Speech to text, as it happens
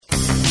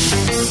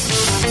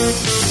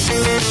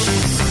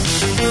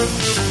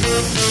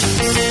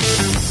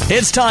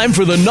It's time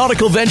for the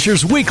Nautical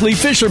Ventures Weekly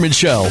Fisherman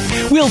Show.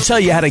 We'll tell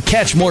you how to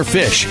catch more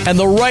fish and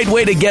the right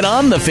way to get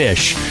on the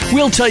fish.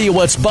 We'll tell you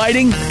what's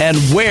biting and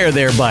where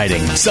they're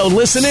biting. So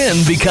listen in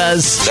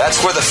because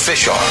that's where the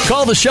fish are.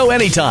 Call the show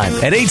anytime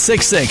at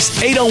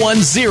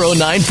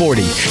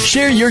 866-801-0940.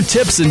 Share your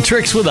tips and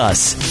tricks with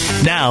us.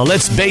 Now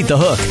let's bait the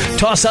hook,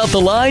 toss out the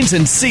lines,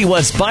 and see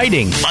what's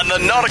biting on the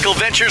Nautical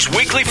Ventures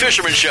Weekly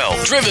Fisherman Show.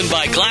 Driven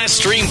by Glass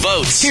Stream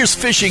Boats. Here's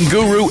fishing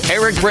guru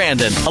Eric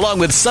Brandon, along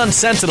with Sun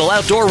Sentinel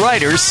Outdoor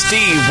writer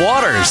Steve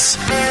Waters.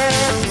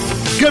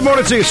 Good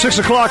morning to you. 6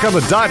 o'clock on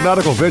the dot.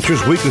 Nautical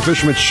Ventures Weekly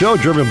Fisherman Show,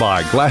 driven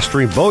by Glass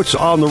Stream Boats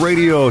on the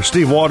radio.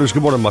 Steve Waters,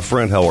 good morning, my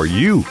friend. How are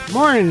you?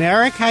 Morning,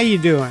 Eric. How you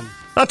doing?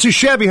 Not too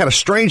shabby. Had a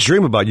strange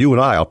dream about you and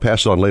I. I'll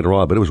pass it on later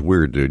on, but it was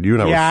weird, dude. You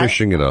and I were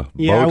fishing in a boat.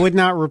 Yeah, I would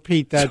not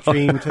repeat that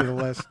dream to the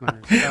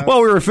listeners.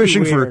 Well, we were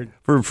fishing for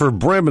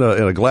brim in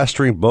a Glass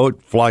Stream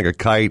boat, flying a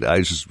kite.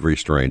 It's just very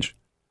strange.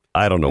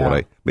 I don't know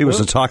what maybe it was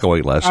the taco I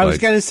ate last night. I was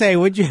going to say,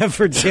 what'd you have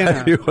for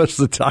dinner? It was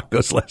the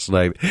tacos last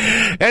night.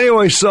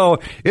 Anyway, so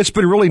it's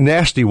been really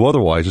nasty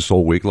weather-wise this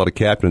whole week. A lot of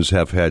captains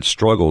have had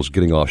struggles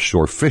getting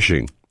offshore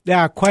fishing.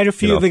 Yeah, quite a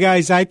few of the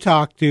guys I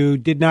talked to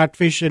did not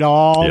fish at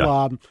all.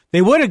 Yeah.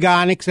 They would have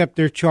gone, except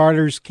their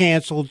charters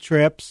canceled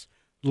trips.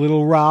 A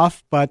little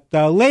rough, but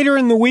later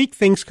in the week,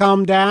 things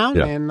calmed down,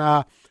 and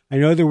I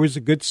know there was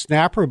a good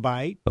snapper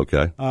bite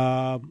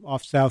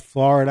off South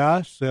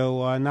Florida,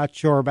 so not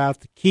sure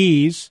about the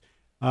Keys.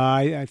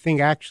 I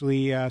think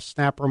actually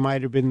snapper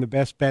might have been the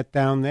best bet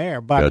down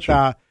there. But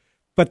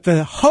but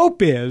the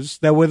hope is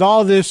that with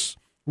all this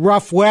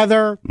rough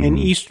weather and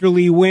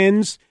easterly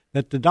winds,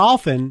 that the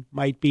dolphin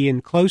might be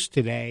in close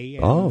today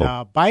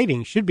and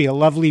biting. Should be a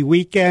lovely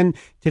weekend.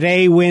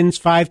 Today winds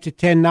 5 to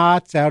 10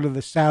 knots out of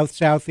the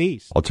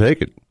south-southeast. I'll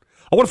take it.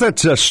 I wonder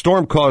if that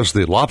storm caused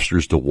the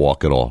lobsters to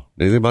walk at all.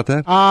 Anything about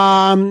that?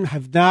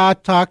 Have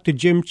not talked to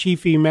Jim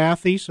Chiefy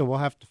Matthew, so we'll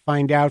have to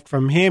find out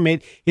from him.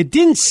 It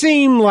didn't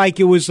seem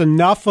like it was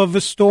enough of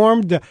a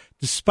storm,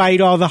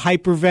 despite all the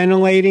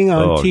hyperventilating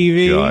on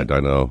TV. Oh, God, I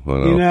know.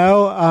 You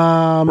know?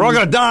 We're all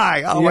going to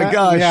die. Oh, my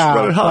gosh.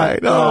 Run and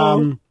hide.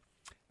 No.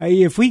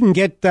 If we can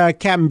get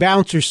Captain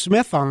Bouncer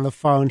Smith on the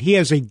phone, he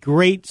has a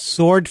great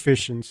sword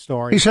fishing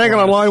story. He's hanging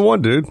on line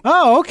one, dude.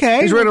 Oh,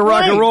 okay. He's ready to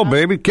rock and roll,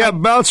 baby.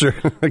 Captain Bouncer.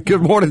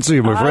 Good morning to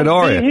you, my friend. How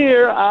are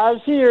you? I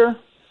was here.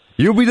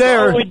 You'll be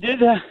there. Well, we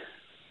did.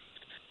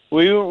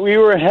 We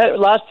were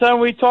last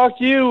time we talked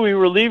to you. We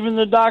were leaving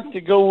the dock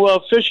to go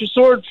fish a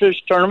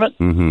swordfish tournament.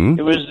 Mm-hmm.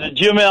 It was the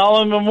Jim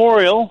Allen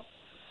Memorial,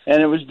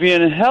 and it was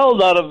being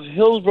held out of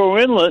Hillsborough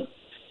Inlet.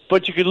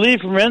 But you could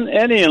leave from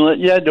any inlet.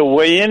 You had to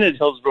weigh in at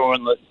Hillsborough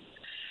Inlet.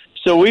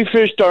 So we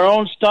fished our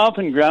own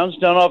stomping grounds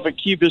down off of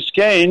Key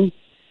Biscayne.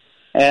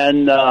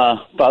 And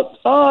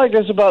about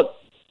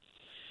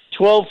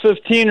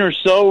 12:15 or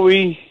so,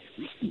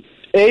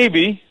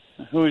 Abby,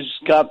 who's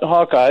got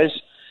Hawkeyes,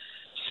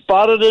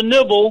 spotted a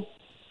nibble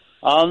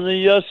on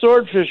the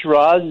swordfish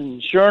rod.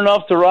 And sure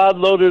enough, the rod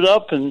loaded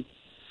up. And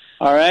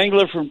our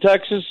angler from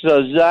Texas,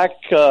 Zach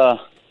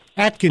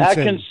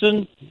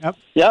Atkinson.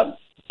 Yep.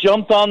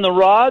 Jumped on the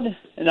rod,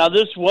 and now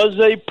this was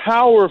a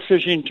power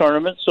fishing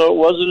tournament, so it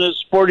wasn't as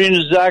sporting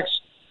as Zach's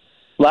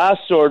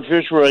last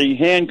swordfish where he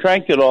hand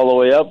cranked it all the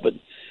way up, but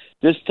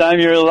this time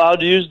you're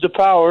allowed to use the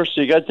power, so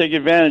you got to take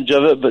advantage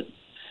of it. But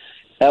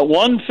at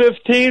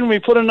 1:15, we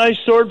put a nice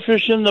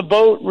swordfish in the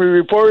boat, we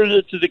reported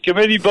it to the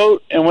committee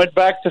boat, and went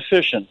back to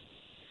fishing.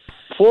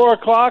 4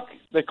 o'clock,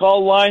 they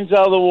called lines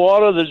out of the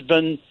water. There's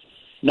been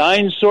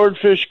 9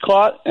 swordfish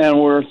caught, and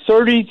we're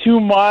 32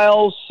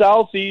 miles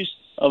southeast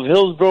of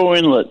Hillsborough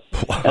Inlet,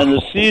 and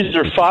the seas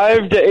are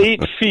 5 to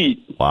 8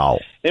 feet. Wow!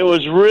 It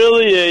was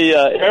really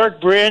a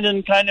Eric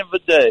Brandon kind of a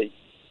day.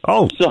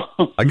 Oh, so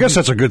I guess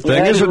that's a good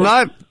thing, is it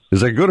not?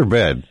 Is that good or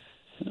bad?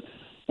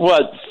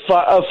 What,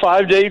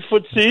 5 to 8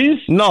 foot seas?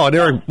 No,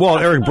 Eric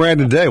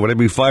Brandon day would it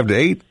be 5 to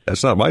 8?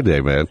 That's not my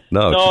day, man.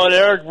 No, an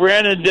Eric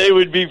Brandon day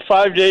would be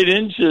 5 to 8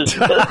 inches.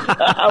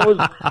 I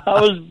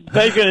was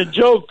making a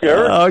joke,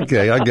 Eric.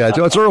 Okay, I got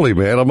you. It's early,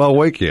 man. I'm not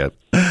awake yet.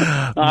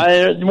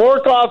 More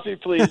coffee,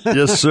 please.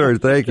 Yes, sir.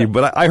 Thank you.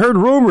 But I heard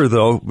rumor,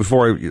 though,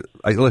 before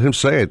I let him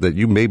say it, that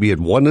you maybe had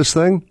won this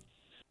thing?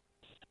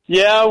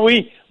 Yeah,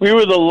 we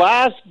were the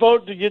last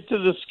boat to get to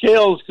the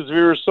scales because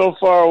we were so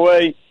far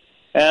away,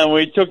 and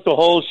we took the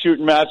whole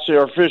shooting match.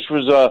 Our fish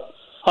was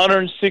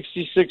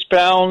 166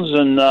 pounds,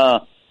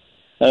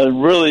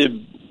 and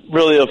really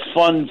a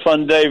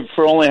fun day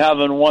for only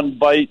having one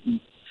bite.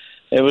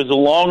 It was a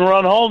long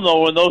run home,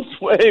 though, in those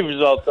waves,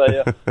 I'll tell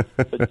you.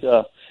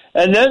 But,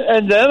 And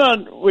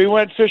then we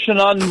went fishing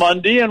on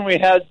Monday, and we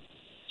had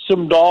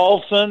some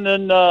dolphin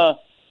and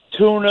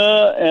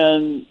tuna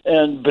and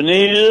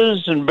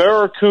bonitas and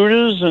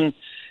barracudas, and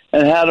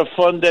had a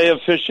fun day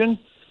of fishing.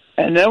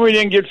 And then we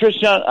didn't get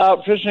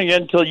out fishing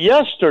again until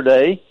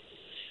yesterday.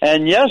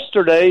 And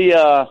yesterday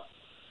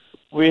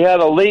we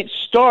had a late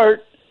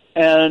start,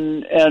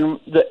 and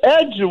the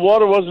edge of the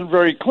water wasn't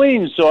very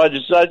clean, so I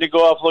decided to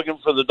go off looking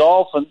for the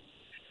dolphin.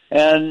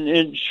 And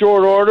in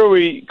short order,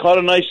 we caught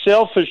a nice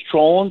sailfish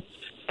trolling.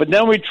 But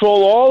then we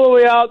trolled all the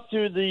way out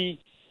to the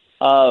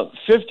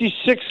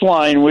 56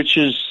 line,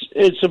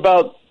 it's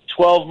about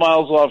 12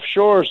 miles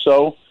offshore or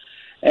so,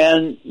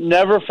 and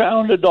never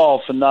found a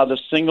dolphin, not a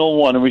single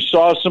one. And we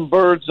saw some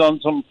birds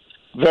on some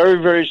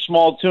very, very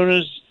small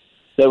tunas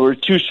that were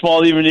too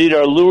small to even eat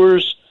our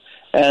lures,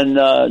 and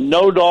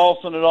no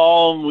dolphin at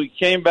all. And we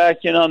came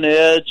back in on the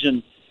edge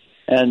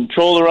and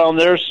trolled around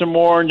there some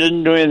more and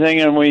didn't do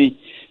anything. And we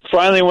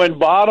finally went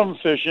bottom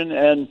fishing,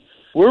 and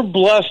we're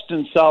blessed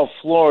in South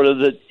Florida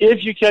that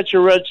if you catch a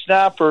red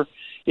snapper,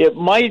 it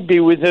might be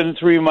within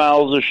 3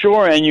 miles of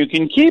shore, and you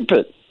can keep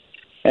it.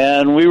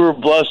 And we were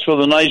blessed with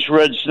a nice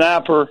red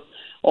snapper,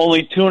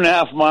 only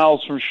 2.5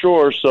 miles from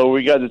shore, so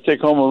we got to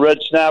take home a red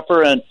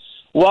snapper. And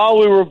while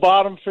we were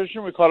bottom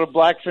fishing, we caught a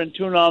blackfin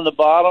tuna on the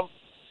bottom,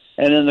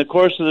 and in the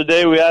course of the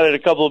day, we added a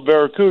couple of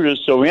barracudas.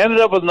 So we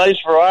ended up with a nice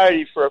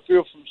variety for a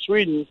few from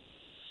Sweden.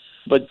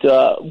 But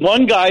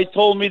one guy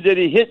told me that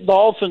he hit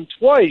dolphin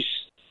twice,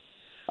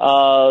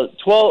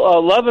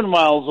 11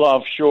 miles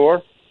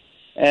offshore,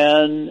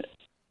 and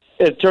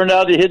it turned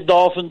out he hit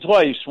dolphin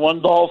twice,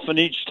 one dolphin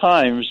each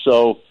time.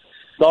 So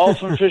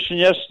dolphin fishing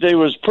yesterday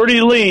was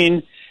pretty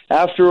lean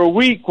after a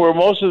week where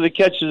most of the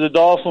catches of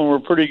dolphin were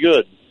pretty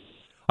good.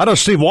 I know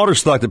Steve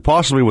Waters thought that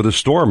possibly with a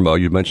storm,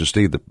 you mentioned,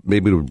 Steve, that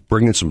maybe it would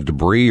bring in some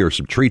debris or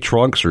some tree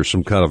trunks or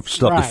some kind of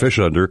stuff to fish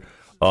under.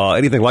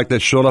 Anything like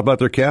that showed up out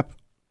there, Cap?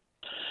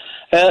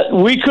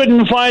 We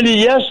couldn't find it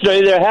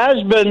yesterday. There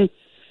has been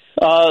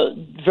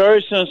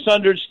various and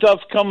sundry stuff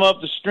come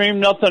up the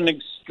stream, nothing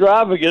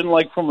extravagant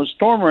like from a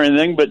storm or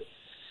anything, but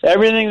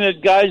everything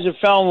that guys have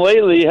found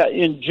lately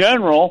in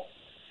general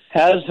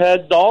has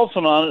had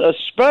dolphin on it,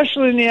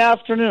 especially in the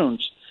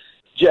afternoons.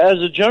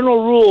 As a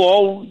general rule,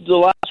 all the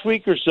last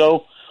week or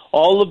so,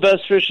 all the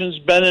best fishing's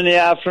been in the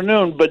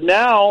afternoon. But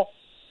now,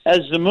 as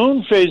the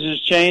moon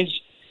phases change,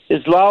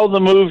 it's allowed the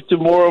move to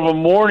more of a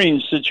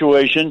morning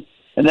situation,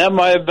 and that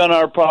might have been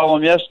our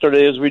problem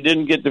yesterday, as we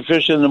didn't get to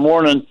fish in the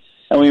morning,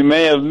 and we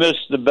may have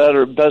missed the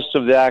best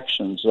of the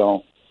action.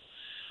 So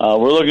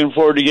we're looking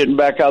forward to getting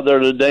back out there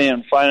today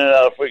and finding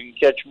out if we can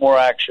catch more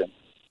action.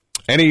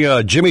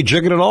 Any Jimmy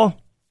jigging at all?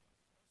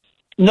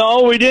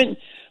 No, we didn't.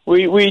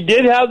 We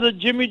did have the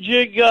Jimmy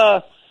Jig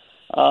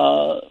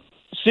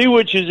sea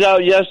witches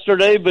out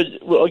yesterday, but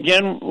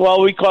again,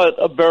 we caught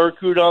a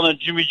barracuda on a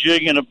Jimmy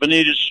Jig and a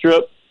bonita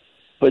strip,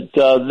 but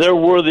they're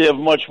worthy of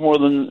much more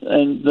than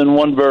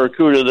one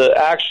barracuda. The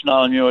action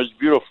on them, is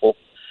beautiful,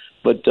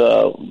 but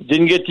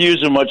didn't get to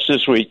use them much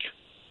this week.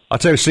 I'll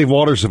tell you, Steve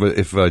Waters,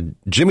 if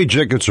Jimmy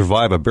Jig can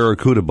survive a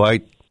barracuda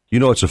bite,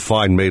 it's a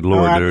fine-made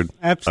lure, dude.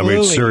 Absolutely. I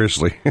mean,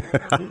 seriously.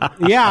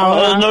 Yeah.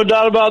 There's no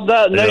doubt about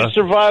that. They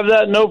survive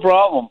that, no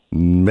problem.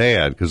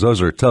 Man, because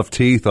those are tough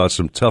teeth on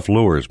some tough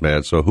lures,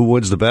 man. So who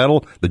wins the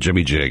battle? The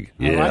Jimmy Jig.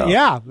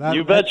 Yeah.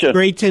 You betcha. That's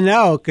great to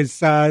know, because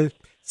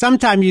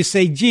sometimes you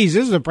say, geez,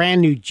 this is a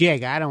brand-new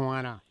jig. I don't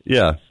want to.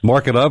 Yeah,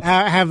 mark it up.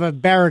 Have a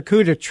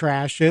barracuda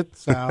trash it.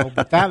 So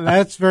but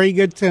that's very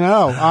good to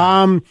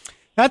know.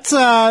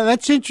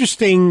 That's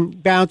interesting,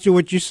 Bouncer,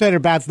 what you said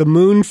about the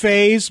moon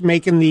phase,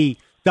 making the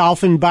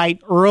dolphin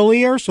bite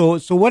earlier. So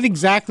what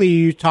exactly are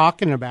you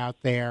talking about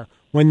there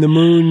when the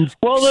moon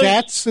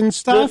sets and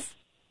stuff?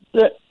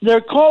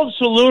 They're called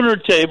lunar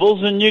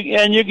tables, and you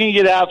can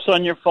get apps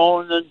on your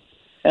phone,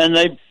 and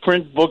they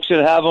print books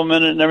that have them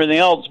in it and everything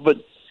else. But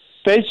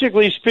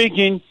basically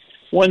speaking,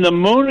 when the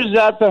moon is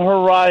at the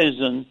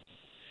horizon,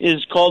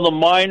 is called a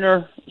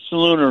minor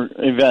lunar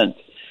event.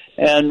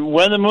 And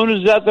when the moon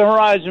is at the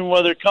horizon,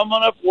 whether coming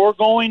up or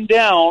going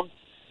down,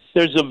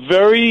 there's a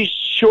very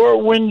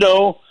short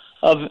window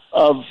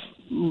of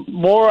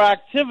more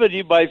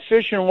activity by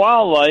fish and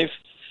wildlife,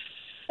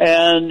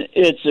 and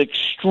it's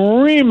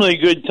extremely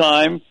good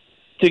time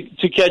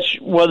to catch,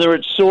 whether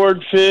it's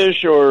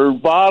swordfish or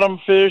bottom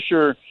fish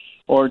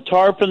or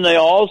tarpon. They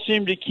all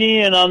seem to key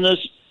in on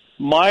this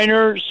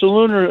minor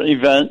lunar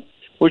event,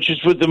 which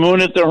is with the moon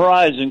at the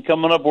horizon,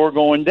 coming up or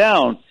going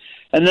down.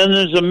 And then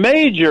there's a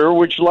major,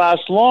 which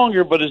lasts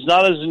longer but is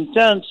not as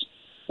intense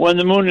when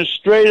the moon is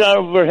straight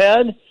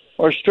overhead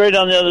or straight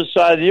on the other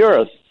side of the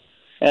earth.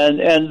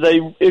 And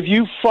if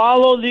you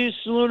follow these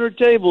lunar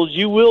tables,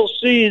 you will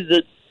see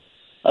that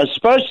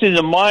especially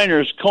the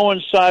minors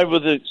coincide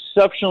with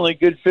exceptionally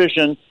good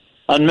fishing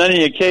on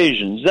many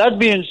occasions. That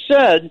being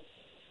said,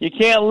 you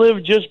can't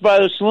live just by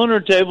the lunar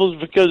tables,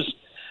 because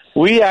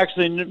we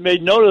actually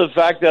made note of the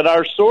fact that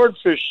our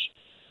swordfish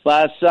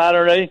last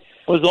Saturday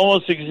was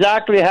almost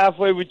exactly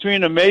halfway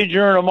between a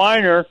major and a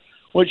minor,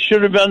 which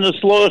should have been the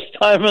slowest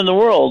time in the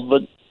world,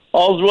 but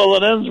all's well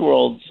that ends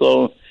world.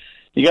 So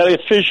you got to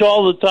fish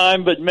all the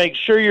time, but make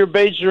sure your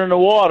baits are in the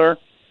water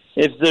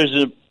if there's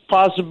a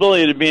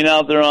possibility of being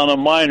out there on a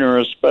minor,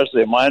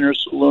 especially a minor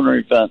lunar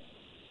event.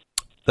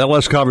 That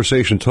last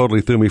conversation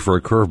totally threw me for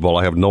a curveball.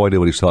 I have no idea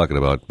what he's talking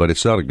about, but it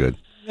sounded good.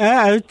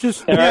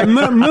 Just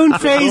moon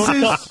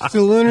phases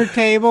to lunar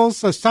tables.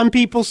 So some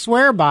people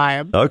swear by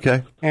them.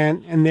 Okay.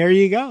 And there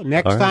you go.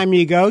 Next time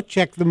you go,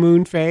 check the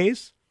moon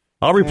phase.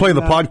 I'll replay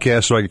the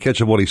podcast so I can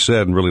catch up what he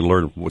said and really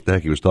learn what the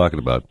heck he was talking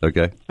about.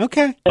 Okay?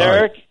 Okay.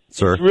 Eric,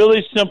 Sir? It's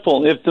really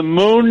simple. If the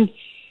moon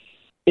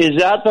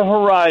is at the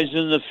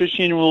horizon, the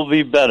fishing will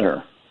be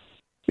better.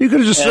 You could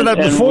have just said that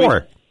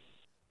before.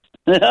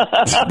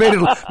 made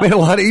it a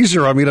lot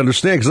easier on me to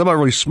understand because I'm not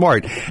really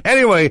smart.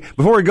 Anyway,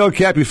 before we go,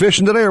 Cap, you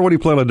fishing today, or what do you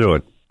plan on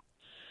doing?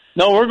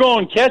 No, we're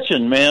going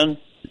catching, man.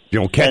 You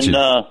don't catch it.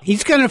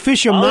 He's going to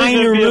fish a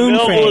minor moon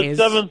phase.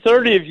 At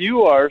 7:30 if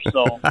you are.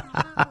 So.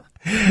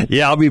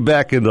 Yeah, I'll be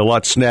back and a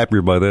lot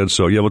snappier by then.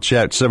 So yeah, we'll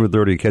chat at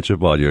 7:30 and catch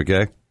up on you.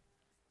 Okay.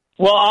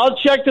 Well, I'll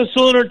check the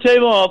lunar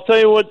table, and I'll tell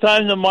you what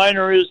time the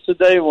minor is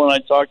today when I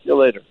talk to you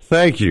later.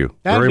 Thank you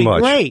That'd very be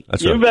much. Great.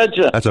 You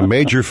betcha. That's a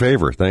major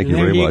favor. Thank you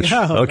very much.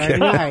 Go. Okay. Very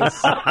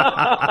nice.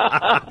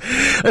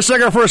 Let's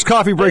take our first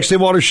coffee break,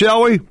 Steve Waters,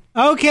 shall we?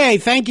 Okay.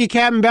 Thank you,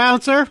 Captain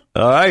Bouncer.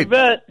 All right. You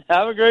bet.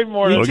 Have a great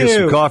morning. We'll get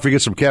some coffee,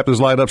 get some captains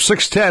lined up.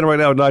 6:10 right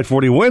now at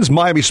 9:40 wins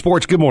Miami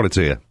Sports. Good morning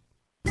to you.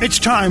 It's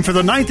time for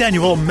the 9th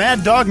annual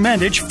Mad Dog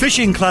Mandage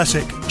Fishing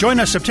Classic. Join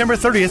us September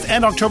 30th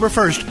and October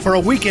 1st for a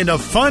weekend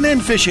of fun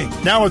and fishing.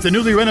 Now at the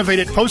newly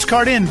renovated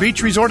Postcard Inn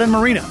Beach Resort and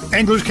Marina.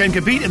 Anglers can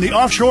compete in the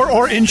offshore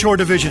or inshore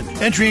division.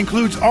 Entry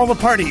includes all the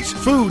parties,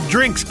 food,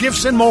 drinks,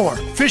 gifts, and more.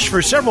 Fish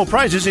for several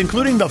prizes,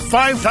 including the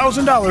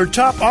 $5,000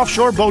 top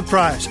offshore boat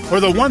prize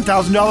or the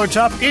 $1,000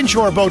 top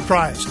inshore boat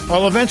prize.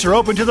 All events are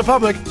open to the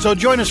public, so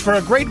join us for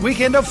a great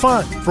weekend of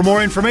fun. For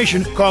more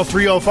information, call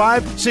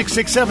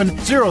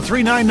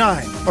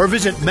 305-667-0399. Or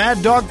visit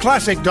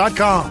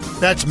MadDogClassic.com.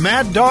 That's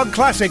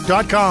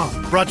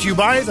MadDogClassic.com. Brought to you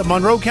by the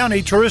Monroe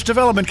County Tourist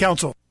Development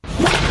Council.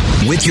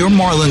 With your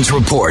Marlins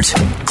Report,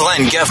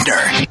 Glenn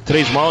Geffner.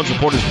 Today's Marlins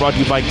Report is brought to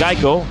you by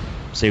Geico.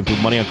 Saved with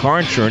money on car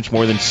insurance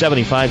more than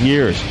 75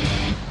 years.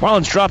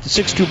 Marlins dropped a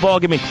 6-2 ball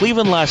game in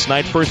Cleveland last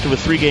night, first of a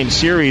 3-game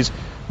series.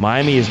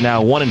 Miami is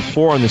now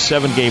 1-4 on the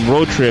 7-game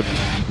road trip.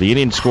 The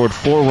Indians scored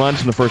 4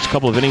 runs in the first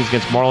couple of innings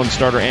against Marlins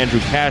starter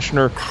Andrew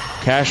Cashner.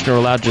 Cashner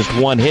allowed just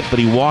 1 hit, but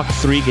he walked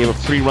 3, gave up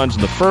 3 runs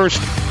in the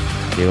first,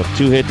 gave up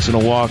 2 hits and a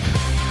walk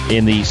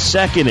in the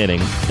second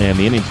inning, and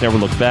the Indians never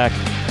looked back.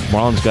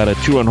 Marlins got a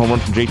 2-run home run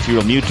from JT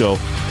Realmuto,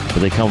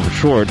 but they come up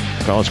short.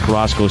 Carlos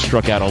Carrasco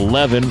struck out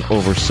 11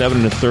 over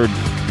 7 1/3,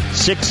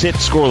 6-hit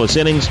scoreless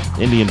innings.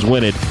 Indians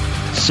win it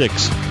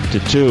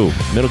 6-2.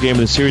 Middle game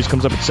of the series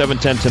comes up at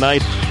 7:10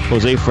 tonight.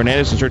 Jose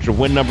Fernandez in search of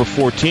win number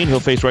 14. He'll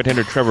face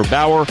right-hander Trevor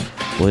Bauer.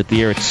 We'll hit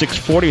the air at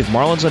 6:40 with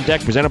Marlins on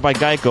deck, presented by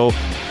Geico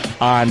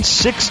on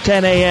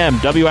 6:10 a.m.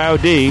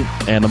 WIOD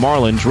and the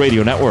Marlins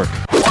Radio Network.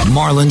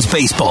 Marlins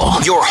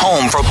Baseball, your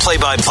home for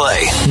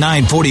play-by-play.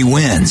 940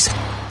 wins.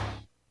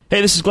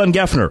 Hey, this is Glenn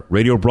Geffner,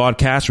 radio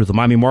broadcaster with the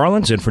Miami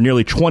Marlins, and for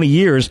nearly 20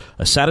 years,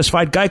 a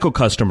satisfied Geico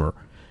customer.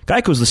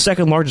 Geico is the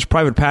second largest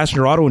private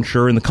passenger auto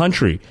insurer in the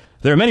country.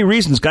 There are many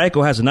reasons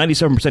Geico has a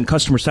 97%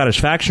 customer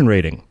satisfaction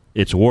rating.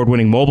 Its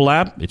award-winning mobile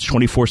app, its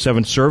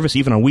 24/7 service,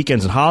 even on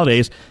weekends and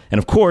holidays, and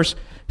of course,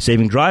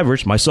 saving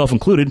drivers, myself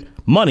included,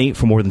 money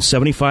for more than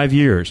 75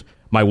 years.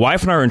 My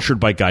wife and I are insured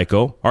by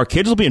Geico. Our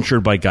kids will be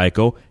insured by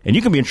Geico, and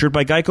you can be insured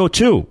by Geico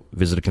too.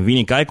 Visit a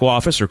convenient Geico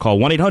office or call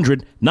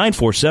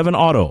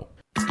 1-800-947-AUTO.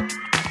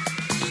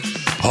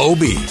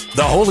 Hobie,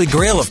 the holy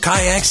grail of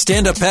kayaks,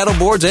 stand-up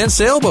paddleboards, and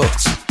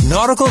sailboats.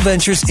 Nautical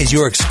Ventures is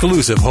your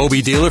exclusive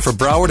Hobie dealer for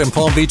Broward and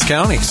Palm Beach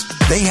counties.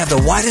 They have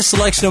the widest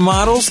selection of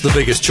models, the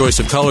biggest choice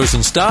of colors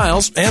and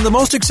styles, and the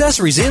most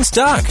accessories in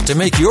stock to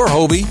make your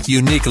Hobie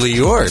uniquely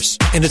yours.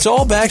 And it's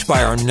all backed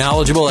by our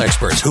knowledgeable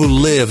experts who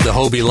live the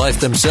Hobie life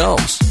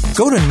themselves.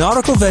 Go to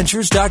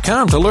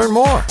nauticalventures.com to learn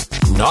more.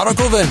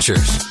 Nautical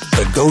Ventures,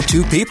 the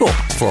go-to people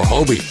for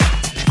Hobie.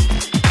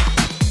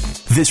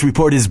 This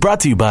report is brought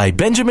to you by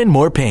Benjamin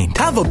Moore Paint.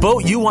 Have a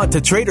boat you want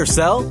to trade or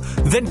sell?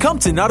 Then come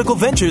to Nautical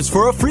Ventures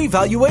for a free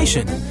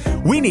valuation.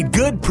 We need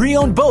good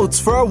pre-owned boats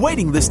for our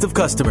waiting list of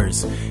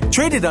customers.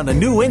 Trade it on a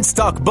new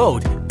in-stock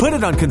boat, put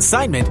it on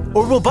consignment,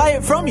 or we'll buy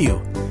it from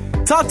you.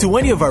 Talk to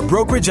any of our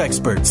brokerage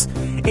experts.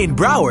 In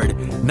Broward,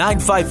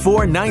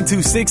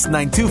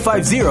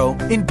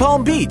 954-926-9250. In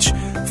Palm Beach,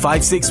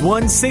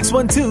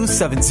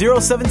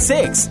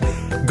 561-612-7076.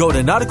 Go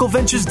to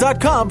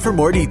nauticalventures.com for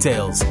more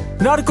details.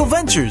 Nautical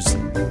Ventures,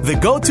 the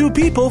go-to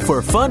people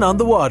for fun on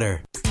the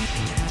water.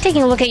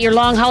 Taking a look at your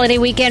long holiday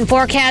weekend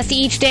forecast,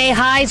 each day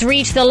highs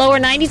reach the lower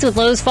 90s with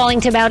lows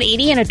falling to about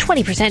 80 and a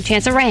 20%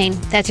 chance of rain.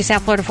 That's your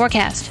South Florida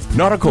forecast.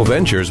 Nautical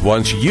Ventures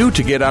wants you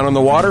to get out on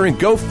the water and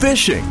go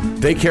fishing.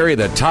 They carry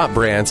the top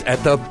brands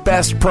at the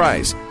best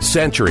price.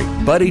 Century,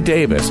 Buddy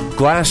Davis,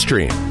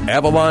 Glasstream,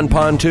 Avalon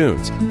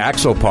Pontoons,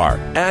 Axopar,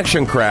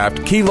 Action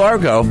Craft, Key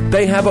Largo.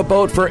 They have a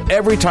boat for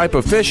every type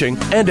of fishing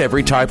and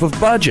every type of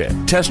budget.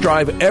 Test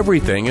drive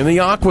everything in the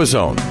Aqua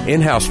Zone.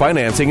 In-house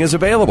financing is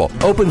available.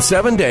 Open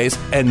 7 days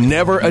and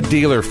never a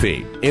dealer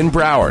fee. In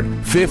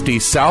Broward, 50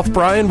 South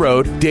Bryan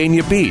Road,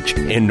 Dania Beach.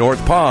 In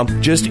North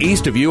Palm, just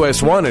east of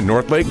US 1 and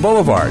North Lake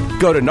Boulevard.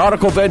 Go to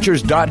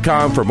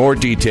nauticalventures.com for more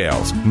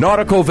details.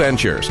 Nautical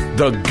Ventures,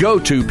 the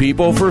go-to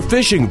people for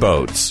fishing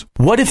boats.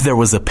 What if there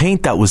was a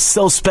paint that was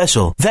so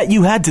special that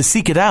you had to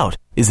seek it out?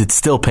 Is it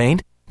still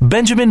paint?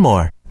 Benjamin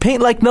Moore,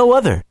 paint like no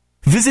other.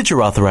 Visit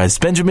your authorized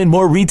Benjamin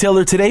Moore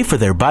retailer today for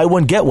their buy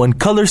one, get one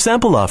color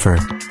sample offer.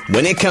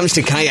 When it comes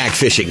to kayak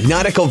fishing,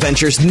 Nautical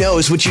Ventures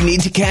knows what you need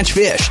to catch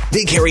fish.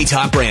 They carry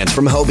top brands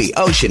from Hobie,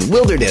 Ocean,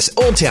 Wilderness,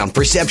 Old Town,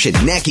 Perception,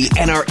 Necky,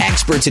 and are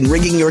experts in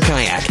rigging your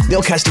kayak.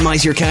 They'll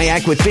customize your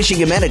kayak with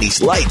fishing amenities,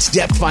 lights,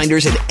 depth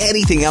finders, and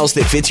anything else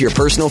that fits your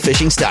personal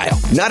fishing style.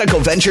 Nautical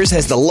Ventures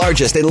has the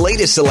largest and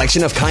latest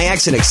selection of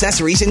kayaks and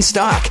accessories in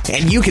stock,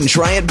 and you can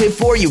try it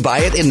before you buy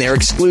it in their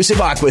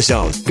exclusive Aqua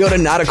Zone. Go to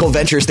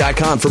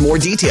nauticalventures.com for more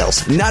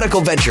details.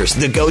 Nautical Ventures,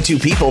 the go-to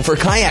people for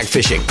kayak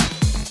fishing.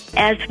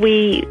 As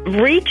we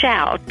reach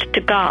out to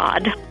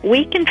God,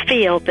 we can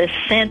feel this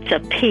sense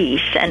of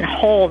peace and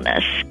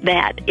wholeness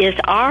that is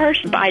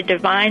ours by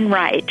divine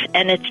right,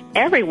 and it's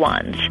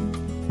everyone's.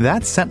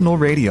 That's Sentinel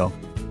Radio.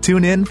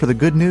 Tune in for the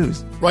good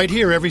news. Right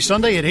here every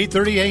Sunday at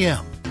 8:30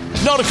 a.m.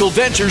 Nautical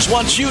Ventures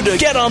wants you to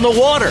get on the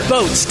water.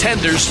 Boats,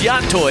 tenders,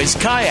 yacht toys,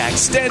 kayaks,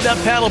 stand-up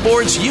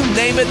paddleboards, you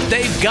name it,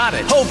 they've got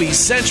it. Hobie,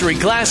 Century,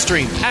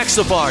 Glasstream,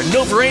 Axopar,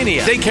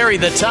 Novurania. They carry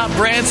the top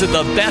brands at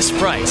the best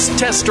price.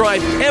 Test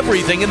drive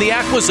everything in the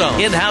Aqua Zone.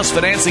 In-house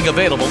financing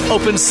available.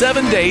 Open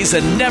 7 days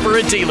and never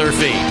a dealer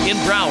fee. In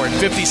Broward,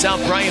 50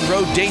 South Bryan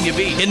Road, Dania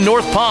Beach. In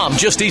North Palm,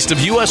 just east of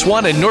US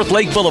 1 and North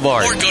Lake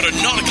Boulevard. Or go to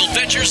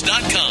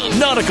nauticalventures.com.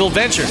 Nautical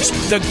Ventures,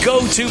 the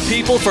go-to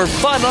people for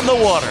fun on the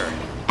water.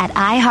 At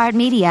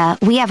iHeartMedia,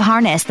 we have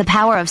harnessed the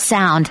power of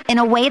sound in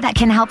a way that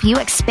can help you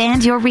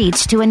expand your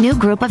reach to a new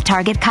group of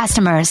target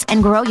customers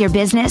and grow your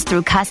business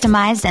through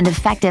customized and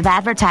effective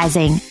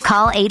advertising.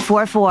 Call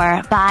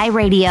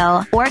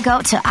 844-BUY-RADIO or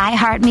go to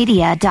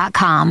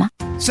iHeartMedia.com.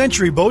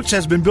 Century Boats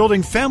has been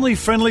building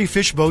family-friendly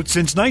fish boats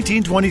since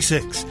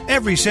 1926.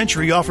 Every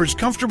Century offers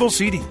comfortable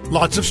seating,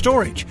 lots of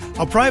storage,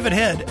 a private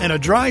head, and a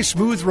dry,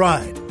 smooth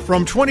ride.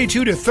 From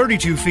 22 to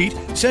 32 feet,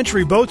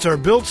 Century boats are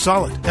built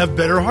solid, have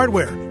better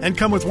hardware, and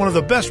come with one of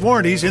the best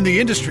warranties in the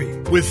industry.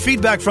 With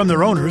feedback from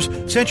their owners,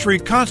 Century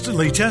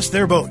constantly tests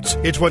their boats.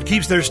 It's what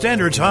keeps their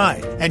standards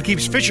high and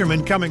keeps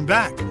fishermen coming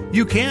back.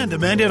 You can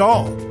demand it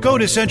all. Go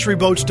to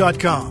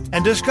centuryboats.com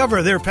and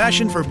discover their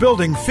passion for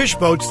building fish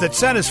boats that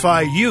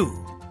satisfy you.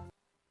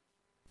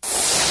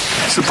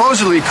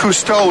 Supposedly,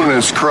 Cousteau and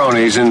his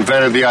cronies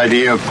invented the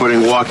idea of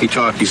putting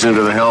walkie-talkies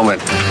into the helmet.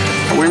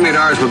 We made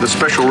ours with a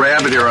special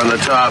rabbit ear on the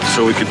top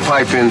so we could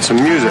pipe in some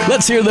music.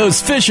 Let's hear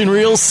those fish and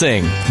reels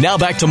sing. Now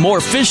back to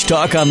more fish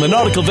talk on the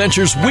Nautical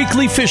Ventures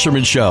Weekly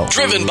Fisherman Show.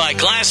 Driven by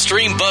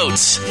Glasstream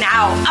Boats.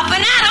 Now, up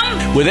and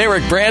at 'em! With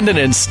Eric Brandon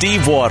and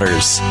Steve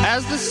Waters.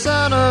 As the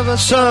son of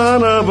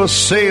a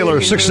sailor.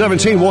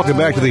 617, welcome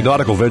back to the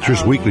Nautical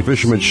Ventures Weekly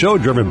Fisherman Show,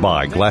 driven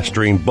by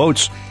Glasstream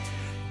Boats.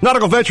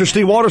 Nautical Ventures,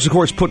 Steve Waters, of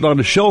course, putting on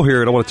the show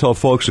here, and I want to tell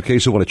folks, in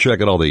case they want to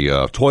check out all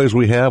the toys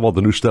we have, all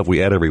the new stuff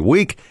we add every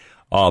week,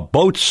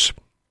 boats,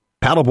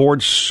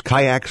 paddleboards,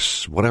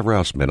 kayaks, whatever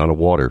else, man, on the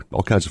water,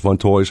 all kinds of fun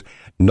toys.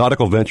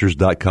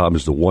 NauticalVentures.com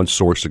is the one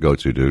source to go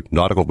to, dude.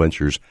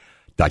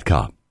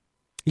 NauticalVentures.com.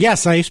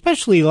 Yes, I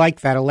especially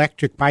like that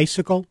electric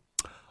bicycle.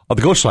 Oh,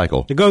 the Go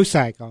Cycle. The Go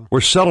Cycle.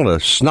 We're selling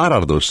a snot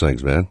out of those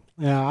things, man.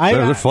 Yeah,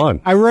 they're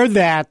fun. I rode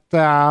that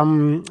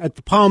at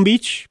the Palm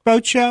Beach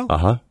boat show.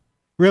 Uh-huh.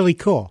 Really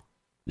cool.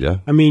 Yeah.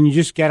 I mean, you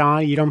just get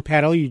on, you don't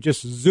pedal, you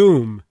just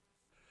zoom.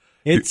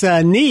 It's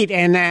neat.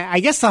 And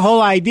I guess the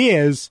whole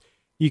idea is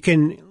you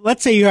can,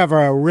 let's say you have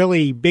a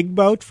really big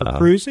boat for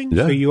cruising.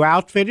 Yeah. So you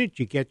outfit it,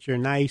 you get your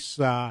nice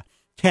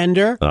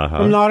tender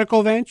from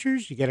Nautical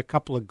Ventures, you get a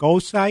couple of Go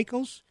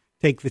Cycles,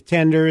 take the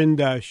tender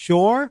into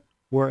shore,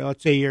 where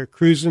let's say you're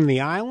cruising the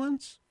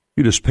islands.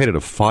 You just painted a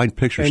fine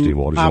picture, Steve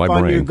Waters, in my brain.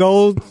 Hop on your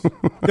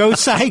Go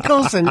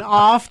Cycles and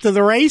off to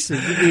the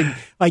races. You can,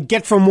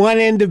 get from one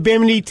end of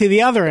Bimini to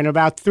the other in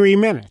about 3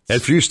 minutes.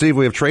 And for you, Steve,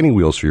 we have training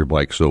wheels for your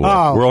bike, so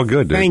we're all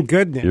good, dude. Thank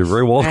goodness. You're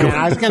very welcome. And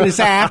I was going to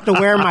say, I have to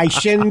wear my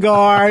shin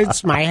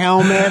guards, my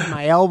helmet,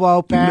 my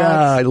elbow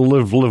pads. Nah,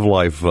 live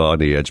life on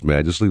the edge,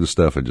 man. Just leave the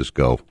stuff and just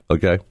go,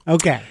 okay?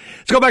 Okay.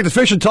 Let's go back to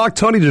Fish and Talk.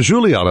 Tony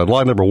DeJulian on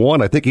line number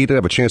 1. I think he didn't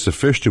have a chance to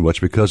fish too much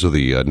because of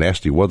the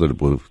nasty weather that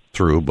blew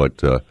through,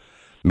 but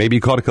maybe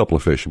he caught a couple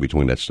of fish in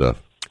between that stuff.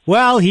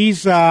 Well,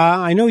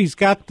 I know he's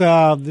got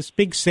this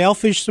big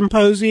sailfish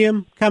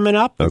symposium coming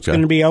up. It's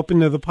going to be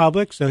open to the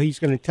public, so he's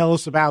going to tell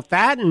us about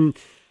that and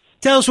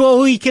tell us what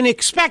we can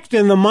expect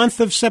in the month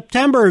of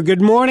September.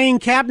 Good morning,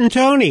 Captain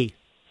Tony.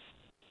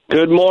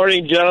 Good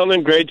morning,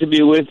 gentlemen. Great to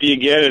be with you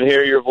again and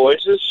hear your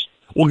voices.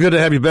 Well, good to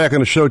have you back on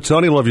the show,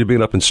 Tony. Love you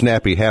being up and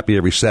snappy, happy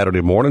every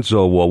Saturday morning.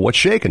 So what's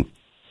shaking?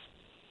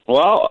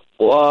 Well,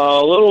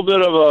 a little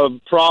bit of a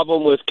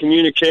problem with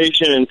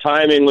communication and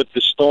timing with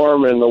the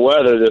storm and the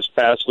weather this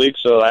past week.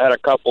 So I had a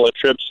couple of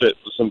trips that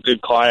some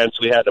good clients.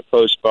 We had to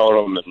postpone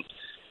them, and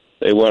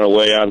they went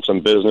away on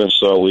some business.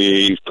 So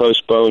we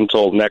postponed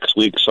till next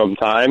week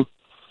sometime.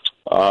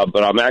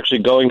 But I'm actually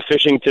going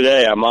fishing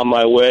today. I'm on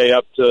my way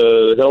up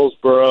to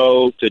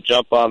Hillsborough to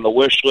jump on the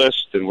wish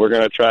list, and we're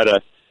going to try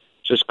to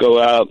just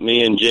go out,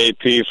 me and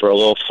JP, for a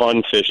little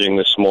fun fishing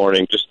this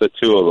morning, just the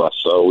two of us.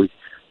 So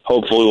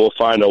hopefully we'll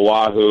find a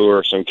wahoo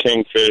or some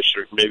kingfish,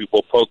 or maybe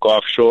we'll poke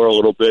offshore a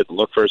little bit and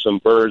look for some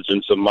birds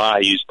and some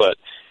mahis. But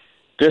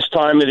this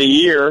time of the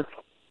year,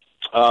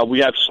 We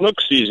have snook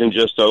season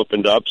just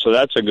opened up, so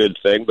that's a good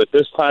thing. But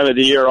this time of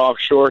the year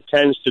offshore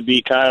tends to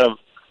be kind of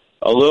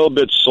a little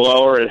bit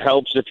slower. It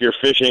helps if you're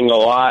fishing a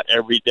lot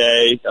every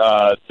day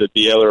to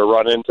be able to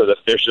run into the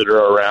fish that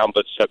are around,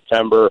 but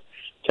September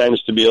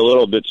tends to be a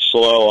little bit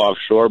slow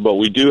offshore. But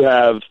we do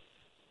have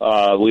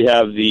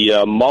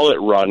the mullet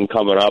run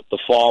coming up, the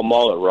fall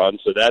mullet run,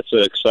 so that's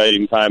an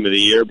exciting time of the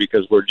year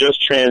because we're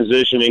just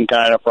transitioning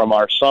kind of from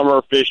our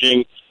summer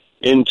fishing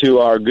into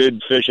our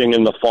good fishing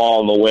in the fall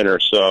and the winter.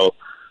 So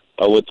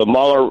with the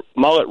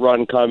mullet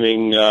run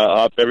coming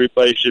up,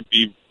 everybody should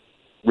be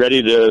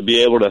ready to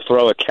be able to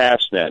throw a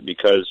cast net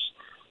because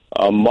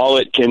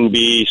mullet can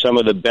be some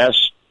of the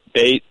best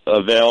bait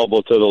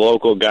available to the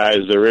local guys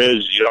there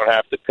is. You don't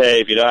have to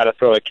pay. If you know how to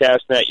throw a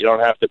cast net, you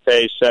don't have to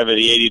pay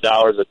 $70,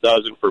 $80 a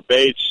dozen for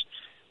baits.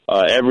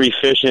 Every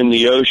fish in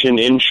the ocean,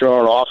 inshore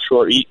and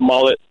offshore, eat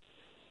mullet.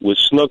 With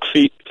snook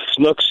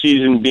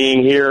season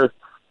being here,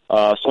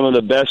 some of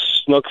the best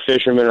snook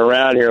fishermen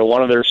around here,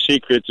 one of their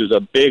secrets is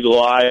a big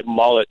live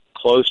mullet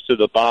close to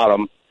the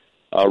bottom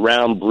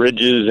around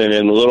bridges and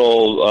in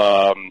little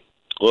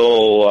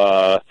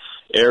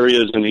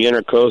areas in the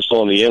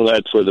intercoastal and the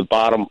inlets where the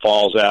bottom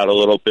falls out a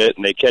little bit,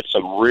 and they catch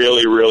some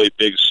really, really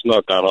big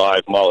snook on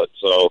live mullet.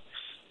 So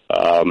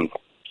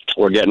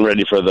we're getting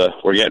ready for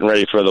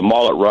the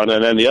mullet run.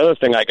 And then the other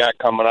thing I got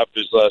coming up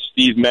is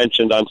Steve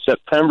mentioned on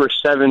September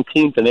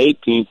 17th and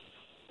 18th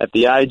at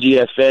the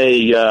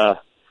IGFA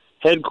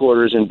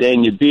headquarters in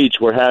Dania Beach,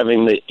 we're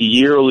having the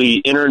yearly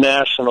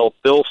International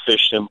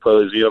Billfish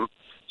Symposium.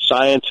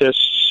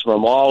 Scientists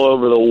from all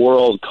over the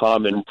world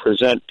come and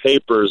present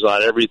papers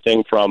on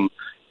everything from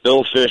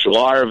billfish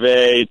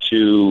larvae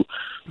to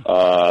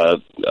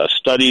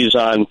studies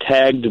on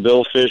tagged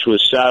billfish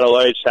with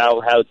satellites,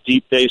 how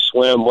deep they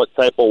swim, what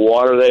type of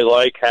water they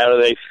like, how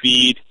do they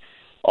feed,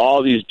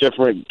 all these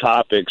different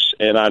topics.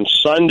 And on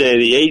Sunday,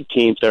 the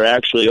 18th, they're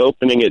actually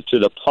opening it to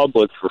the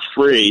public for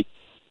free,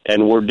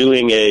 and we're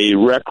doing a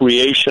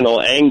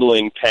recreational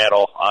angling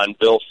panel on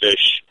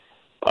billfish.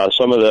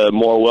 Some of the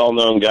more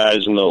well-known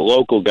guys and the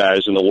local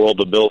guys in the world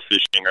of bill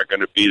fishing are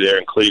going to be there,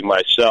 including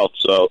myself.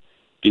 So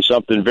be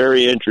something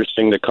very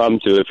interesting to come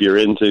to if you're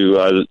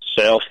into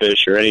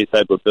sailfish or any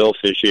type of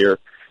billfish here.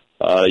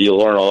 You'll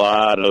learn a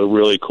lot of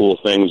really cool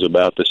things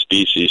about the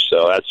species.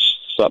 So that's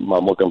something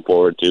I'm looking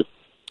forward to.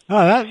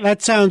 Oh,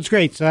 that sounds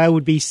great. So that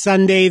would be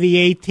Sunday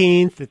the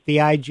 18th at the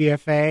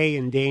IGFA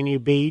in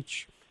Dania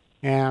Beach.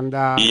 And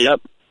yep.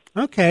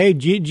 Okay.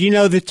 Do you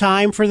know the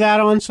time for that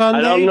on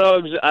Sunday?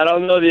 I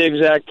don't know the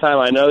exact time.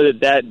 I know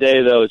that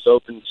day, though, it's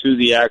open to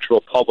the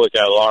actual public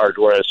at large,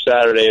 whereas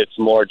Saturday it's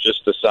more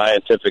just the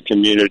scientific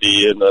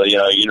community and the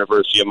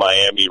University of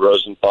Miami,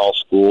 Rosenthal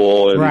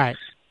School, and, right.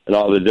 and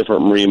all the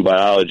different marine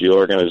biology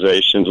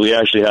organizations. We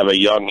actually have a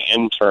young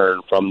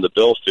intern from the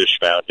Billfish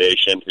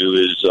Foundation who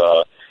is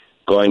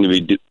going to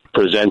be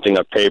presenting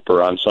a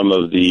paper on some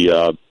of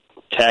the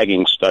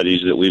tagging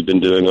studies that we've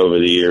been doing over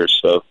the years.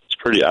 So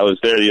I was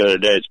there the other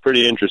day. It's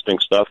pretty interesting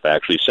stuff,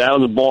 actually.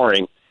 Sounds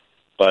boring,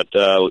 but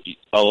a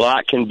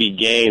lot can be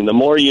gained. The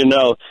more you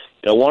know,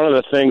 one of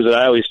the things that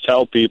I always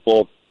tell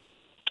people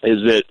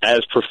is that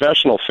as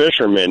professional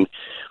fishermen,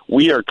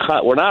 we're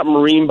not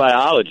marine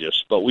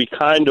biologists, but we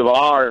kind of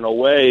are, in a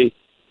way,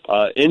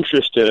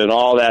 interested in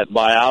all that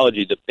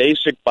biology, the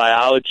basic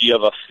biology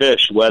of a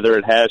fish, whether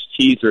it has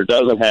teeth or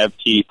doesn't have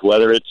teeth,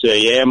 whether it's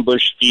a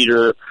ambush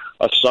feeder,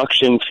 a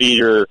suction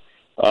feeder,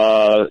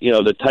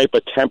 the type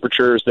of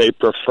temperatures they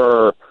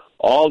prefer,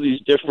 all these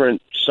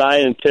different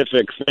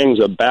scientific things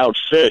about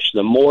fish.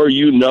 The more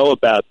you know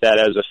about that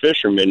as a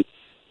fisherman,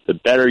 the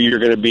better you're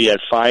going to be at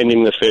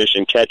finding the fish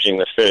and catching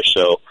the fish.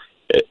 So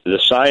the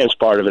science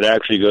part of it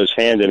actually goes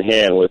hand in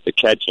hand with the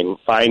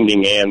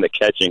finding and the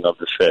catching of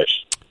the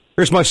fish.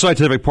 Here's my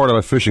scientific part of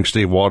my fishing,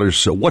 Steve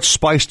Waters. What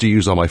spice do you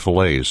use on my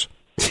fillets?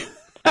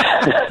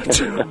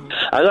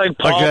 I like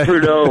Paul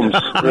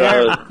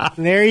Prud'homme's.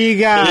 There you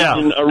go. Yeah.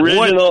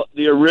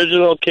 The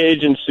original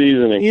Cajun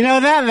seasoning.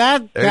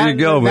 There you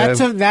go,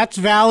 man. That's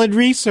valid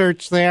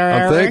research there,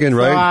 I'm Eric. thinking,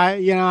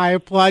 right? So I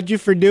applaud you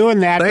for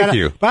doing that. Thank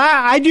you. But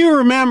I do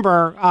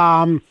remember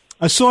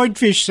a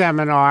swordfish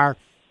seminar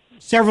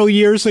several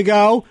years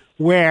ago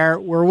where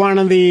one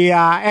of the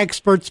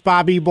experts,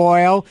 Bobby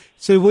Boyle,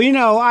 said,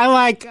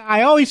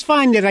 I always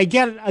find that I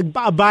get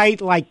a bite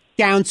like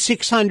down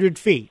 600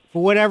 feet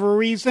for whatever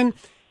reason.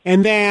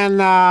 And then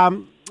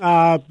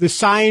the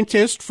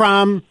scientist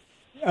from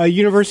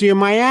University of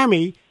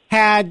Miami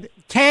had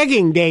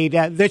tagging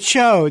data that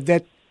showed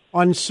that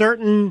on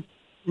certain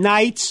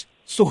nights,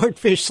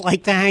 swordfish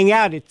like to hang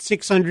out at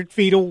 600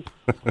 feet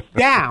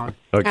down.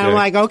 Okay. And I'm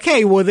like,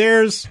 okay, well,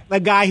 there's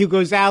a guy who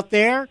goes out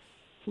there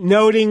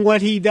noting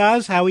what he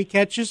does, how he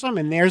catches them,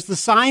 and there's the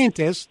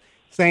scientist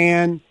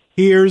saying,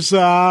 here's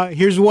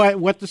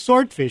what the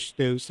swordfish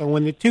do. So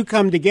when the two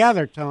come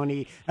together,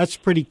 Tony, that's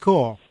pretty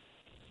cool.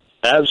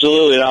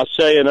 Absolutely, and I'll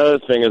say another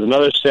thing.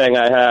 Another saying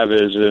I have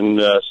is,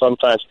 and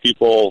sometimes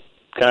people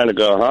kind of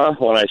go, huh,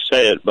 when I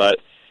say it, but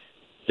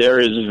there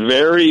is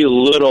very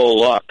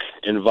little luck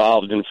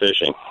involved in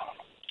fishing.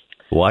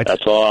 What?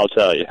 That's all I'll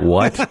tell you.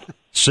 What?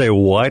 Say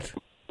what?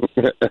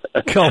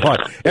 Come on.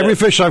 Every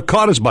fish I've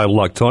caught is by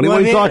luck, Tony.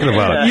 What are you talking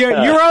about?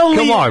 You're only,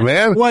 come on,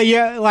 man.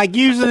 Well, like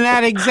using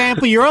that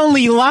example, you're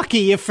only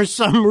lucky if for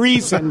some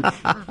reason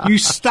you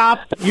stop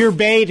your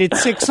bait at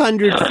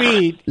 600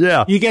 feet.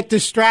 Yeah. You get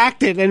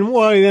distracted, and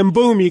then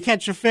boom, you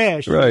catch a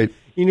fish. Right.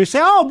 You say,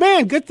 oh,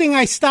 man, good thing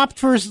I stopped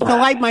first to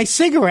light my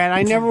cigarette.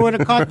 I never would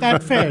have caught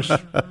that fish.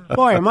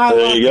 Boy, am I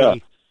lucky. There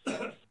you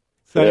go.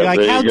 So,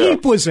 how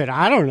deep was it?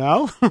 I don't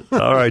know.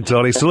 All right,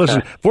 Tony. So,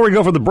 listen, before we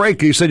go for the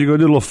break, you said you're going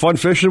to do a little fun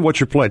fishing.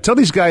 What's your plan? Tell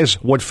these guys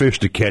what fish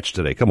to catch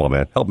today. Come on,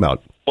 man. Help them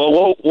out.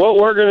 Well, what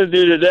we're going to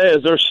do today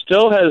is there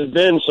still has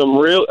been some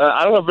real,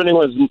 I don't know if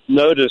anyone's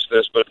noticed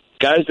this, but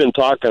guys been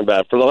talking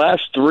about it. For the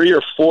last 3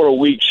 or 4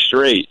 weeks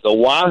straight, the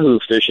wahoo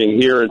fishing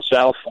here in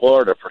South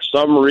Florida, for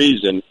some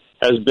reason,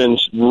 has been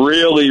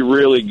really,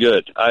 really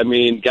good. I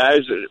mean,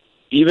 guys,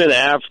 even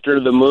after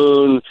the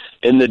moon,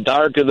 in the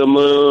dark of the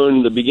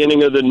moon, the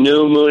beginning of the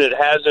new moon,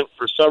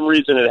 for some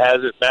reason, it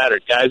hasn't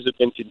mattered. Guys have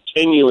been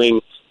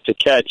continuing to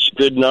catch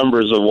good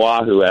numbers of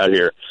wahoo out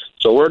here.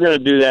 So we're going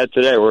to do that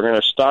today. We're going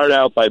to start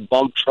out by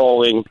bump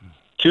trolling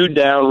 2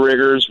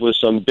 downriggers with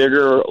some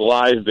bigger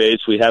live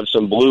baits. We have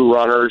some blue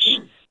runners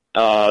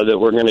that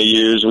we're going to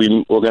use.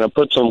 We're going to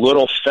put some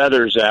little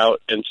feathers out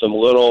and some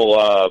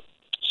little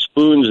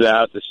spoons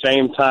out at the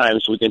same time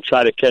so we can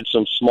try to catch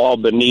some small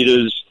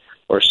bonitas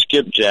or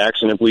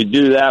skipjacks, and if we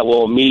do that,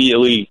 we'll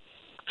immediately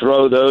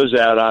throw those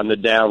out on the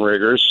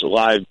downriggers,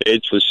 live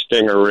baits with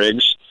stinger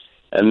rigs.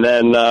 And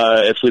then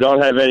if we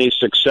don't have any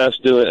success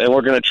doing it, and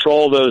we're going to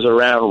troll those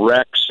around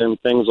wrecks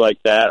and things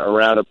like that,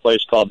 around a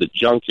place called the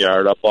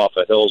Junkyard up off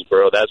of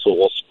Hillsborough. That's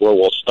where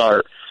we'll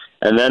start.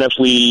 And then if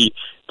we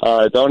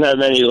don't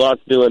have any luck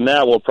doing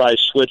that, we'll probably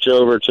switch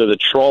over to the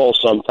troll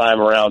sometime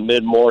around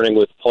mid-morning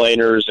with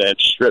planers and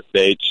strip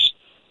baits.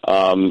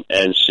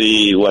 And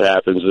see what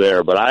happens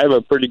there. But I have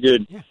a pretty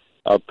good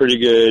idea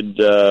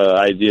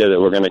that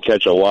we're going to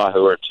catch a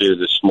wahoo or two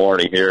this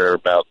morning here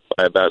by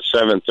about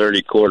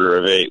 7:30,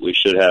 7:45. We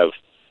should have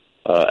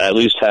at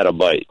least had a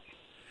bite.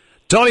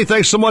 Tony,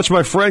 thanks so much,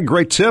 my friend.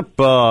 Great tip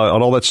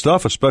on all that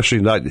stuff,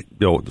 especially not,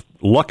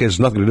 luck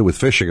has nothing to do with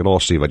fishing at all,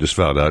 Steve. I just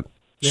found out.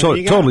 So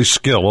totally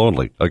skill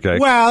only. Okay.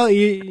 Well,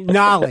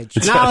 knowledge.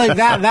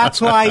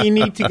 That's why you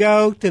need to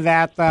go to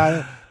that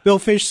Bill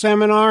Fish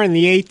seminar on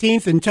the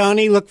 18th. And,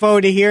 Tony, look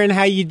forward to hearing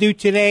how you do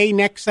today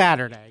next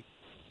Saturday.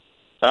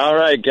 All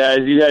right, guys.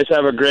 You guys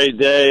have a great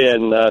day,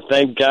 and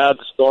thank God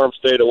the storm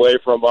stayed away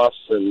from us,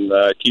 and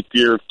keep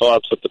your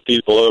thoughts with the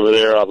people over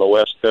there on the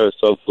West Coast.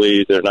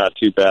 Hopefully they're not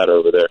too bad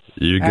over there.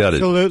 You got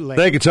Absolutely. It.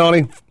 Thank you,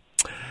 Tony.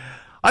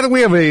 I think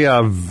we have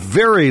a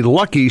very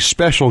lucky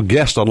special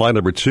guest on line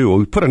number 2.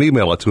 We put an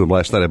email out to him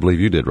last night. I believe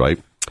you did, right?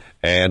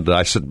 And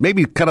I said,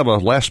 maybe kind of a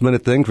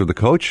last-minute thing for the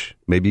coach.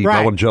 Maybe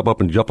I want to jump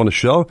up and jump on the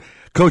show.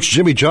 Coach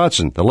Jimmy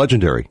Johnson, the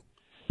legendary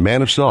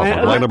man himself,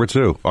 on line number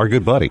 2, our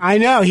good buddy. I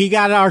know. He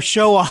got our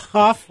show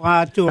off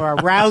to a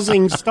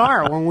rousing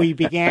start when we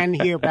began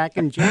here back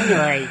in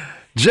January.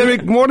 Jimmy,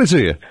 good morning to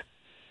you.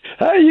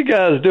 How you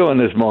guys doing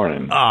this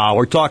morning?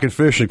 We're talking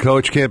fishing,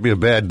 Coach. Can't be a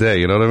bad day,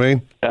 you know what I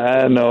mean?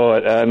 I know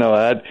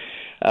it.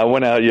 I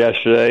went out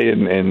yesterday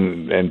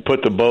and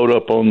put the boat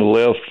up on the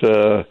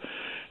lift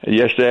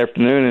yesterday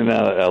afternoon, and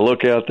I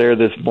look out there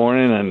this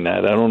morning, and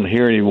I don't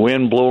hear any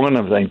wind blowing.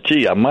 I'm thinking,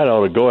 gee, I might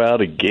ought to go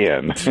out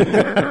again.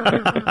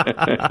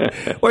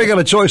 Well, you got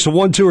a choice of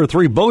 1, 2, or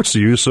 3 boats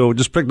to use, so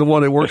just pick the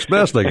one that works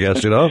best, I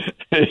guess,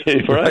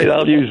 Right,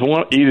 I'll use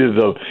one,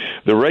 either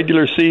the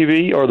regular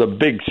CV or the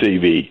big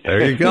CV.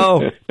 There you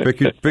go.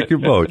 Pick your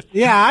boat.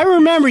 Yeah, I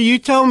remember you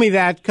told me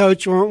that,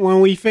 Coach,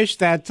 when we fished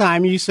that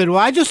time. You said, well,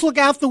 I just look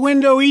out the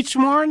window each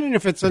morning.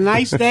 If it's a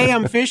nice day,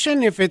 I'm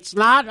fishing. If it's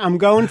not, I'm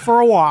going for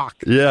a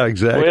walk. Yeah,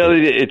 exactly. Well,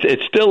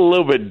 it's still a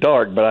little bit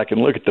dark, but I can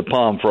look at the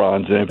palm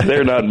fronds, and if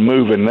they're not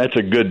moving, that's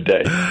a good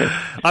day.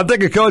 I'm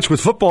thinking, Coach,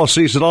 with football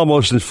season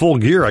almost in full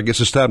gear, I guess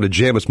it's time to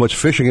jam as much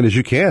fishing in as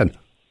you can.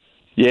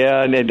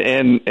 Yeah,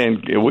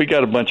 and we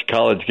got a bunch of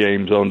college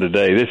games on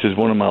today. This is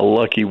one of my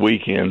lucky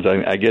weekends.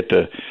 I get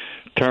to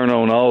turn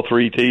on all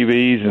 3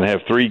 TVs and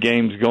have 3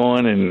 games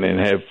going and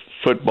have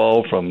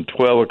football from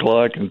 12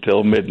 o'clock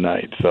until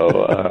midnight.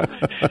 So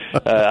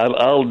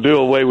I'll do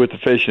away with the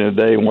fishing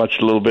today and watch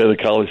a little bit of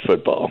the college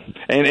football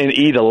and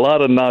eat a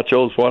lot of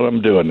nachos while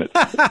I'm doing it.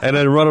 And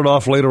then run it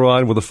off later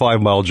on with a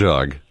 5-mile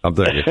jog, I'm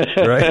thinking,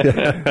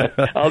 right?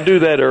 I'll do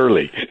that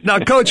early. Now,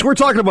 Coach, we're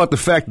talking about the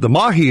fact that the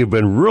mahi have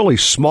been really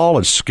small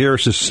and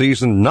scarce this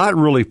season, not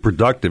really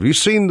productive. You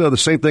seen the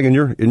same thing in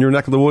your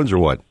neck of the woods or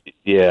what?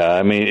 Yeah,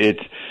 I mean,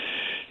 it's,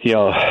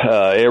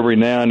 every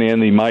now and then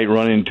they might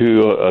run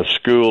into a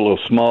school of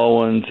small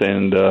ones,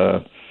 and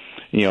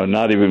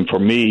not even for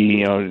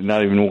me,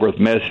 not even worth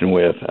messing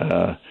with.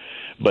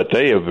 But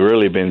they have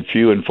really been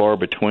few and far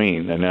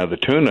between. And now the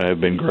tuna have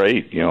been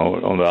great,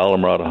 on the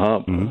Alamrata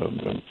hump.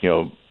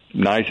 Mm-hmm.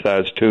 Nice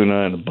sized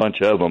tuna and a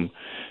bunch of them,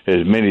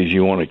 as many as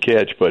you want to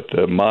catch.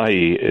 But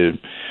mahi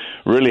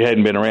really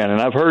hadn't been around.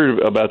 And I've heard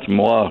about some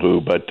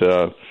wahoo, but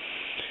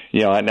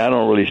I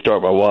don't really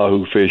start my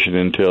wahoo fishing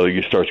until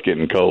it starts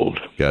getting cold.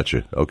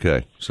 Gotcha.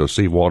 Okay. So,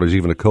 Steve Waters,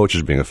 even the coach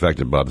is being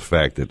affected by the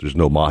fact that there's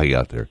no mahi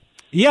out there.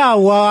 Yeah,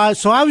 well,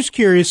 so I was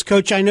curious,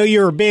 Coach. I know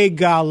you're a big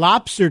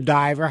lobster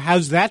diver.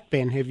 How's that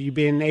been? Have you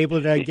been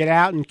able to get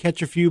out and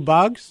catch a few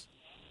bugs?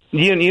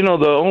 You know,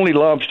 the only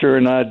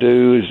lobstering I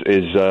do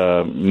is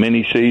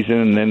mini season,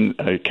 and then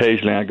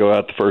occasionally I go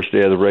out the first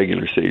day of the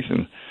regular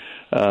season.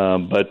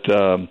 But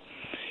the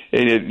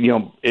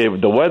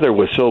weather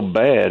was so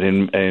bad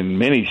in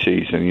mini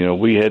season.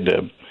 We had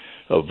to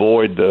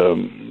avoid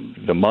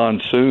the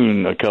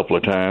monsoon a couple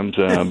of times,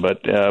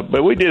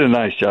 but we did a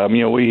nice job.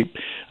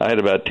 I had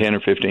about 10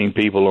 or 15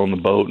 people on the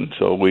boat, and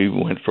so we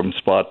went from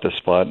spot to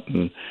spot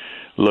and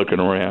looking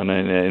around,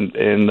 and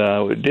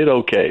did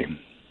okay.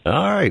 All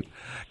right.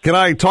 Can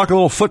I talk a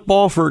little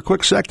football for a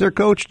quick sec there,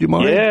 Coach? Do you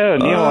mind? Yeah,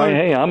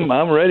 hey,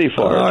 I'm ready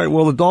for it. All right,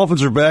 well, the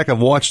Dolphins are back. I've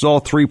watched all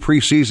 3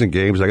 preseason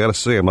games. I got to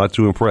say, I'm not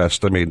too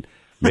impressed. I mean,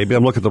 maybe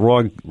I'm looking at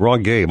the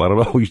wrong game. I don't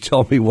know. You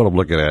tell me what I'm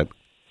looking at.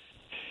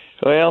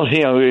 Well,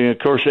 of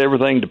course,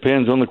 everything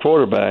depends on the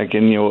quarterback,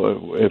 and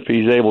if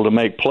he's able to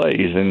make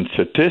plays, and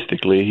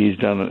statistically, he's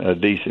done a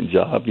decent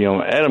job.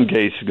 Adam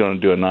Gase is going to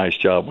do a nice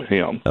job with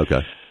him.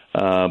 Okay.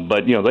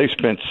 But they've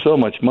spent so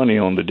much money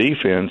on the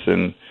defense,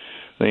 and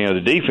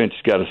the defense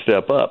has got to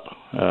step up.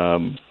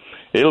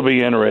 It'll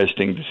be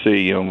interesting to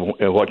see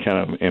what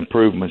kind of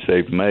improvements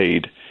they've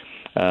made.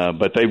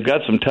 But they've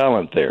got some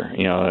talent there.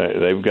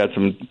 They've got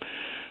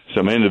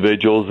some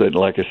individuals that,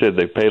 like I said,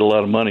 they've paid a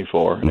lot of money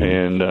for,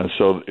 and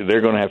so they're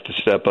going to have to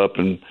step up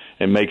and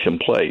make some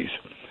plays.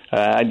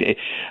 I'm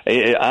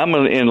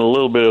in a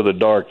little bit of the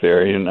dark there,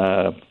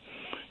 and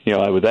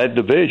with that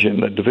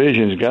division, the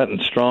division's gotten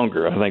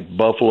stronger. I think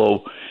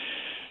Buffalo,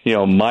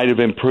 might have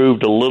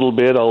improved a little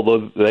bit,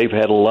 although they've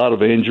had a lot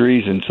of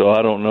injuries, and so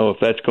I don't know if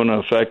that's going to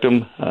affect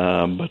them.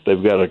 But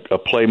they've got a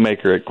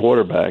playmaker at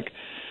quarterback.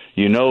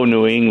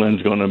 New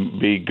England's going to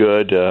be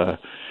good,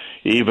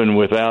 even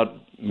without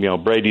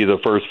Brady the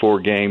first 4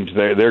 games.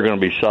 They're going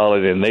to be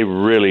solid, and they've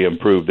really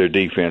improved their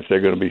defense.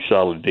 They're going to be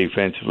solid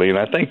defensively, and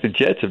I think the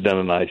Jets have done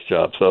a nice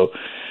job. So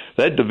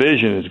that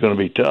division is going to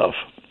be tough.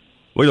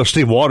 Well,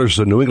 Steve Waters,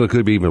 New England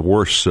could be even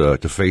worse to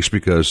face,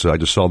 because I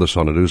just saw this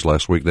on the news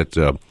last week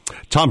that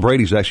Tom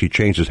Brady's actually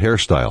changed his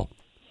hairstyle.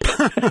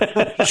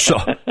 So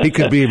he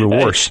could be even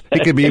worse. He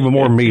could be even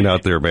more mean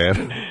out there,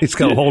 man. He's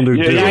got a whole new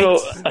deal.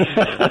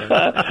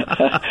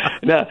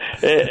 Now,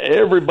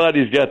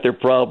 everybody's got their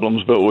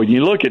problems, but when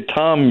you look at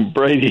Tom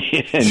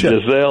Brady and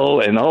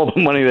Giselle and all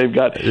the money they've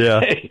got,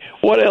 hey,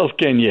 what else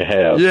can you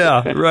have?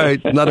 Yeah,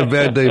 right. Not a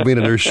bad day being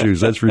in their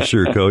shoes, that's for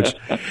sure, Coach.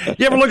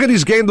 You ever look at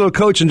these games, though,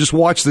 Coach, and just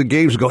watch the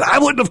games and go, I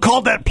wouldn't have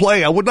called that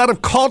play. I would not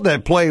have called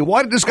that play.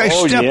 Why did this guy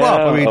step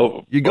up? I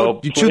mean,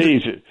 you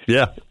choose.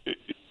 Yeah.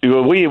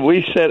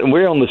 We set, and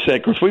we're on the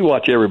set, because we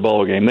watch every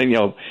ball game. Then,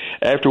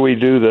 after we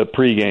do the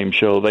pregame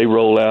show, they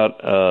roll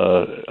out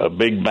a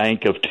big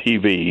bank of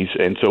TVs,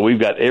 and so we've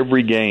got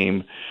every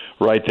game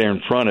right there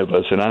in front of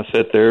us. And I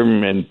sit there,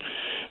 and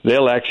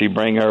they'll actually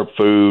bring our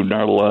food and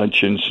our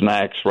lunch and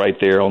snacks right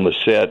there on the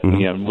set.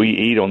 Mm-hmm. We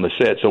eat on the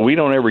set, so we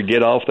don't ever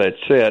get off that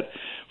set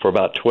for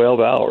about 12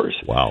 hours.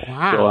 Wow.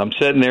 So I'm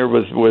sitting there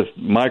with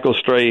Michael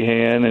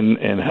Strahan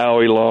and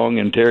Howie Long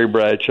and Terry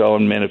Bradshaw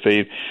and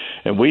Menifee,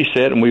 and we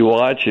sit and we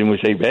watch, and we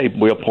say, hey,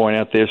 we'll point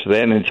out this or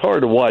that, and it's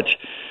hard to watch,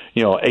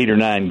 8 or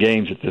 9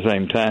 games at the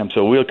same time,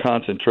 so we'll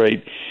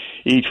concentrate.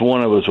 Each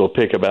one of us will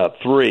pick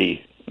about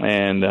 3,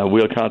 and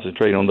we'll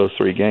concentrate on those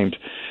 3 games.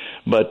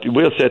 But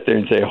we'll sit there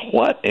and say,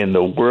 what in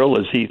the world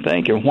is he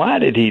thinking? Why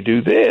did he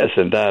do this?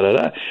 And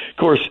da-da-da. Of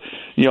course,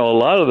 a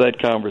lot of that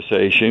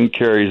conversation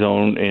carries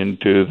on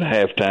into the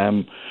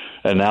halftime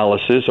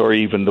analysis or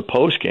even the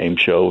post-game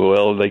show.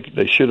 Well,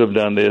 they should have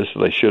done this,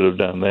 they should have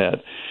done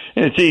that.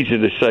 And it's easy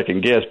to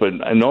second guess, but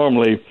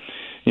normally,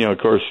 of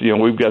course,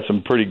 we've got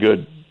some pretty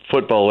good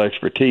football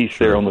expertise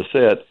there on the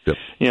set. Yep.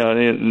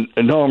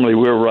 And normally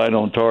we're right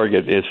on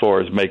target as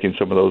far as making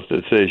some of those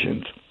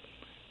decisions.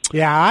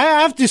 Yeah,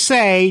 I have to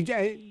say,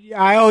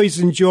 I always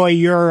enjoy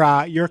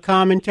your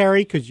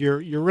commentary, because you're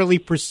really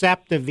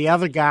perceptive. The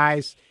other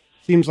guys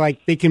seems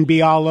like they can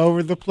be all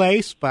over the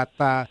place, but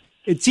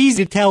it's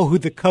easy to tell who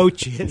the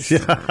coach is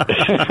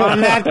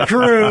on that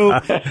crew,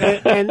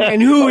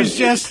 and who is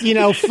just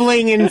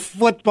flinging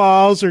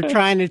footballs or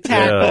trying to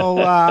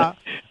tackle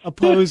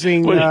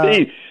opposing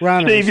runners.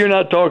 Steve, you're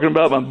not talking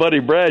about my buddy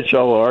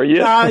Bradshaw, are you?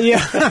 Yeah,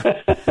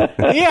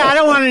 I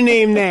don't want to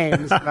name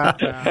names.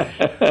 But,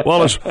 well,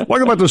 let's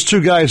talk about those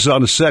 2 guys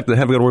on the set that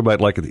haven't got to worry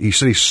about, like, he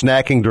said he's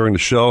snacking during the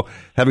show,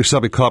 having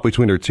something caught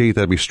between their teeth.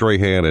 That'd be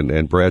Strahan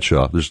and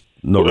Bradshaw. There's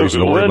no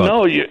reason to worry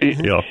about.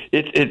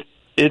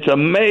 It's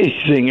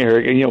amazing,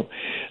 Eric.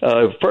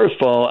 First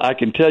of all, I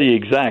can tell you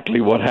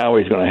exactly what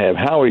Howie's going to have.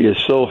 Howie is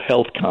so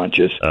health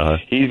conscious.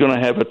 He's going to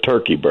have a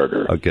turkey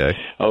burger.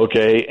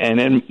 Okay. And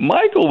then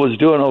Michael was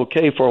doing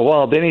okay for a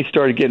while. Then he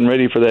started getting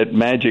ready for that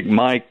Magic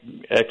Mike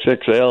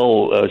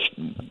XXL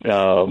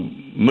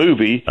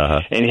movie,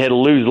 and he had to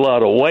lose a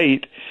lot of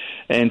weight.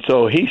 And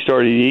so he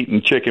started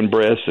eating chicken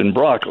breasts and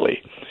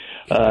broccoli.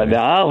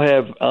 Now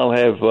I'll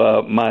have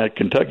my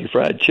Kentucky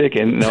Fried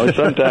Chicken. No,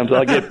 sometimes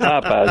I'll get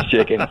Popeye's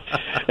chicken,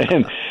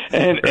 and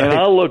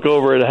I'll look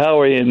over at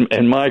Howie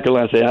and Michael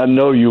and I say, I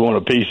know you want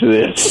a piece of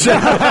this. Man,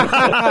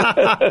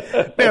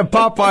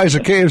 Popeye's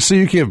and KFC,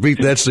 you can't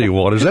beat that, Steve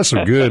Waters. That's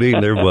some good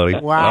eating there, buddy.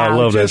 Wow, I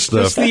love that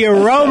stuff. Just the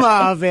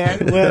aroma of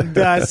it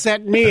would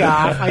set me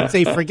off. I'd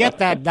say, forget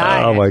that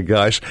diet. Oh, my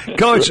gosh.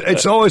 Coach,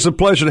 it's always a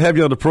pleasure to have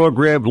you on the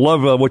program.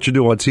 Love what you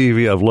do on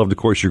TV. I've loved, of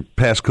course, your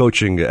past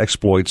coaching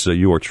exploits.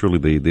 You are truly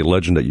the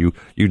legend that you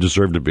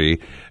deserve to be.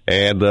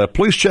 And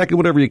please check in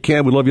whenever you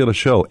can. We love you on the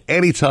show.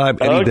 Anytime,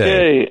 any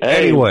day.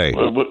 Hey, anyway.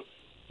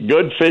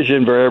 Good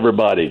fishing for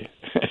everybody.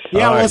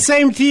 Yeah, well,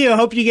 same to you.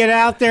 Hope you get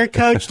out there,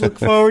 Coach. Look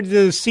forward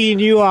to seeing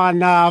you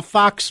on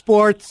Fox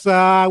Sports,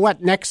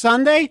 next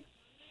Sunday?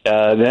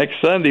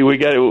 Next Sunday.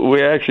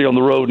 We're actually on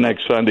the road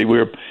next Sunday.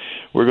 We're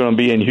going to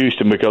be in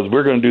Houston because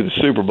we're going to do the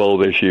Super Bowl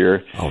this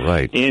year. All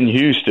right. In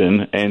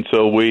Houston. And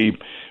so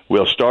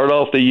we'll start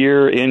off the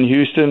year in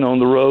Houston on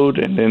the road,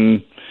 and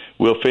then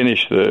we'll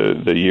finish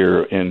the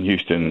year in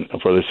Houston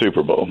for the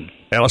Super Bowl.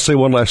 And I'll say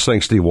one last thing,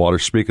 Steve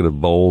Waters. Speaking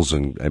of bowls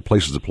and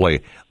places to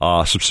play,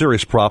 some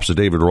serious props to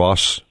David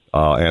Ross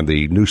and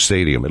the new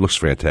stadium. It looks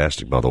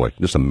fantastic, by the way.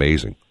 Just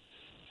amazing.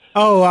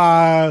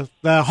 Oh,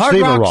 the Hard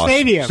Rock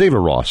Stadium. Stephen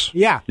Ross.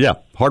 Yeah. Yeah,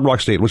 Hard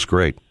Rock Stadium looks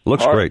great.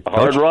 Looks great.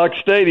 Hard Rock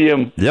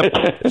Stadium. Yep.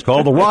 It's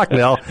called The Rock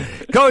now.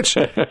 Coach,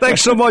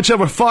 thanks so much.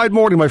 Have a fine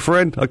morning, my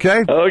friend,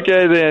 okay?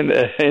 Okay, then.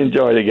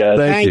 Enjoy it, guys.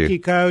 Thank you,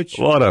 Coach.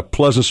 What a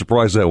pleasant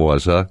surprise that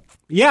was, huh?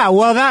 Yeah,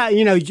 well, that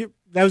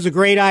was a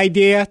great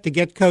idea to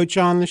get Coach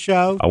on the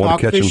show. I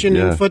want to catch fishing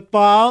him, and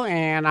football,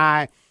 and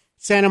I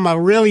sent him a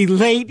really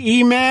late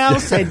email,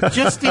 said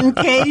just in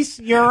case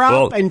you're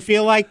up and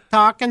feel like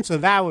talking, so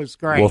that was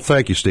great. Well,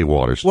 thank you, Steve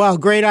Waters. Well,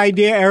 great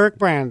idea, Eric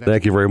Brandon.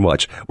 Thank you very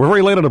much. We're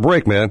very late on the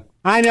break, man.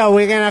 I know,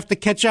 we're going to have to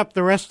catch up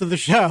the rest of the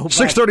show.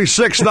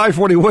 6:36,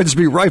 940 wins.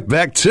 Be right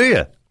back to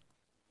you.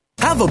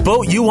 Have a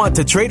boat you want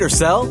to trade or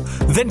sell?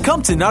 Then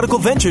come to Nautical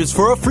Ventures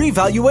for a free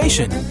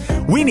valuation.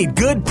 We need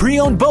good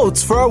pre-owned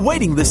boats for our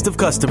waiting list of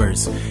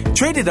customers.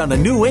 Trade it on a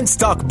new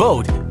in-stock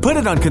boat, put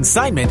it on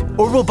consignment,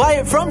 or we'll buy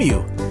it from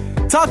you.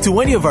 Talk to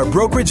any of our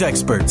brokerage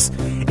experts.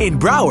 In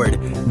Broward,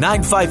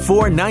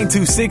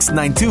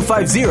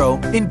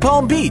 954-926-9250. In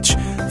Palm Beach,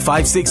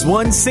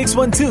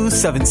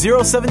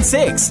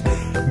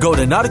 561-612-7076. Go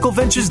to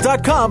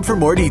nauticalventures.com for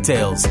more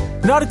details.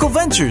 Nautical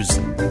Ventures,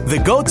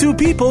 the go-to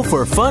people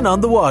for fun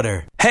on the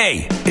water.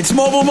 Hey, it's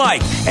Mobile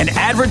Mike, and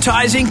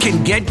advertising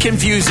can get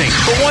confusing.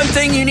 But one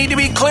thing you need to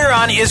be clear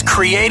on is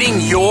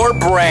creating your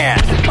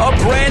brand. A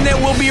brand that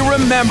will be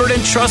remembered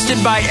and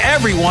trusted by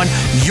everyone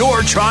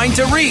you're trying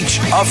to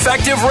reach.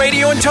 Effective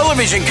radio and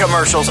television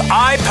commercials,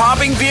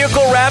 eye-popping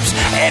vehicle wraps,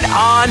 and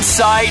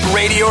on-site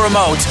radio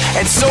remotes,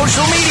 and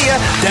social media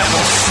that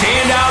will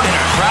stand out in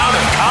a crowd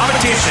of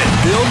competition.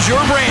 Build your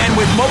brand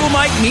with Mobile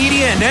Mike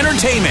Media and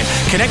Entertainment.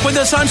 Connect with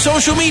us on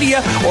social media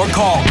or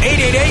call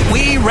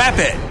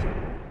 888-WE-RAP-IT.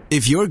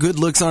 If your good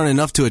looks aren't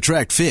enough to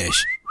attract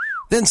fish,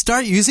 then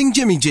start using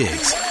Jimmy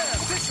Jigs.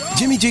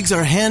 Jimmy Jigs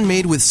are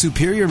handmade with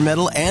superior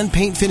metal and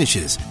paint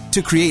finishes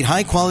to create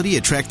high-quality,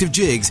 attractive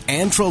jigs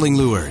and trolling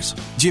lures.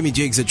 Jimmy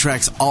Jigs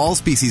attracts all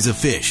species of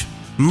fish: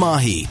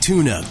 mahi,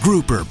 tuna,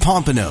 grouper,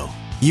 pompano.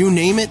 You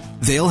name it,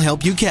 they'll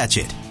help you catch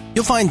it.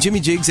 You'll find Jimmy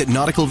Jigs at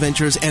Nautical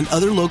Ventures and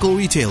other local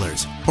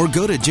retailers, or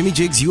go to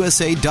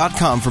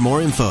JimmyJigsUSA.com for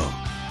more info.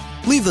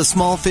 Leave the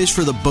small fish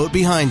for the boat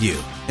behind you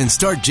and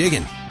start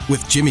jigging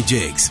with Jimmy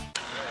Jigs.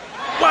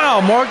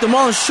 Wow, Mark, the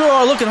Marlins sure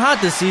are looking hot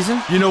this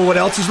season. You know what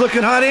else is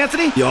looking hot,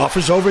 Anthony? The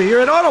offers over here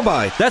at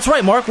AutoBuy. That's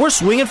right, Mark. We're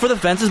swinging for the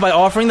fences by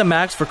offering the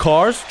max for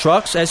cars,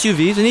 trucks,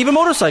 SUVs, and even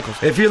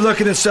motorcycles. If you're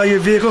looking to sell your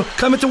vehicle,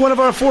 come into one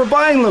of our 4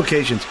 buying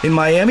locations in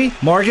Miami,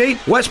 Margate,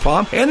 West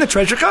Palm, and the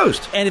Treasure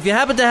Coast. And if you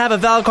happen to have a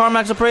valid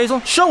CarMax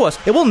appraisal, show us.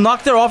 It will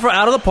knock their offer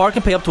out of the park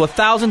and pay up to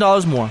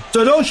 $1,000 more.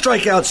 So don't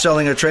strike out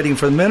selling or trading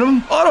for the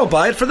minimum.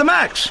 AutoBuy it for the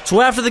max. So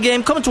after the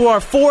game, come to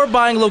our 4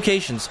 buying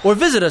locations or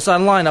visit us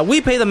online at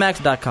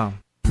WePayTheMax.com.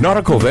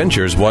 Nautical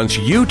Ventures wants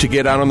you to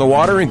get out on the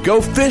water and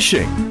go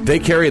fishing. They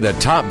carry the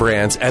top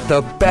brands at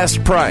the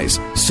best price: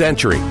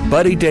 Century,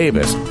 Buddy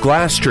Davis,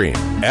 Glasstream,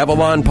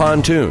 Avalon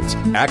Pontoons,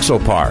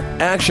 Axopar,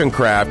 Action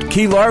Craft,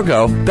 Key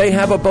Largo. They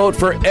have a boat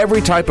for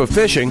every type of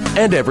fishing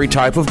and every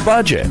type of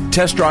budget.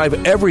 Test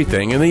drive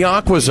everything in the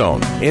Aqua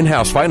Zone.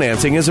 In-house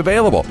financing is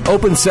available.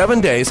 Open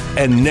 7 days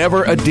and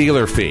never a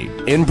dealer fee.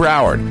 In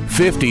Broward,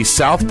 50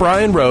 South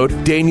Bryan Road,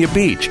 Dania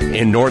Beach.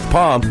 In North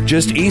Palm,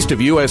 just east of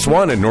US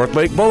 1 and North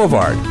Lake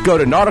Boulevard. Go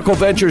to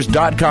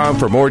nauticalventures.com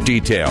for more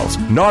details.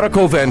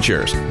 Nautical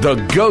Ventures, the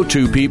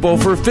go-to people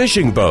for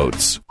fishing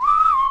boats.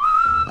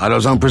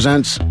 AutoZone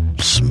presents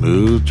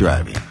Smooth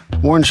Driving.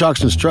 Worn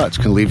shocks and struts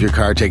can leave your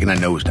car taking a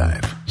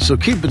nosedive. So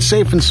keep it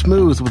safe and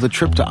smooth with a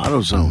trip to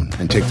AutoZone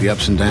and take the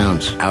ups and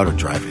downs out of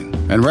driving.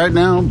 And right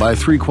now, buy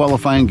 3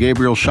 qualifying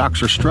Gabriel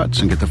shocks or struts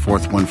and get the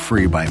 4th one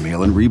free by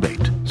mail and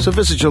rebate. So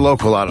visit your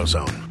local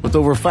AutoZone. With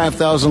over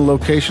 5,000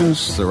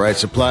 locations, the right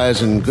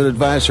supplies and good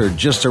advice are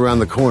just around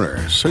the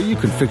corner, so you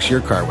can fix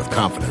your car with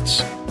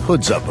confidence.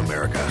 Hoods up,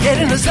 America.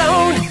 Get in the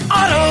zone,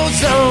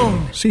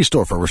 AutoZone. See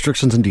store for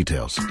restrictions and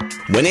details.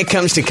 When it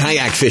comes to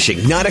kayak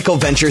fishing, Nautical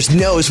Ventures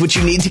knows what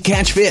you need to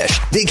catch fish.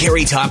 They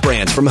carry top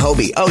brands from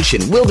Hobie,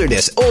 Ocean,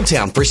 Wilderness, Old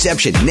Town,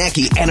 Perception,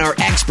 Necky, and are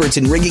experts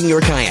in rigging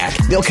your kayak.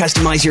 They'll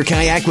customize your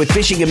kayak with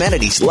fishing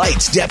amenities,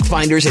 lights, depth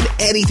finders, and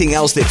anything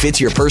else that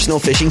fits your personal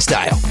fishing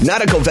style.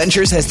 Nautical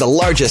Ventures has the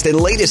largest and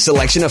latest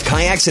selection of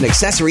kayaks and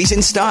accessories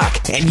in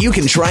stock, and you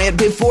can try it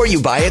before you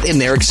buy it in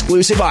their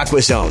exclusive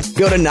Aqua Zone.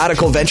 Go to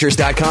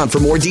nauticalventures.com for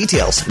more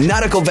details.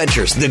 Nautical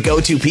Ventures, the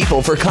go-to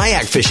people for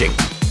kayak fishing.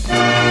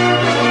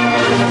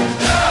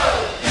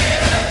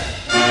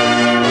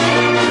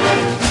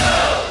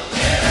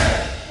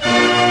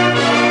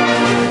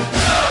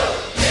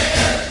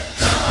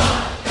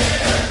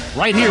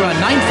 Right here on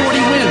 940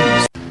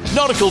 Winds.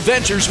 Nautical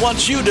Ventures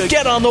wants you to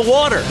get on the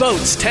water.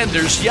 Boats,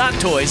 tenders, yacht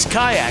toys,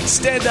 kayaks,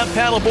 stand-up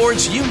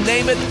paddleboards, you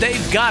name it,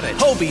 they've got it.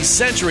 Hobie,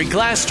 Century,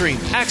 Glasstream,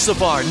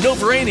 Axopar,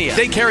 Novarania.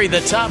 They carry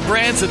the top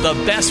brands at the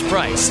best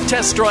price.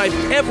 Test drive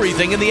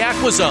everything in the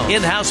Aqua Zone.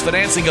 In-house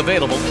financing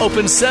available.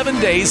 Open 7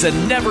 days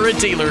and never a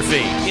dealer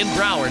fee. In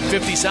Broward,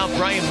 50 South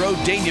Bryan Road,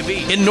 Dania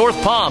Beach. In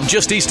North Palm,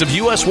 just east of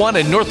US 1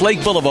 and North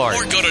Lake Boulevard.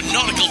 Or go to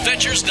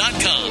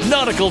nauticalventures.com.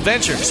 Nautical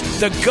Ventures,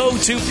 the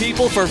go-to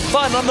people for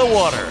fun on the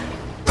water.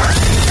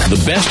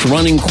 The best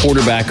running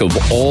quarterback of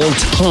all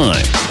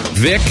time.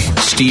 Vic,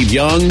 Steve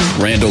Young,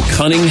 Randall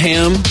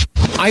Cunningham.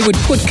 I would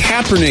put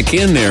Kaepernick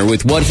in there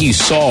with what he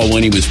saw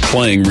when he was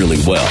playing really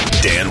well.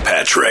 Dan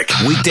Patrick.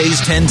 Weekdays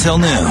 10 till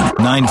noon.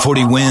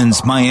 940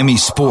 Winds, Miami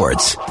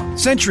Sports.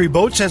 Century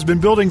Boats has been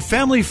building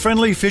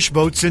family-friendly fish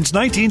boats since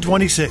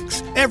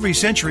 1926. Every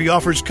Century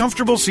offers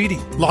comfortable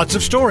seating, lots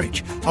of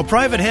storage, a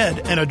private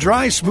head, and a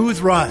dry, smooth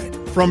ride.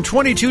 From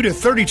 22 to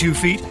 32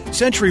 feet,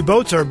 Century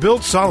boats are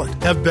built solid,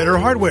 have better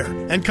hardware,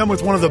 and come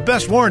with one of the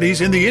best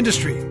warranties in the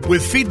industry.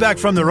 With feedback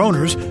from their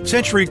owners,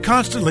 Century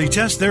constantly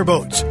tests their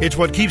boats. It's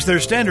what keeps their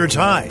standards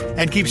high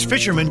and keeps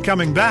fishermen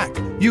coming back.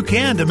 You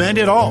can demand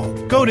it all.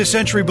 Go to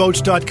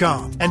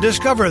centuryboats.com and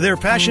discover their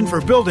passion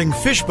for building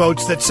fish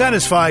boats that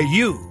satisfy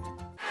you.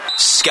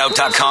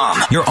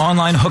 Scout.com, your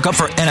online hookup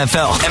for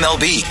NFL,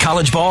 MLB,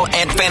 college ball,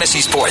 and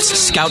fantasy sports.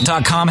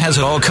 Scout.com has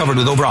it all covered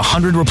with over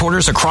 100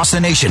 reporters across the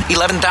nation,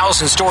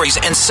 11,000 stories,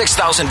 and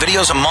 6,000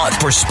 videos a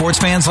month. For sports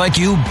fans like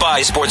you,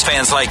 by sports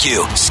fans like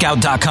you.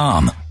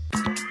 Scout.com.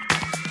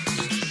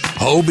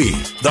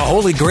 Hobie, the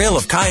holy grail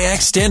of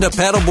kayaks, stand-up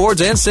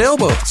paddleboards, and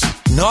sailboats.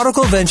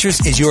 Nautical Ventures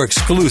is your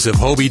exclusive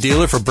Hobie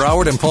dealer for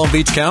Broward and Palm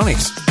Beach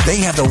counties. They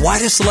have the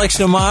widest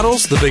selection of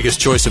models, the biggest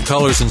choice of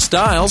colors and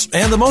styles,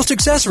 and the most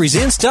accessories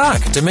in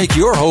stock to make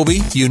your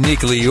Hobie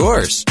uniquely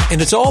yours.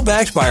 And it's all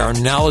backed by our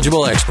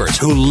knowledgeable experts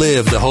who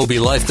live the Hobie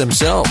life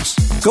themselves.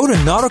 Go to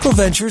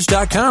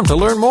nauticalventures.com to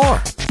learn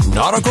more.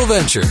 Nautical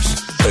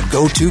Ventures, the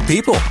go-to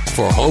people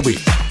for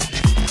Hobie.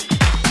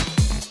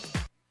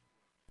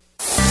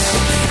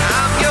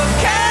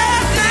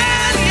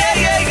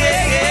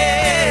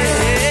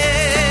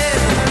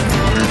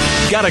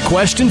 Got a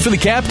question for the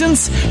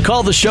captains?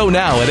 Call the show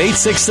now at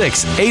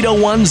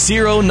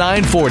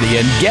 866-801-0940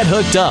 and get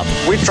hooked up.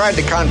 We tried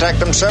to contact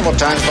them several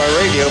times by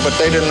radio, but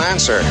they didn't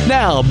answer.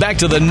 Now, back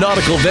to the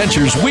Nautical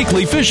Ventures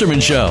Weekly Fisherman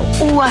Show.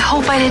 Oh, I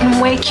hope I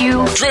didn't wake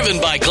you. Driven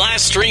by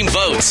Glasstream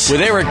Boats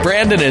with Eric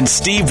Brandon and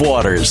Steve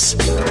Waters.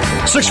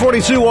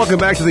 642, welcome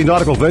back to the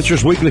Nautical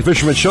Ventures Weekly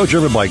Fisherman Show,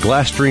 driven by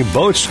Glasstream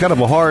Boats. Kind of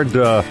a hard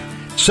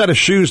set of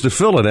shoes to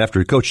fill in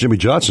after Coach Jimmy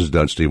Johnson's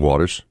done, Steve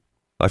Waters.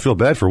 I feel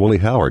bad for Willie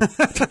Howard.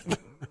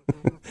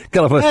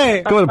 Go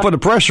ahead and put the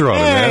pressure on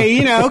him, man. Hey,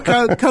 you know,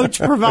 Coach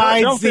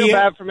provides Don't feel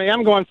bad for me.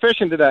 I'm going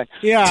fishing today.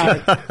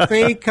 Yeah.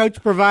 See,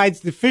 Coach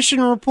provides the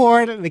fishing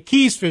report, the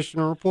Keys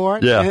fishing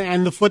report,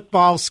 and the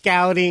football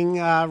scouting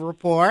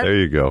report. There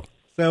you go.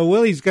 So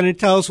Willie's going to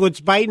tell us what's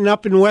biting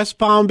up in West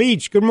Palm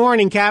Beach. Good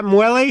morning, Captain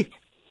Willie.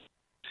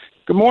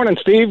 Good morning,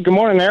 Steve. Good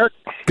morning, Eric.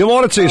 Good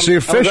morning to you. So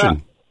you're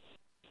fishing.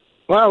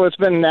 Well, it's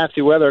been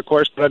nasty weather, of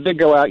course, but I did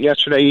go out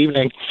yesterday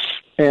evening.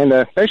 And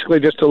basically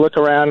just to look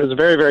around. It was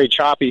very, very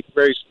choppy.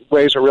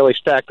 Waves are really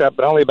stacked up,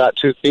 but only about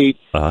 2 feet.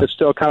 It's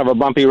still kind of a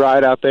bumpy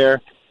ride out there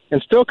and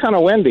still kind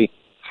of windy.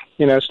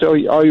 You know,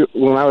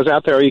 when I was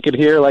out there, you could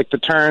hear like the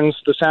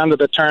sound of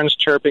the terns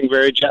chirping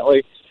very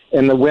gently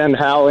and the wind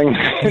howling.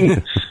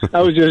 And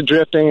I was just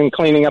drifting and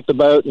cleaning up the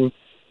boat. And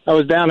I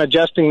was down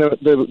adjusting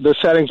the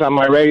settings on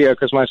my radio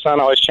because my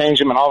son always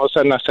changed them. And all of a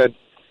sudden I said,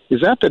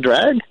 "Is that the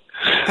drag?"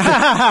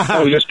 I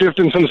was just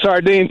drifting some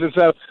sardines, and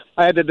so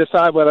I had to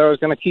decide whether I was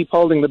going to keep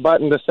holding the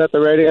button to set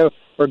the radio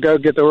or go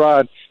get the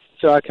rod.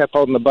 So I kept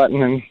holding the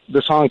button, and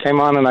the song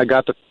came on, and I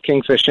got the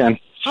kingfish in.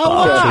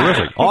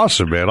 Terrific.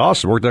 Awesome, man.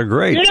 Awesome. Worked out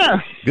great.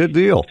 Yeah. Good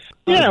deal.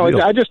 Yeah, Good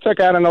deal. I just took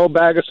out an old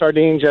bag of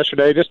sardines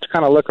yesterday just to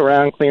kind of look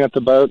around, clean up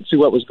the boat, see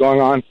what was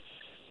going on,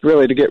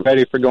 really to get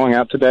ready for going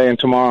out today and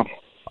tomorrow.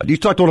 You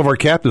talked to one of our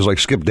captains like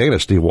Skip Dana,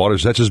 Steve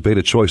Waters. That's his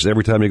beta choice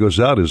every time he goes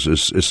out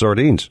is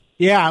sardines.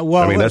 Yeah,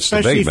 well, I mean, that's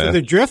especially the bait, for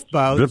the drift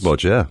boats. Drift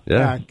boats, yeah.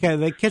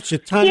 They catch a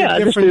ton of I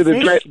just different do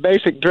the fish.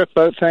 basic drift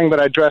boat thing, but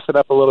I dress it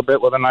up a little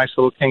bit with a nice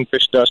little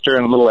kingfish duster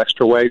and a little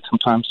extra weight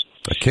sometimes.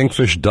 A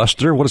kingfish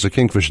duster? What is a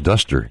kingfish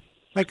duster?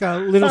 Like a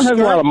little It has skirt?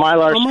 a lot of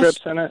mylar almost?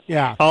 strips in it.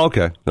 Yeah. Oh,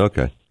 okay.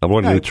 I'm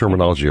learning new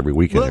terminology every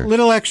weekend here.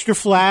 Little extra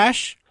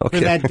flash Okay.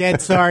 for that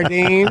dead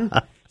sardine.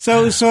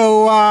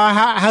 So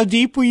how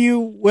deep were you,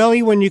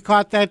 Willie, when you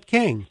caught that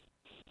king?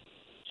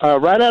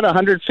 Right at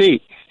 100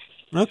 feet.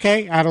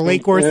 Okay, out of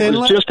Lake Worth It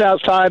Inlet? was just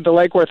outside the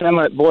Lake Worth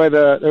Inlet. Boy,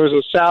 there was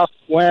a south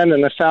wind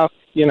and a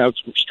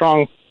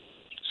strong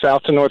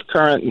south to north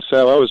current, and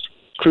so I was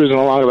cruising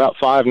along about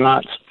 5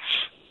 knots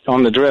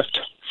on the drift.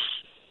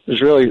 It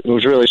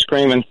was really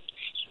screaming.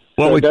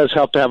 Well, so it does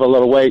help to have a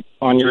little weight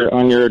on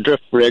your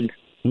drift rig.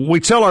 We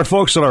tell our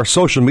folks on our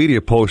social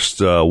media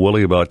posts,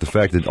 Willie, about the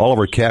fact that all of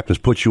our captains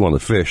put you on the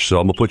fish, so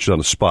I'm going to put you on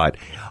the spot.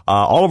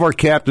 All of our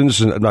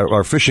captains and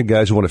our fishing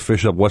guys who want to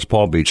fish up West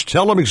Palm Beach,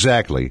 tell them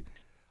exactly,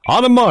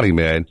 on the money,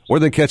 man, where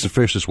they catch the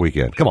fish this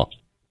weekend. Come on.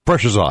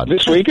 Pressure's on.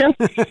 This weekend?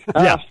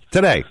 Yeah,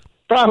 today.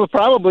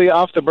 Probably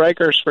off the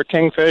breakers for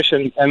kingfish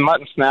and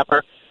mutton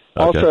snapper.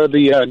 Okay. Also,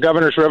 the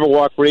Governor's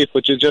Riverwalk Reef,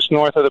 which is just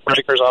north of the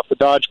breakers off the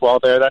Dodgeball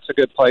there. That's a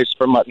good place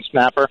for mutton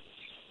snapper.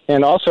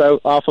 And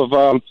also off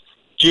of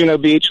Juno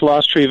Beach,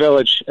 Lost Tree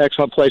Village,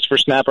 excellent place for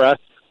snapper.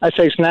 I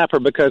say snapper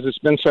because it's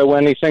been so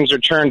windy. Things are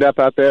churned up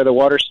out there. The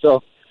water's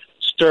still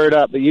stirred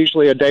up, but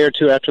usually a day or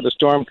two after the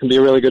storm can be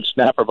a really good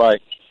snapper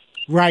bite.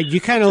 Right, you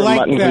kind of like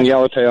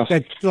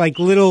that like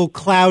little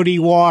cloudy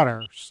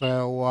water.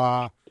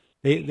 So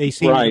they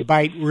seem to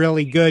bite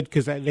really good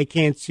because they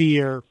can't see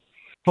your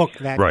hook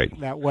that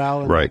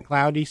well and the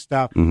cloudy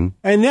stuff. Mm-hmm.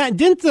 And that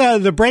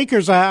didn't the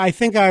breakers, I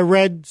think I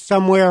read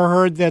somewhere or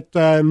heard that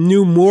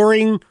new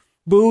mooring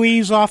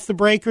buoys off the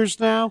breakers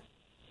now?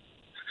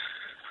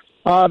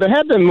 There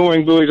have been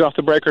mooring buoys off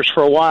the breakers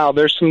for a while.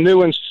 There's some new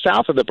ones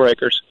south of the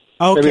breakers.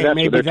 Okay, maybe that's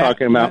what they're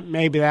talking about.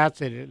 Maybe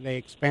that's it. They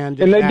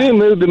expanded. And they do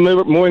move the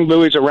mooring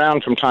buoys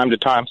around from time to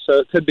time, so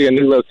it could be a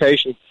new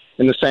location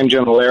in the same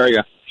general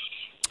area.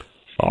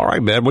 All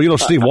right, man. Well,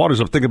 Steve Waters,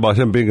 I'm thinking about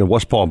him being in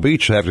West Palm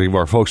Beach, having to give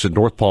our folks at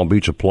North Palm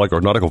Beach a plug, our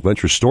Nautical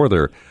Ventures store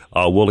there.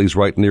 Willie's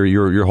right near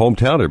your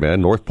hometown there,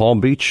 man. North Palm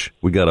Beach.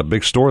 We got a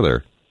big store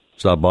there.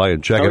 Stop by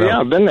and check it out. Oh, yeah,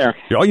 I've been there.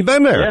 Oh, you've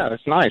been there? Yeah,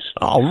 it's nice.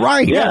 All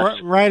right. Yeah,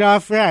 right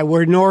off that,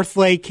 where North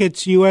Lake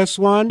hits US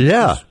 1. Yeah.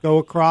 Just go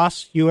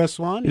across US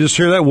 1. You just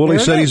hear that? Willie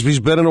said he's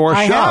been into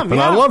our shop, and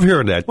I love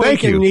hearing that.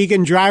 Thank you. He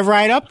can drive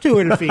right up to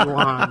it if he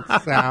wants.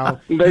 So.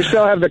 They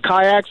still have the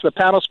kayaks, the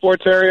paddle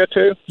sports area,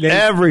 too?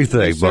 Everything,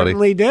 they buddy.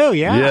 Certainly do,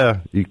 yeah. Yeah,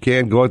 you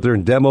can go out there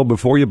and demo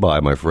before you buy,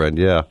 my friend,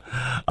 yeah.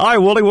 All right,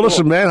 Willie, well,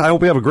 listen, man, I hope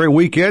you have a great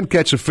weekend.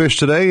 Catch a fish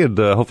today, and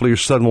hopefully your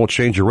son won't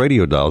change your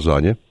radio dials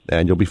on you,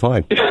 and you'll be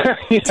fine.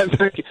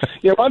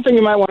 Yeah, one thing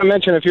you might want to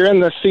mention, if you're in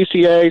the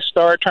CCA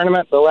Star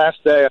Tournament, the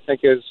last day, I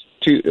think, is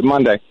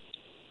Monday.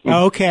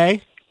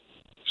 Okay.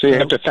 So you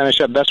have to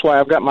finish up. That's why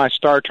I've got my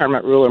Star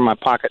Tournament ruler in my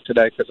pocket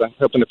today, because I'm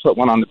hoping to put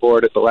one on the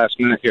board at the last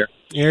minute here.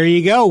 There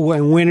you go,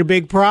 and win a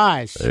big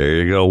prize. There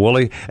you go,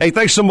 Willie. Hey,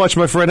 thanks so much,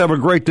 my friend. Have a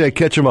great day.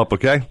 Catch him up,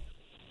 okay?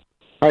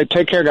 All right,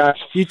 take care, guys.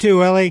 You too,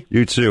 Willie.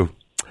 You too.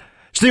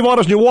 Steve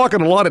Waters, you're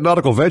walking a lot at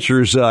Nautical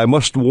Ventures. I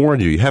must warn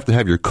you have to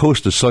have your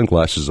Costa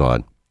sunglasses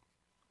on.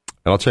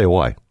 And I'll tell you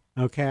why.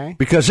 Okay.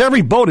 Because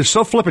every boat is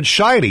so flippin'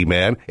 shiny,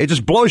 man. It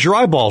just blows your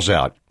eyeballs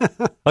out.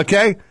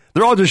 Okay?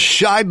 They're all just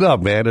shined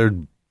up, man. They're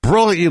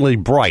brilliantly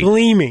bright.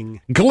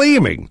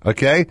 Gleaming,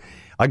 okay?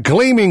 A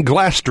gleaming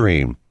glass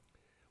stream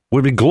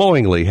would be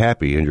glowingly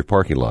happy in your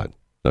parking lot,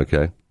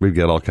 okay? We've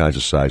got all kinds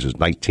of sizes,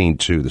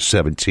 19-2, the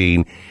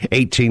 17,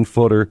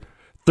 18-footer,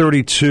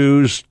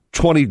 32s,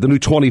 20, the new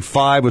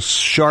 25 was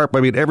sharp. I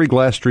mean, every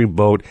glass stream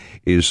boat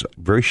is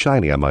very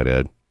shiny, I might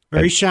add.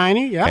 Very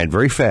shiny, yeah. And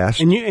very fast.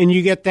 And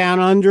you get down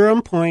under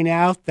them, point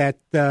out that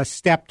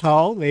stepped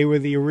hull, they were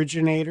the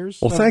originators.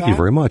 Well, thank you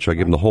very much. I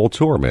give them the whole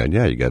tour, man.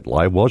 Yeah, you got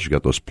live wells, you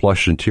got those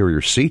plush interior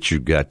seats,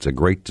 you've got a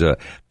great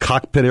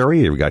cockpit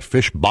area, you've got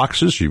fish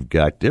boxes, you've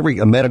got every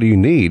amenity you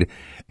need.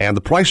 And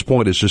the price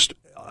point is just,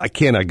 I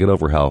cannot get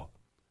over how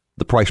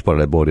the price point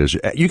of that boat is.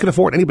 You can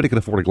afford, anybody can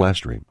afford a glass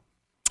stream.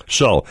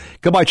 So,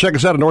 come by, check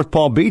us out at North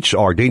Palm Beach,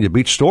 our Dania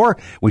Beach store.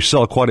 We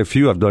sell quite a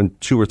few. I've done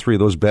 2 or 3 of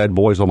those bad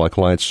boys. All my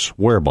clients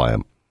swear by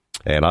them.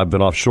 And I've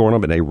been offshore on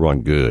them, and they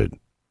run good.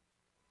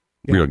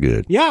 Yeah. Real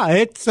good. Yeah,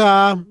 it's,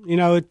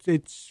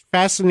 it's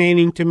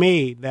fascinating to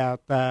me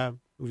that,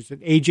 was it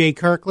A.J.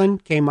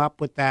 Kirkland came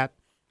up with that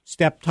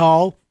stepped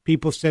hull.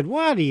 People said,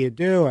 what are you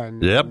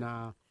doing? Yep.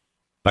 And,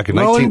 back in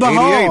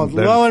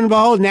 1988. Lo and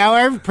behold,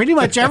 now pretty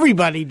much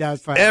everybody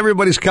does that.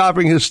 Everybody's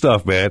copying his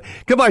stuff, man.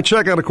 Come by,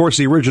 check out, of course,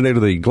 the originator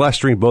of the glass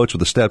stream boats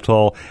with the stepped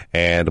hull,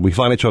 and we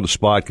find each on the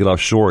spot, get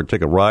offshore, and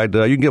take a ride.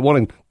 You can get one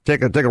and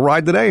take a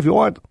ride today if you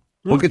want.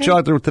 We'll get you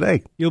out there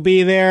today. You'll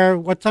be there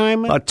what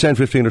time?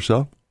 10:15 or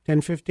so.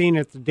 10:15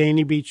 at the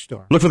Dania Beach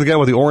store. Look for the guy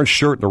with the orange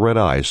shirt and the red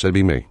eyes. That'd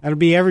be me. That'll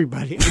be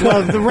everybody.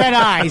 Well, the red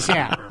eyes,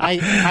 yeah.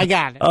 I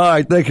got it. All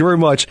right, thank you very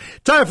much.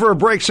 Time for a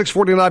break.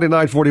 6:49 to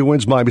 9:40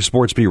 wins Miami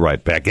Sports. Be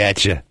right back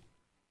at you.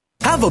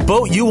 Have a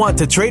boat you want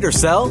to trade or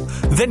sell?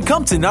 Then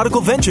come to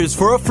Nautical Ventures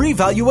for a free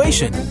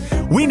valuation.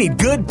 We need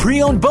good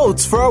pre-owned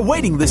boats for our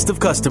waiting list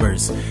of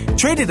customers.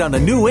 Trade it on a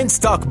new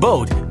in-stock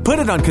boat, put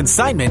it on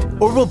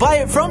consignment, or we'll buy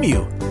it from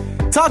you.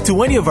 Talk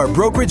to any of our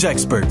brokerage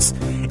experts.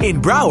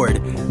 In Broward,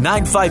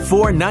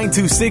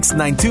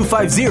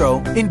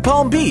 954-926-9250. In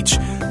Palm Beach,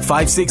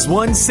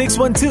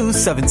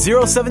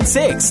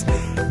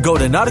 561-612-7076. Go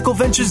to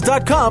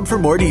nauticalventures.com for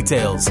more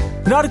details.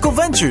 Nautical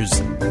Ventures,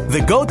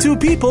 the go-to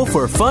people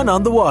for fun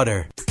on the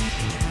water.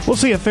 We'll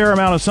see a fair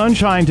amount of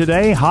sunshine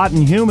today, hot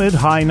and humid,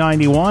 high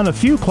 91, a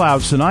few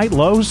clouds tonight,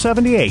 low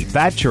 78.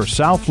 That's your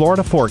South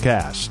Florida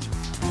forecast.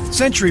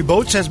 Century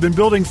Boats has been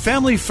building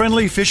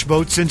family-friendly fish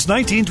boats since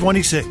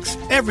 1926.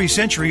 Every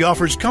Century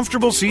offers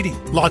comfortable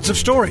seating, lots of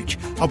storage,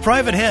 a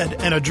private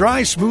head, and a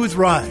dry, smooth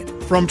ride.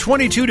 From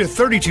 22 to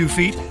 32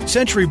 feet,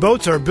 Century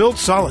Boats are built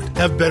solid,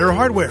 have better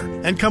hardware,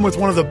 and come with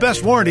one of the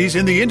best warranties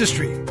in the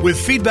industry. With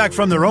feedback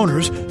from their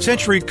owners,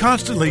 Century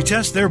constantly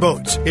tests their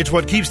boats. It's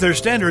what keeps their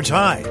standards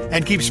high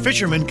and keeps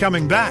fishermen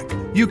coming back.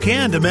 You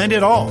can demand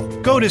it all.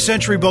 Go to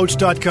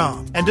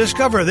CenturyBoats.com and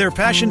discover their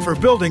passion for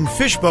building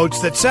fish boats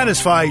that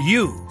satisfy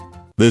you.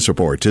 This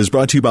report is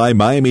brought to you by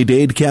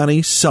Miami-Dade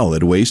County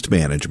Solid Waste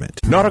Management.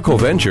 Nautical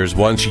Ventures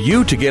wants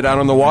you to get out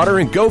on the water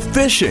and go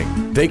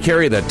fishing. They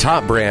carry the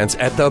top brands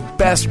at the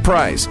best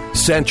price.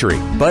 Century,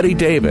 Buddy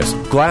Davis,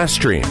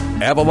 Glasstream,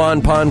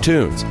 Avalon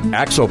Pontoons,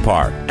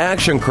 Axopar,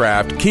 Action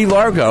Craft, Key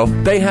Largo.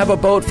 They have a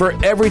boat for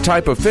every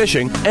type of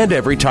fishing and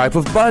every type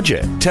of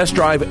budget. Test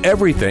drive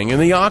everything in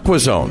the Aqua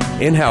Zone.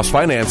 In-house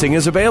financing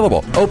is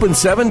available. Open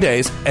 7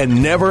 days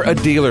and never a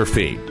dealer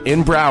fee.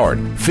 In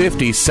Broward,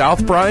 50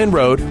 South Bryan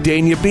Road,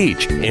 Dania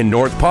Beach. In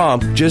North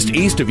Palm, just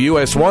east of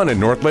US 1 and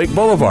North Lake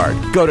Boulevard.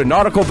 Go to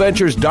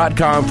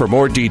nauticalventures.com for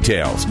more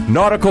details.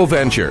 Nautical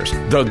Ventures,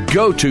 the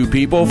go-to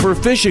people for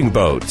fishing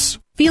boats.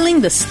 Feeling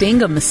the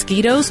sting of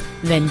mosquitoes?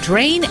 Then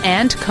drain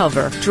and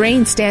cover.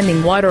 Drain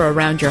standing water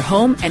around your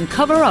home and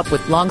cover up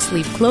with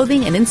long-sleeve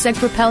clothing and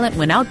insect repellent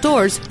when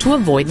outdoors to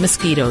avoid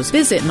mosquitoes.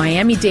 Visit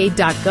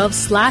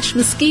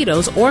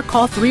miamidade.gov/mosquitoes or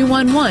call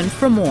 311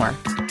 for more.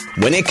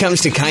 When it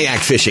comes to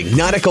kayak fishing,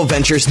 Nautical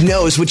Ventures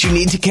knows what you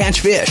need to catch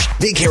fish.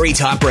 They carry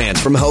top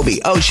brands from Hobie,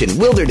 Ocean,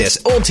 Wilderness,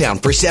 Old Town,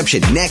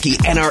 Perception,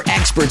 Necky, and are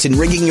experts in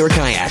rigging your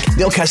kayak.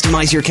 They'll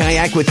customize your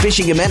kayak with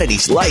fishing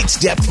amenities, lights,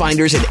 depth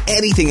finders, and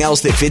anything else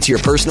that fits your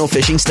personal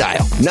fishing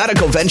style.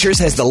 Nautical Ventures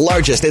has the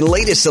largest and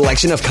latest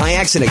selection of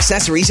kayaks and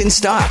accessories in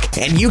stock,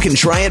 and you can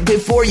try it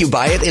before you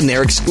buy it in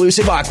their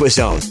exclusive Aqua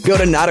Zone. Go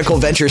to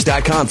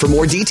nauticalventures.com for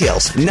more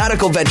details.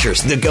 Nautical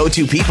Ventures, the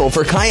go-to people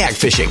for kayak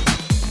fishing.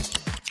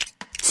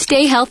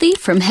 Stay healthy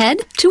from head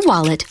to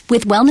wallet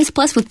with Wellness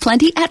Plus with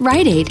Plenty at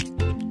Rite Aid.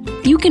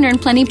 You can earn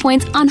Plenty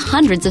points on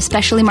hundreds of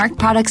specially marked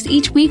products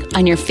each week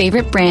on your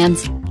favorite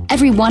brands.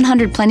 Every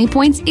 100 Plenty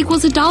points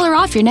equals $1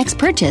 off your next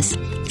purchase.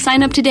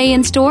 Sign up today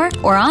in store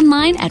or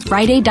online at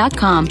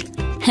RiteAid.com.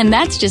 And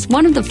that's just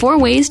one of the 4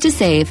 ways to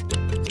save.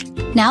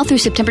 Now through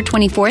September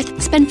 24th,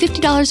 spend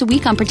 $50 a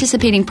week on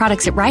participating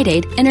products at Rite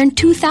Aid and earn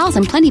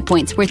 2,000 Plenty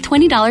points worth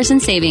 $20 in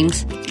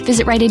savings.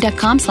 Visit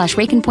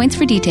RiteAid.com/RakenPoints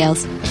for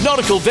details.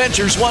 Nautical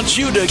Ventures wants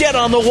you to get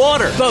on the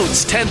water.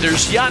 Boats,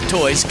 tenders, yacht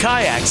toys,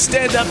 kayaks,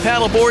 stand-up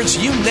paddleboards,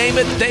 you name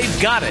it,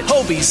 they've got it.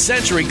 Hobie,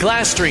 Century,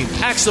 Glasstream,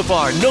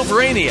 Axopar,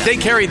 Novarania. They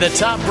carry the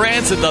top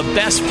brands at the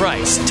best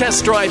price.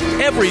 Test drive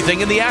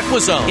everything in the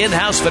Aqua Zone.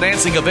 In-house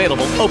financing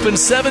available. Open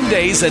 7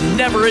 days and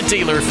never a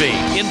dealer fee.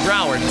 In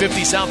Broward,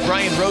 50 South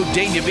Bryan Road,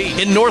 Dania Beach.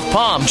 In North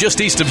Palm, just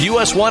east of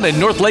US 1 and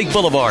North Lake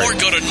Boulevard. Or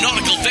go to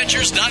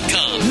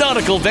nauticalventures.com.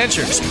 Nautical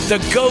Ventures, the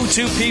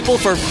go-to people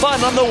for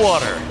fun on the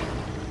water.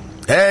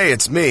 Hey,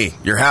 it's me,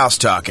 your house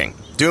talking.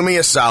 Do me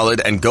a solid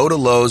and go to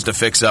Lowe's to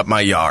fix up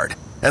my yard.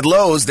 At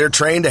Lowe's, they're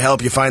trained to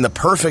help you find the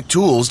perfect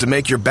tools to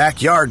make your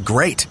backyard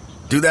great.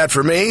 Do that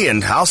for me,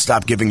 and I'll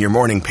stop giving your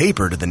morning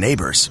paper to the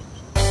neighbors.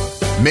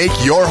 Make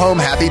your home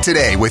happy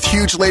today with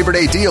huge Labor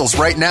Day deals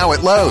right now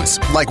at Lowe's.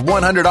 Like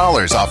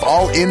 $100 off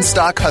all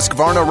in-stock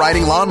Husqvarna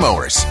riding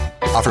lawnmowers.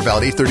 Offer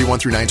valid 8/31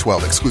 through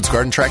 9/12. Excludes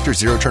garden tractors,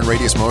 zero-turn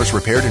radius mowers,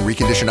 repaired and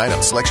reconditioned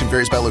items. Selection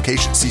varies by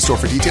location. See store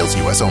for details.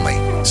 U.S. only.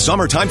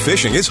 Summertime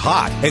fishing is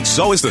hot, and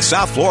so is the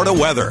South Florida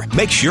weather.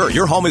 Make sure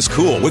your home is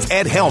cool with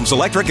Ed Helms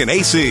Electric and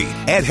AC.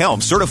 Ed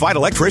Helms certified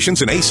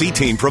electricians and AC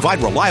team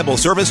provide reliable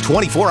service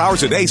 24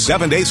 hours a day,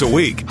 7 days a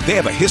week. They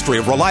have a history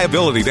of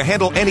reliability to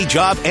handle any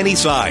job, any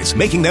size,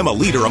 making them a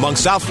leader among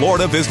South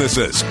Florida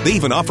businesses. They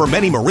even offer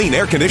many marine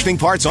air conditioning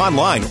parts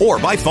online or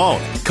by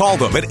phone. Call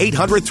them at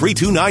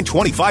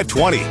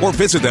 800-329-2520 or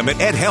visit them at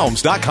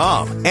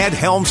edhelms.com. Ed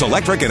Helms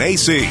Electric and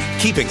AC,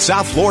 keeping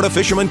South Florida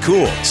fishermen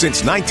cool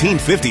since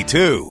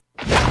 1952.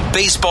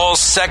 Baseball's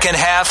second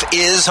half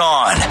is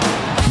on.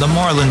 The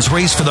Marlins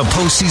race for the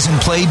postseason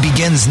play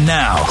begins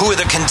now. Who are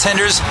the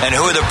contenders and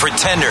who are the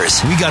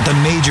pretenders? We got the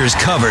majors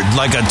covered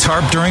like a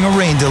tarp during a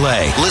rain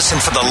delay. Listen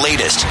for the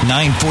latest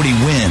 940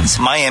 Wins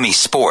Miami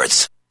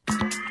Sports.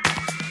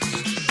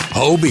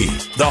 Hobie,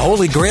 the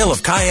holy grail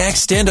of kayaks,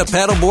 stand-up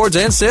paddleboards,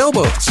 and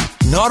sailboats.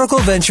 Nautical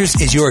Ventures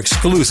is your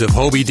exclusive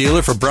Hobie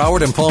dealer for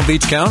Broward and Palm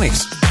Beach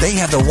counties. They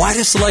have the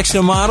widest selection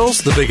of models,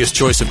 the biggest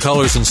choice of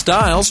colors and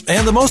styles,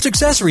 and the most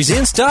accessories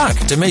in stock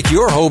to make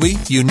your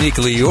Hobie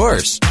uniquely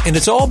yours. And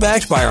it's all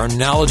backed by our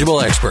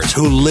knowledgeable experts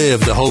who live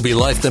the Hobie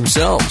life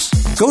themselves.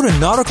 Go to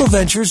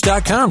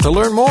nauticalventures.com to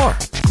learn more.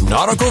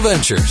 Nautical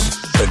Ventures,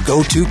 the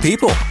go-to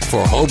people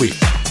for Hobie.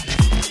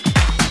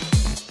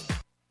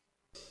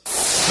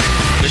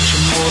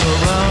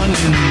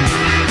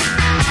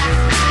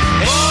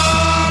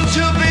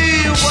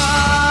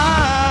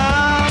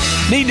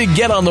 Need to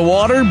get on the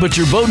water, but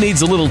your boat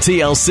needs a little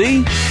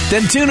TLC?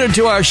 Then tune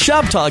into our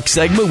Shop Talk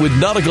segment with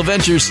Nautical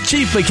Ventures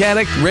Chief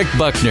Mechanic Rick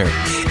Buckner.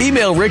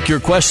 Email Rick your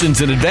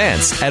questions in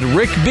advance at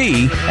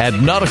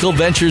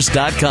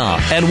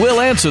rickb@nauticalventures.com, and we'll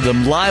answer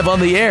them live on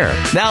the air.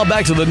 Now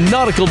back to the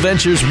Nautical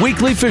Ventures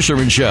Weekly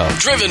Fisherman Show.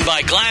 Driven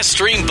by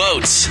Glasstream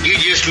Boats. You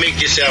just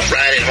make yourself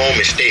right at home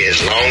and stay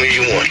as long as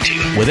you want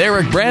to. With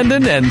Eric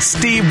Brandon and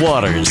Steve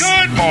Waters.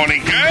 Good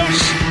morning,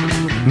 girls.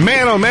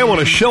 Man, oh man, what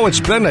a show it's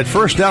been. That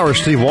first hour,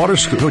 Steve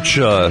Waters,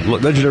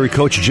 legendary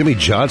coach Jimmy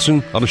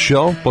Johnson on the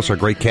show, plus our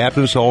great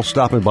captains all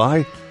stopping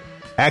by.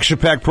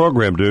 Action-packed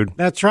program, dude.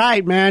 That's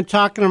right, man.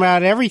 Talking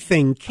about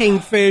everything.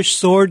 Kingfish,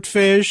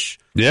 swordfish,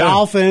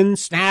 dolphin,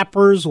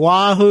 snappers,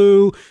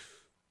 wahoo,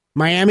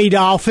 Miami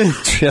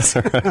Dolphins. Yes,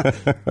 sir.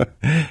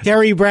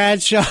 Terry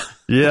Bradshaw.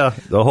 Yeah,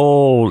 the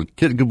whole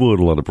kit and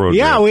caboodle on the program.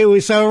 Yeah, we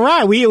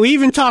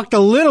even talked a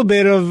little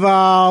bit of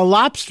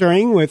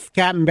lobstering with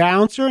Captain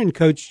Bouncer and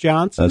Coach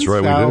Johnson. That's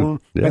right, we did.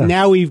 Yeah. But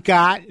now we've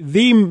got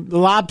the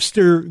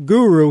lobster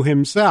guru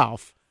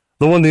himself.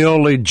 The one, the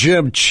only,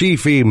 Jim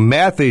Chiefy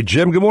Matthew.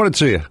 Jim, good morning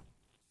to you.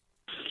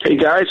 Hey,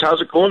 guys, how's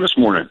it going this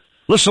morning?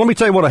 Listen, let me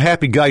tell you what a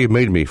happy guy you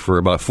made me for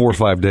about 4 or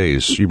 5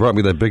 days. You brought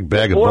me that big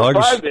bag of bugs. 4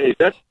 or 5 days,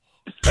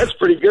 that's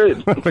pretty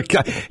good.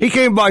 He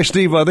came by,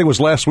 Steve, I think it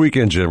was last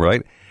weekend, Jim,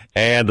 right?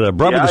 And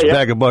brought me this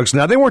bag of bugs.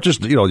 Now, they weren't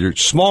just, your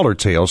smaller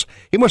tails.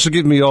 He must have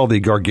given me all the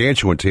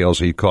gargantuan tails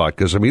he caught,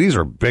 because, these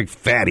are big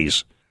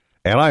fatties.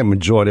 And I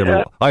enjoyed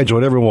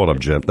every one of them,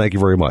 Jim. Thank you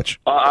very much.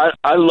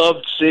 I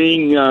loved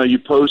seeing you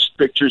post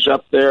pictures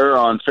up there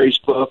on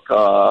Facebook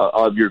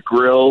of your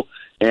grill.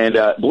 And,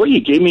 boy, you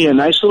gave me a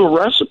nice little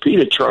recipe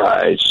to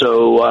try.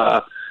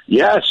 So,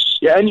 yes.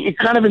 Yeah, and you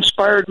kind of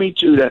inspired me,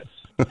 too, to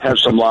have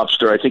some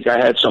lobster. I think I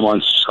had some on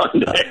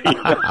Sunday.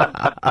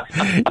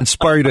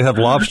 Inspire you to have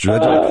lobster.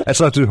 That's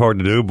not too hard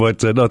to do,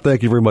 but no,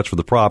 thank you very much for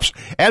the props.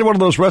 Add one of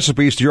those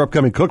recipes to your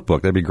upcoming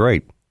cookbook. That'd be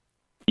great.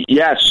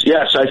 Yes.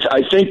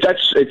 I think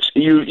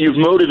you've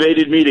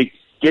motivated me to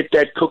get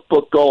that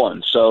cookbook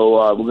going.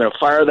 So we're going to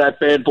fire that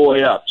bad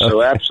boy up.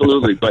 So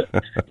absolutely. But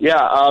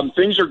yeah,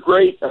 things are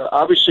great.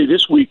 Obviously,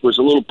 this week was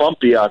a little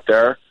bumpy out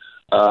there.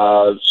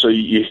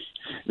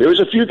 There was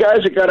a few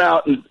guys that got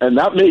out, and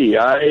not me.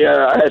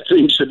 I had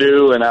things to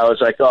do, and I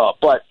was like, oh,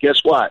 but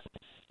guess what?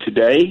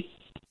 Today,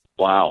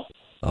 wow.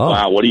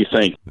 What do you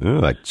think?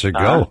 I should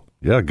go.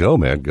 Yeah, go,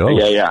 man, go.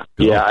 Yeah.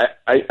 Go. Yeah,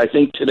 I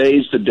think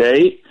today's the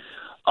day.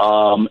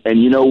 And,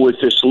 with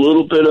this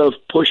little bit of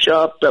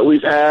push-up that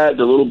we've had,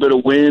 the little bit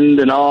of wind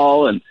and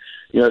all, and,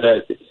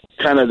 that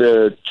kind of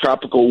the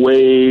tropical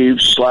wave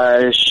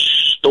 /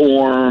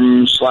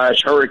 storm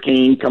 /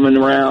 hurricane coming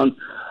around,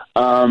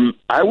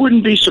 I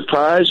wouldn't be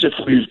surprised if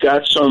we've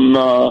got some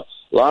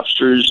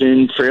lobsters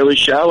in fairly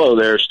shallow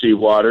there, Steve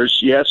Waters.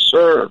 Yes,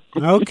 sir.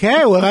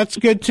 Okay, well, that's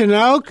good to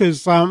know,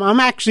 because I'm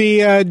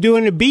actually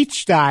doing a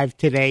beach dive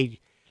today,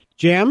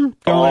 Jim.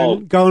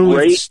 Going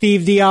with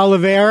Steve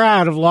D'Oliveira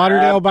out of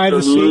Lauderdale by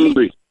the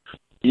Sea.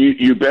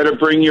 You better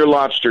bring your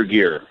lobster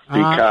gear,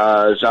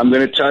 because I'm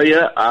going to tell you,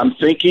 I'm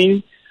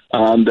thinking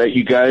that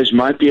you guys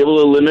might be able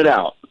to limit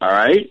out, all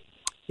right?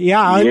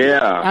 Yeah.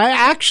 I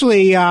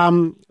actually...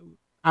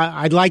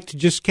 I'd like to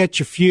just catch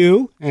a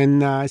few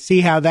and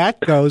see how that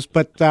goes.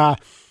 But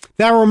that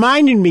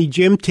reminded me,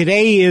 Jim,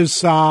 today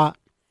is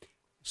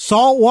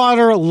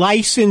saltwater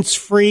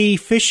license-free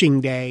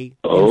fishing day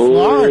in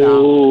Florida.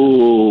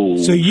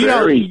 So you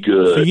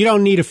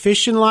don't need a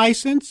fishing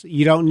license.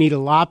 You don't need a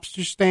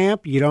lobster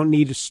stamp. You don't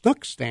need a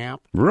snook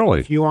stamp.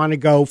 Really? If you want to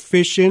go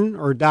fishing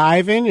or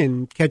diving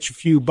and catch a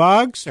few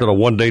bugs. Is that a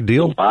one-day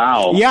deal?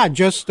 Wow. Yeah,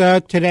 just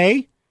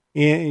today.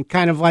 And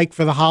kind of like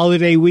for the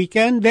holiday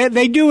weekend.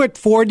 They do it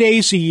 4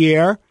 days a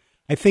year.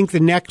 I think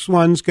the next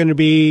one's going to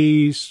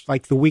be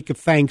like the week of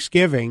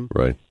Thanksgiving.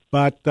 Right.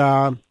 But,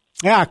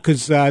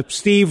 because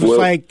Steve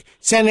was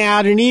sending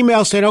out an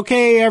email, said,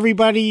 okay,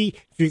 everybody,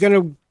 if you're going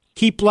to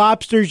keep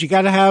lobsters, you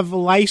got to have a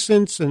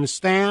license and a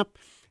stamp.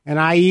 And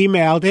I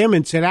emailed him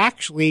and said,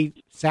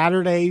 actually,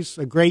 Saturday's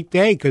a great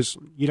day because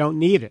you don't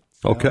need it.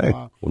 So, okay.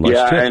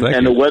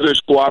 And the weather's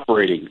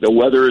cooperating. The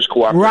weather is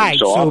cooperating. Right.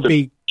 So it'll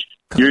be...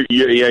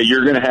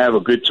 You're going to have a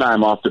good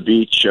time off the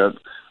beach.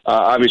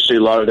 Obviously,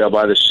 Lauderdale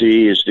by the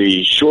Sea is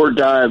the shore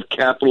dive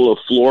capital of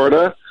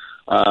Florida,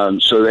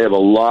 so they have a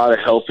lot of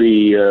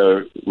healthy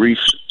reef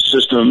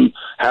system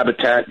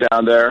habitat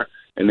down there,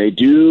 and they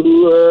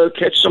do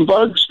catch some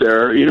bugs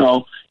there.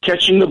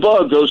 Catching the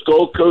bug, those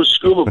Gold Coast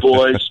scuba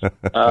boys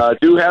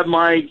do have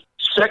my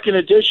second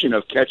edition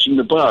of Catching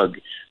the Bug.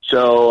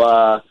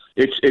 So,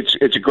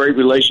 it's a great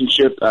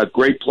relationship, a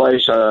great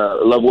place. I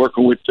love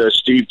working with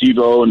Steve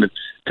Devo and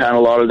kind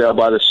of Lauderdale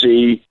by the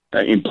Sea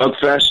in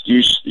Bugfest.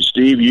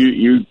 Steve,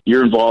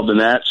 you're involved in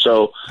that,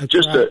 so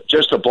just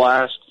a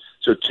blast.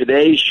 So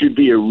today should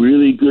be a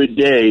really good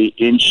day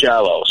in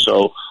Shallow.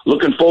 So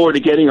looking forward to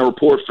getting a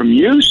report from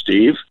you,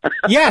 Steve.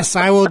 Yes,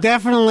 I will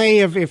definitely.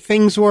 If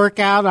things work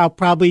out, I'll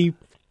probably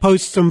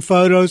post some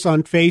photos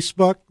on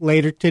Facebook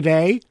later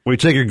today. Will you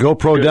take your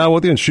GoPro down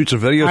with you and shoot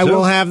some videos? I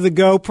will have the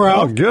GoPro.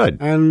 Oh, good.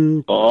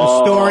 And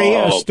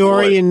a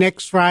story in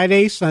next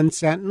Friday's Sun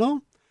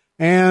Sentinel.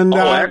 And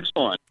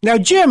excellent. Now,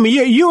 Jim,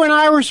 you and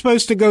I were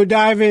supposed to go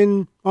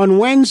diving on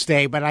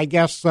Wednesday, but I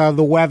guess the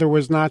weather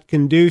was not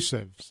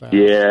conducive. So.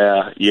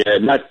 Yeah,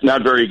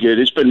 not very good.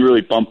 It's been really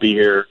bumpy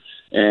here,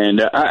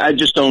 and I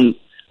just don't.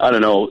 I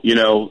don't know.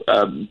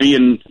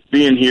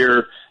 Being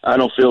here, I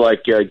don't feel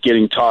like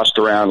getting tossed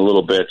around a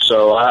little bit.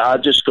 So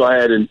I'll just go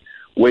ahead and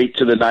wait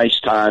to the nice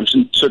times.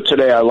 And so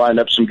today I lined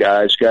up some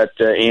guys. Got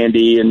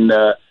Andy and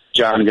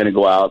John going to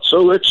go out.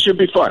 So it should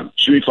be fun.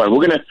 We're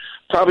going to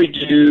probably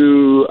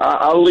do.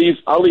 I'll leave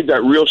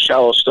that real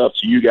shallow stuff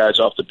to you guys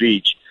off the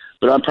beach.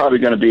 But I'm probably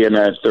going to be in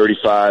that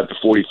 35 to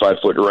 45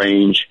 foot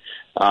range.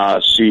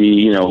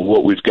 See,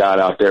 what we've got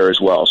out there as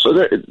well. So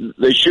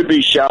they should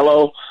be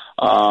shallow,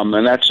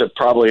 and that's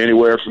probably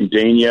anywhere from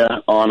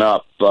Dania on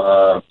up.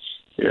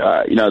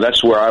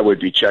 That's where I would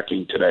be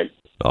checking today.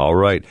 All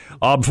right.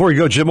 Before you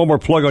go, Jim, one more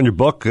plug on your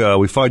book.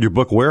 We find your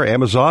book where?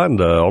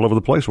 Amazon, all over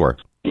the place. Where?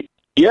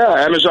 Yeah,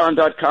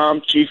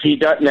 Amazon.com,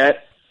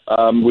 Chiefy.net.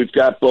 We've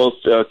got both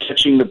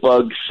Catching the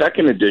Bug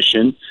second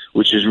edition,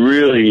 which is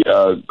really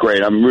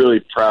great. I'm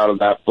really proud of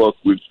that book.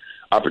 We've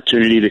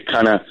opportunity to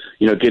kind of,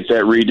 get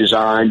that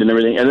redesigned and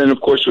everything. And then, of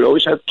course, we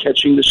always have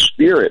Catching the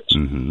Spirit,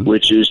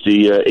 which is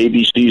the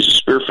ABCs of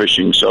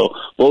spearfishing. So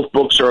both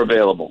books are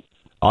available.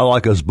 I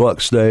like his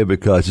books, Dave,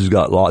 because he's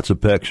got lots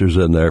of pictures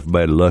in there for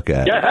everybody to look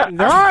at. Yeah.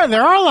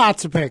 There are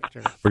lots of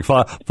pictures.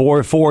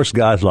 For forest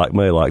guys like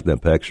me like them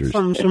pictures.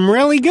 Some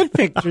really good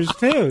pictures,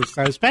 too.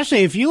 So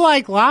especially if you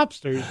like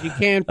lobsters, you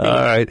can't beat. All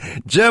right.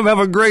 Jim, have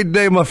a great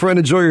day, my friend.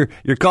 Enjoy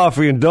your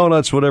coffee and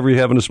donuts, whatever you're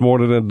having this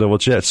morning, and we'll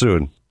chat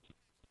soon.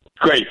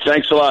 Great.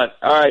 Thanks a lot.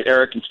 All right,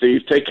 Eric and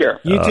Steve. Take care.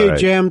 You too,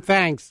 Jim.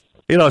 Thanks.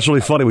 It's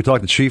really funny. We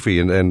talked to Chiefy,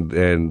 and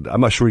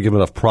I'm not sure we give him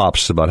enough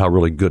props about how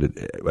really good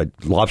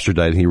at lobster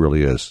diving he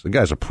really is. The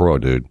guy's a pro,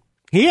 dude.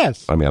 He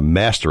is. I mean, a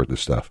master at this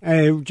stuff.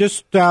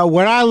 Just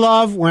what I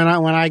love when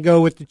I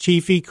go with the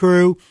Chiefy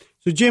crew.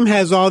 So Jim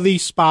has all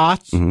these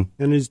spots in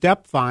his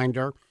depth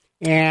finder,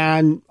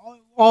 and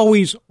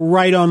always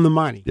right on the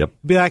money. Yep.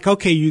 Be like,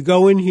 okay, you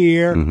go in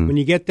here. When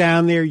you get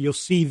down there, you'll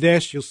see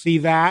this, you'll see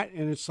that,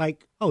 and it's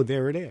like, oh,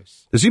 there it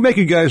is. Does he make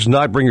you guys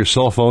not bring your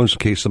cell phones in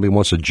case somebody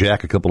wants to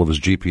jack a couple of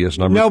his GPS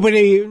numbers?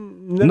 Nobody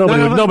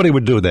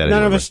would do that.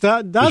 None of us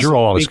does. You're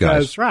all honest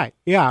guys, right?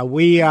 Yeah,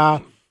 we,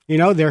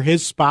 they're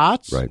his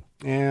spots, right?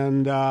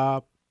 And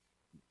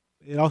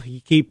he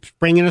keeps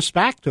bringing us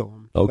back to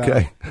them.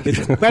 Okay,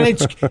 so,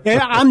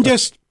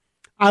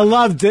 I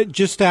love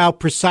just how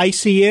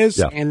precise he is,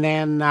 and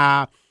then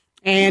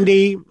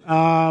Andy,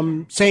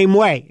 same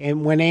way.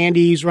 And when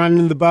Andy's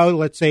running the boat,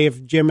 let's say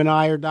if Jim and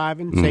I are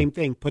diving, same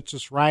thing, puts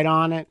us right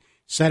on it,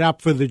 set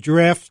up for the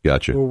drift,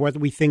 gotcha, or what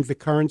we think the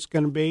current's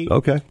going to be.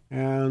 Okay,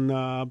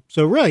 and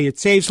so really, it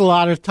saves a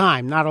lot of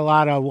time, not a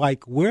lot of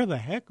like, where the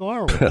heck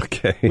are we?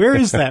 Okay, where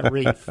is that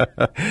reef?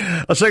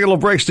 Let's take a little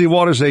break. Steve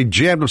Waters, a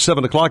jammed up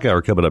 7 o'clock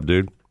hour coming up,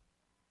 dude.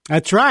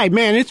 That's right,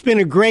 man. It's been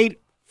a great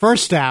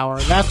first hour,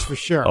 that's for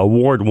sure.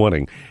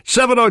 Award-winning.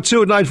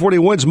 7:02 at 9:40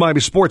 wins Miami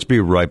Sports.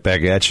 Be right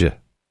back at you.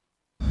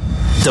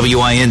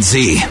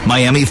 WINZ,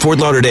 Miami, Fort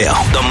Lauderdale.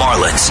 The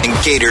Marlins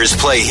and Gators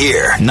play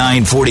here.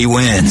 940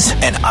 wins,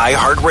 an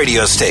iHeart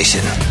radio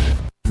station.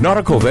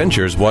 Nautical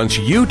Ventures wants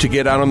you to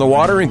get out on the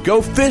water and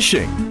go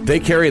fishing. They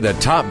carry the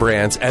top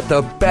brands at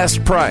the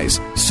best price.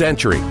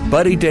 Century,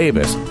 Buddy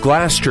Davis,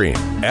 Glasstream,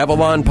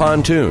 Avalon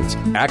Pontoons,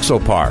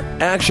 Axopar,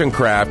 Action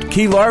Craft,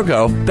 Key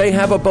Largo. They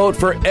have a boat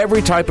for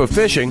every type of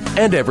fishing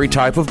and every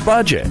type of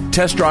budget.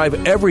 Test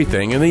drive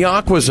everything in the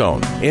Aqua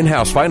Zone.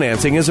 In-house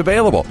financing is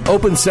available.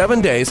 Open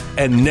 7 days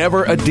and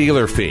never a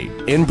dealer fee.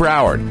 In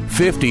Broward,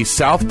 50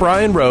 South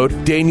Bryan Road,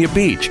 Dania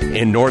Beach.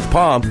 In North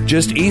Palm,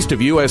 just east of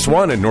US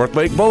 1 and North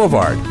Lake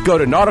Boulevard. Go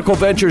to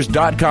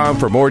nauticalventures.com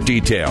for more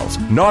details.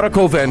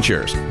 Nautical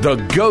Ventures, the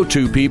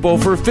go-to people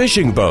for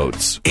fishing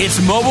boats.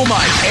 It's Mobile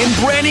Mike,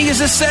 and branding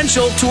is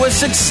essential to a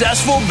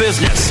successful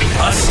business.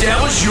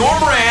 Establish your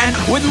brand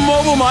with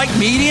Mobile Mike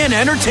Media and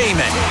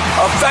Entertainment.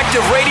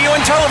 Effective radio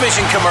and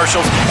television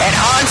commercials and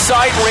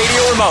on-site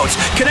radio remotes.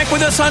 Connect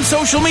with us on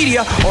social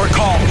media or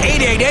call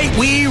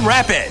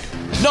 888-WE-RAPID.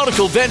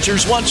 Nautical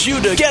Ventures wants you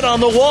to get on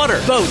the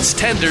water. Boats,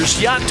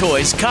 tenders, yacht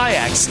toys,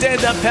 kayaks,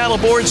 stand-up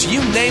paddleboards, you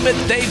name it,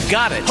 they've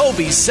got it.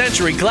 Hobie,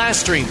 Century,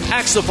 Glasstream,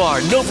 Axopar,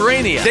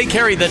 Novarania. They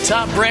carry the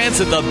top brands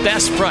at the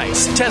best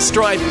price. Test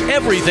drive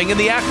everything in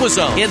the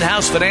AquaZone.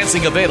 In-house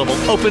financing available.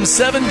 Open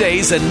 7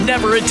 days and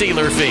never a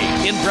dealer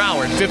fee. In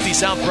Broward, 50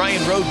 South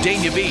Bryan Road,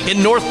 Dania Beach.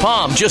 In North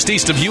Palm, just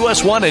east of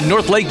US 1 and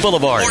North Lake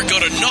Boulevard. Or go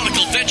to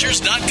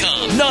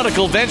nauticalventures.com.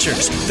 Nautical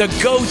Ventures, the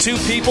go-to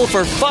people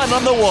for fun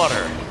on the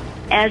water.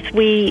 As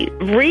we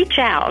reach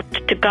out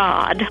to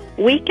God,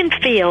 we can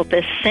feel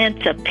this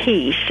sense of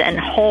peace and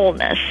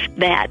wholeness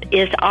that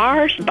is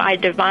ours by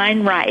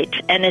divine right,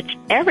 and it's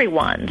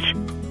everyone's.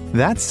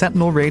 That's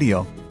Sentinel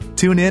Radio.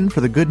 Tune in for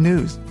the good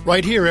news.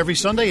 Right here every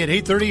Sunday at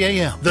 8:30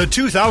 a.m. The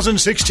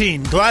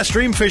 2016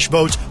 Glasstream fish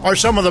boats are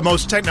some of the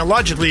most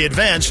technologically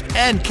advanced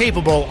and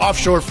capable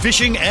offshore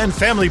fishing and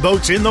family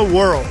boats in the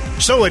world.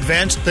 So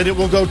advanced that it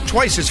will go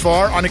twice as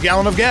far on a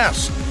gallon of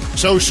gas.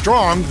 So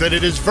strong that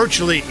it is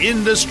virtually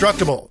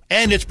indestructible.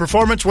 And its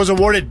performance was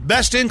awarded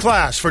Best in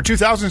Class for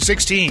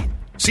 2016.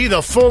 See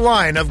the full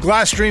line of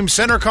Glasstream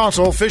center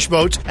console fish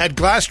boats at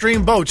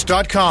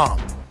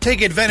GlasstreamBoats.com.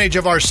 Take advantage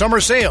of our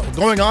summer sale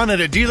going on at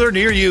a dealer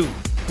near you.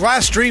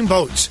 Glasstream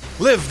Boats.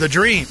 Live the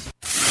dream.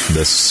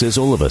 The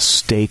sizzle of a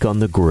steak on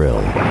the grill.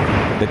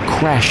 The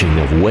crashing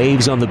of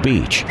waves on the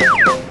beach.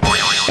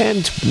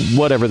 And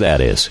whatever that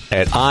is.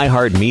 At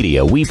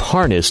iHeartMedia, we've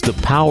harnessed the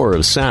power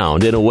of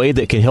sound in a way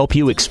that can help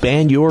you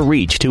expand your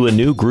reach to a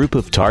new group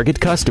of target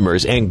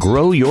customers and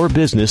grow your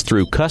business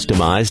through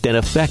customized and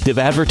effective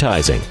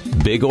advertising.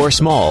 Big or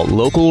small,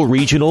 local,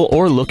 regional,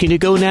 or looking to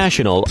go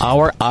national,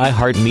 our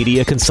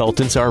iHeartMedia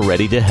consultants are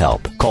ready to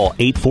help. Call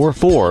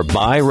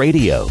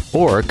 844-BUY-RADIO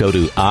or go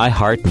to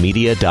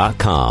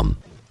iHeartMedia.com.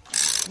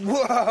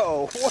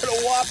 Whoa, what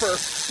a whopper.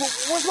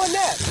 Where's my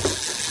net?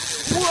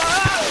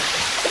 Whoa!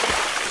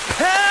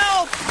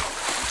 Help!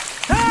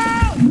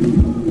 Help!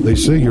 They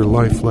say your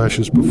life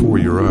flashes before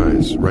your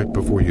eyes, right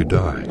before you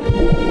die.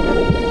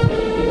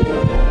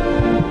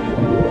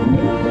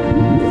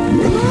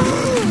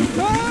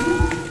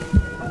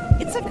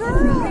 It's a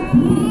girl!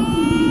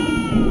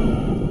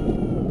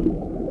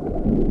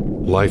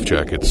 Life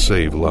jackets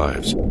save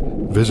lives.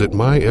 Visit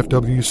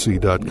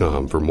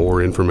myfwc.com for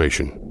more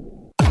information.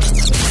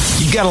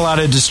 You've got a lot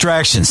of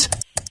distractions.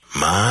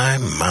 My.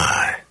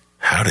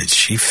 How did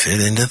she fit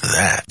into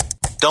that?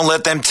 Don't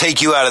let them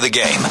take you out of the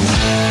game.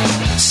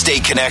 Stay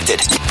connected.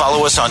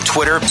 Follow us on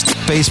Twitter,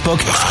 Facebook,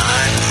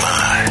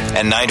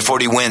 and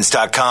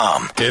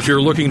 940wins.com. If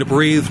you're looking to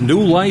breathe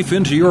new life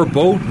into your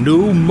boat,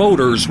 new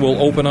motors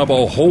will open up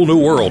a whole new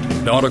world.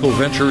 Nautical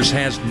Ventures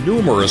has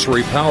numerous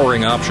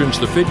repowering options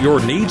to fit your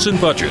needs and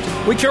budget.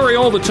 We carry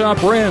all the top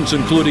brands,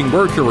 including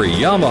Mercury,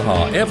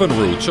 Yamaha,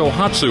 Evinrude,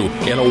 Tohatsu,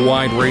 and a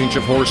wide range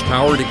of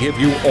horsepower to give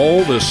you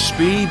all the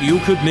speed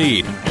you could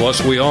need.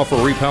 Plus, we offer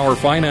repower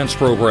finance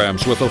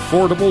programs with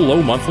affordable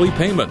low monthly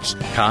payments.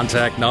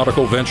 Contact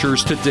Nautical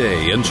Ventures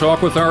today and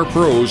talk with our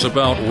pros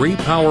about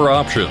repower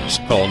options.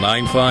 Call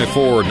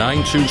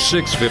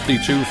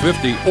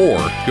 954-926-5250 or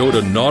go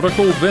to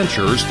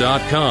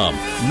nauticalventures.com.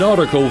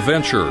 Nautical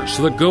Ventures,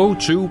 the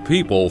go-to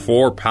people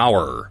for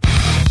power.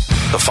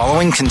 The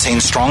following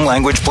contains strong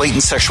language,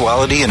 blatant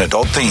sexuality, and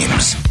adult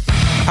themes.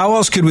 How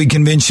else could we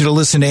convince you to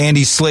listen to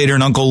Andy Slater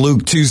and Uncle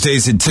Luke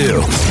Tuesdays at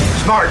 2?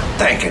 Smart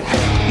thinking.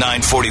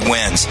 940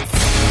 wins.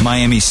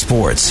 Miami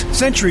Sports.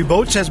 Century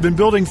Boats has been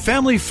building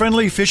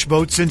family-friendly fish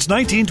boats since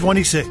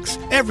 1926.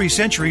 Every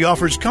Century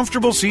offers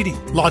comfortable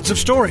seating, lots of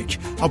storage,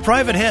 a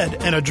private head,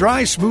 and a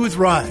dry, smooth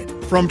ride.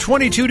 From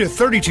 22 to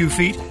 32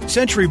 feet,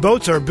 Century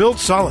Boats are built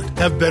solid,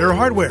 have better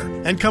hardware,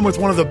 and come with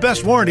one of the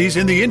best warranties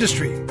in the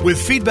industry.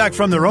 With feedback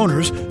from their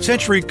owners,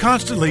 Century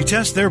constantly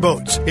tests their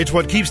boats. It's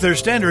what keeps their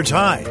standards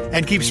high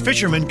and keeps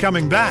fishermen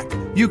coming back.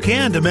 You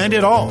can demand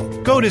it all.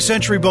 Go to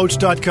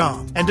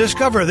CenturyBoats.com and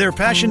discover their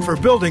passion for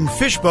building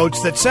fish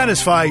boats that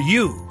satisfy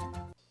you.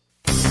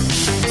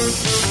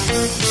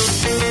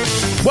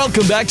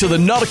 Welcome back to the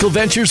Nautical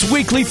Ventures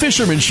Weekly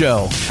Fisherman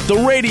Show,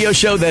 the radio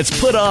show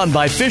that's put on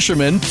by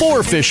fishermen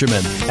for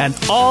fishermen and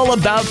all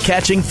about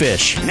catching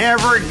fish.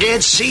 Never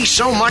did see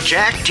so much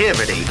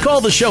activity. Call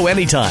the show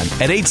anytime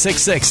at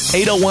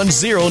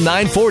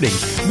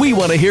 866-801-0940. We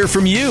want to hear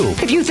from you.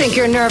 If you think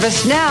you're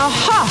nervous now,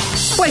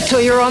 wait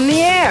till you're on the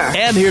air.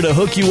 And here to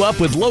hook you up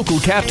with local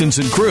captains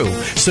and crew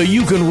so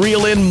you can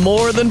reel in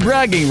more than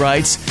bragging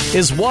rights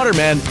is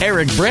waterman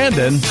Eric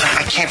Brandon.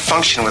 I can't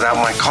function without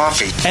my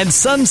coffee. And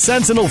Sun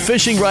Sentinel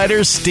fishing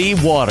writer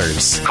Steve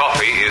Waters.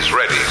 Coffee is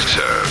ready,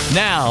 sir.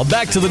 Now,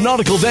 back to the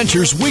Nautical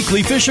Ventures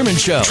Weekly Fisherman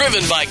Show.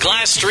 Driven by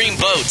Glasstream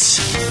Boats.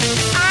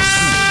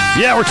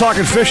 Yeah, we're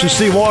talking fish and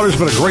Steve Waters.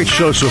 Been a great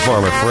show so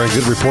far, my friend.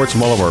 Good reports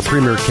from all of our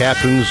premier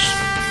captains.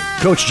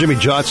 Coach Jimmy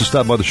Johnson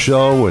stopped by the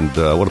show, and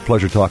what a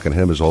pleasure talking to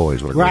him as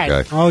always. What a great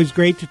guy. Always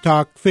great to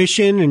talk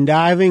fishing and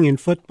diving and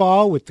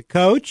football with the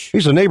coach.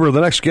 He's a neighbor of the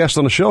next guest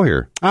on the show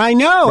here. I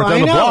know, right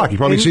down the block. He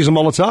probably sees him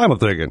all the time, I'm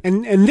thinking.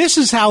 And this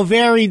is how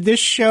varied this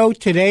show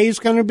today is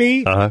going to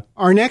be. Uh-huh.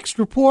 Our next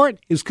report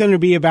is going to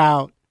be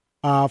about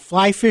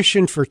fly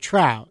fishing for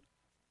trout.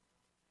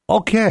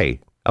 Okay.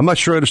 I'm not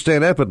sure I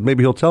understand that, but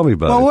maybe he'll tell me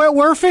about it. Well,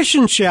 we're a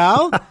fishing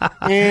show,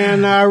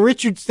 and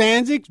Richard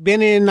Stanzik's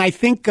been in, I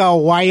think,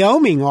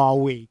 Wyoming all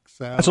week.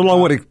 So that's a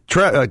long way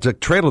to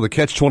trail the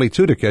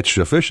catch-22 to catch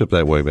fish up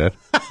that way, man.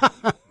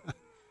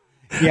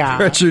 Yeah.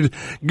 Richard,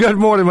 good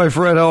morning, my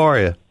friend. How are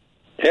you?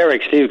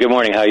 Eric, Steve, good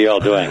morning. How are you all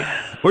doing?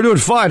 We're doing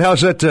fine.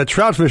 How's that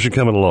trout fishing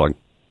coming along?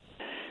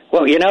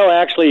 Well,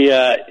 actually,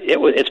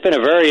 it's been a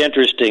very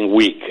interesting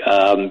week,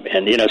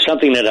 and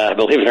something that I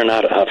believe it or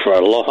not, for a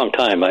long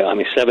time,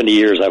 70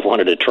 years, I've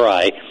wanted to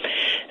try.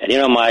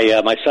 And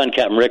my son,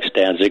 Captain Rick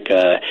Stanzik,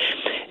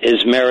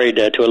 is married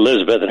to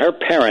Elizabeth, and her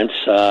parents,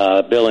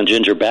 Bill and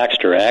Ginger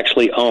Baxter,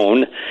 actually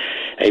own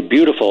a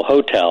beautiful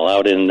hotel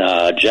out in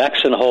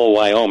Jackson Hole,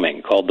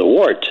 Wyoming, called the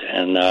Wart,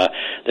 and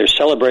they're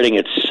celebrating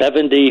its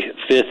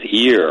 75th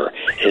year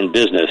in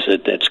business.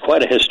 It's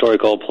quite a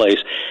historic old place,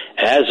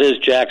 as is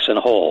Jackson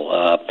Hole.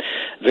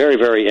 Very,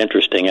 very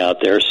interesting out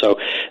there. So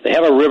they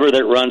have a river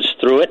that runs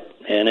through it,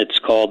 and it's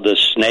called the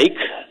Snake.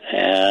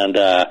 And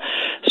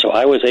so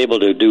I was able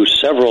to do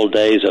several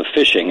days of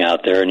fishing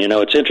out there. And,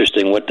 it's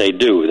interesting what they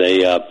do.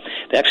 They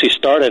actually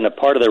start in a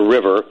part of the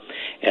river,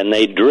 and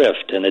they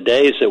drift. And the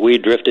days that we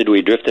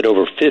drifted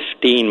over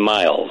 15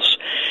 miles.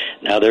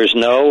 Now, there's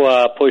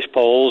no push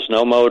poles,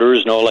 no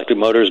motors, no electric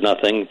motors,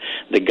 nothing.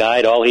 The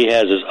guide, all he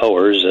has is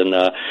oars, and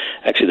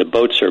actually the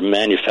boats are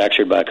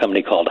manufactured by a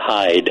company called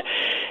Hyde.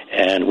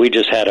 And we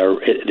just had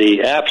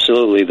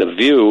the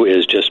view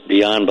is just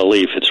beyond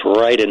belief. It's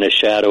right in the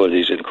shadow of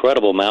these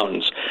incredible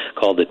mountains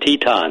called the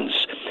Tetons.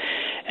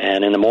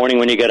 And in the morning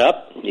when you get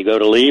up, you go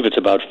to leave, it's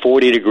about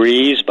 40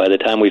 degrees. By the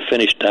time we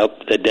finished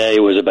up the day,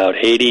 it was about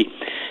 80.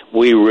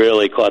 We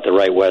really caught the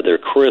right weather,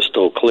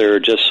 crystal clear,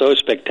 just so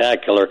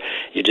spectacular.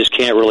 You just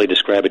can't really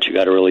describe it. You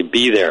got to really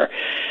be there.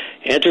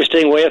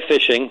 Interesting way of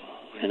fishing.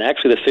 And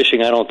actually the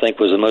fishing I don't think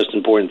was the most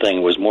important thing.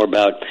 It was more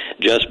about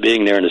just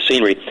being there in the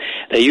scenery.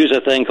 They use a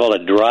thing called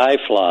a dry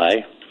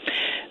fly.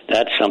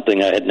 That's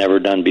something I had never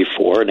done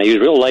before. And they use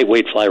real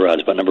lightweight fly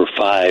rods, about number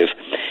 5.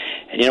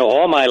 And,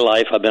 all my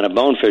life I've been a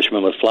bone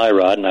fisherman with fly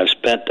rod, and I've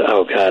spent,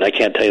 I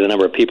can't tell you the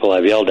number of people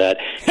I've yelled at.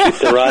 Keep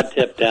the rod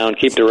tip down,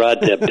 keep the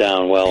rod tip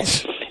down. Well,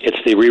 it's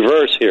the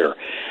reverse here.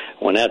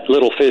 When that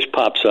little fish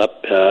pops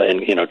up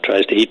and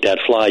tries to eat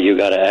that fly, you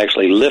got to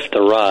actually lift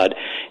the rod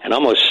and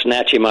almost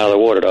snatch him out of the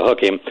water to hook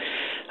him.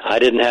 I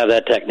didn't have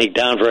that technique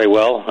down very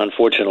well,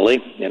 unfortunately.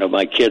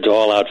 My kids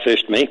all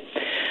outfished me.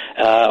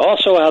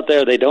 Also out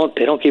there, they don't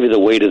give you the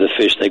weight of the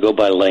fish. They go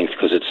by length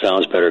because it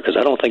sounds better, because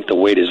I don't think the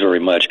weight is very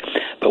much.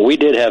 But we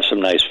did have some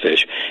nice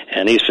fish,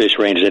 and these fish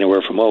ranged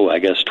anywhere from,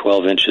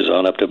 12 inches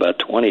on up to about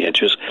 20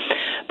 inches.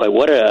 But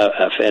what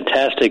a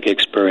fantastic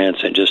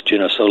experience, and just,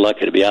 so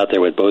lucky to be out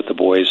there with both the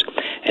boys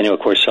and, of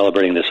course,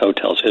 celebrating this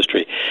hotel's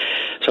history.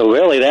 So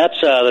really, that's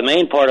the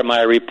main part of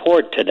my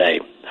report today.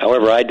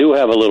 However, I do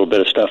have a little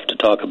bit of stuff to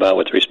talk about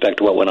with respect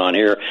to what went on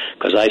here,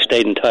 because I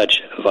stayed in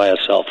touch via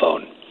cell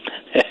phone.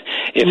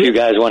 If you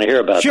guys want to hear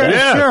about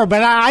that. Sure,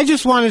 but I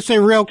just want to say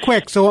real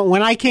quick, so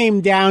when I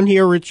came down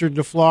here, Richard,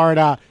 to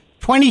Florida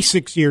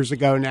 26 years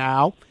ago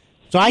now,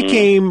 so I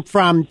came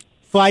from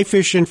fly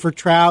fishing for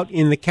trout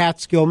in the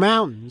Catskill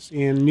Mountains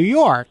in New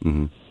York.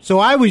 Mm-hmm. So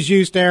I was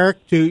used,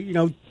 Eric,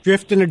 to,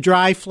 drift in a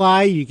dry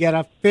fly, you get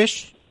a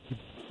fish,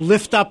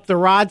 lift up the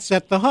rod,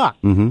 set the hook.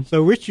 Mm-hmm.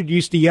 So Richard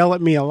used to yell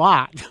at me a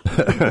lot.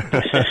 What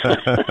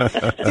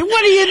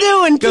are you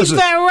doing? Keep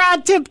that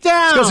rod tip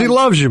down. Because he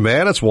loves you,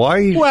 man. That's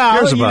why he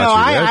cares about you.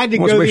 I had to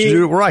go make sure you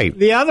do it right.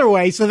 The other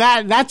way. So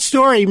that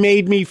story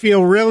made me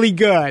feel really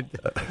good.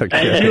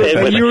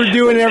 You were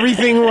doing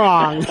everything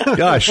wrong.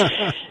 Gosh.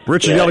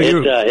 Richard yelling at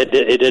you.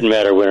 It didn't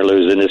matter win or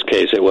lose in this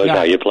case. It was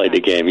how you played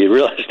the game. You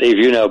realize, Steve,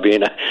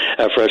 being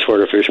a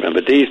freshwater fisherman,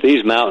 but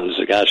these mountains,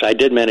 gosh, I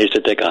did manage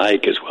to take a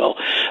hike as well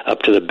up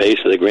to the base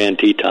of the Grand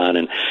Teton,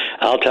 and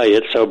I'll tell you,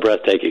 it's so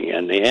breathtaking.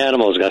 And the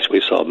animals, gosh,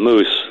 we saw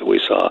moose, we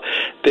saw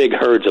big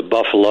herds of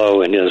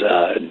buffalo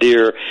and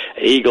deer,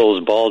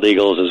 eagles, bald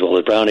eagles, as well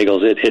as brown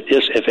eagles. It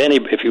just,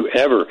 if you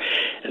ever,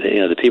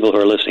 the people who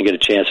are listening get a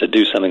chance to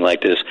do something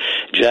like this,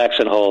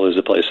 Jackson Hole is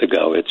the place to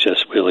go. It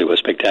just really was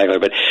spectacular.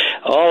 But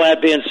all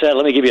that being said,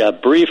 let me give you a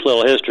brief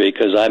little history,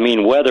 because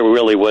weather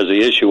really was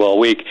the issue all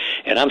week,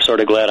 and I'm sort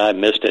of glad I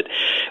missed it.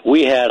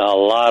 We had a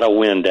lot of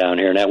wind down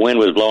here, and that wind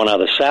was blowing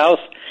out of the south.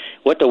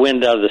 What the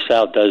wind out of the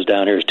south does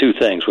down here is two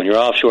things. When you're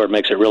offshore, it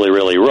makes it really,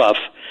 really rough.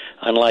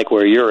 Unlike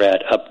where you're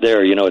at up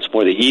there, it's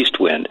more the east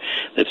wind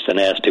that's the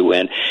nasty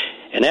wind.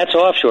 And that's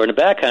offshore. In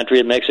the backcountry,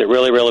 it makes it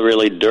really, really,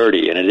 really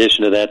dirty. In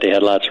addition to that, they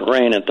had lots of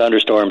rain and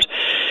thunderstorms.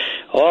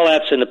 All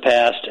that's in the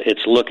past.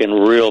 It's looking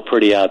real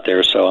pretty out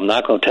there. So I'm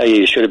not going to tell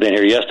you should have been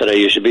here yesterday.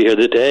 You should be here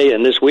today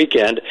and this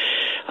weekend.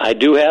 I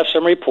do have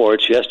some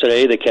reports.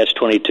 Yesterday, the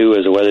catch-22,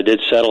 as the weather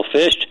did settle,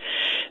 fished.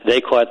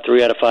 They caught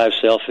 3 out of 5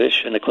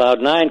 sailfish, and the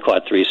Cloud 9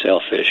 caught 3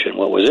 sailfish. And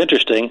what was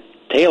interesting,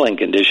 tailing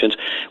conditions,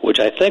 which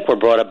I think were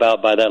brought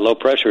about by that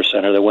low-pressure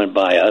center that went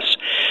by us.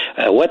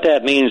 What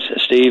that means,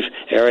 Steve,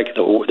 Eric,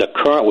 the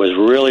current was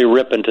really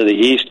ripping to the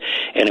east,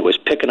 and it was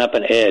picking up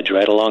an edge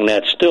right along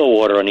that still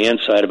water on the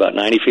inside, about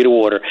 90 feet of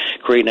water,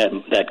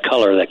 creating that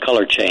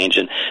color change.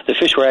 And the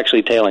fish were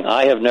actually tailing.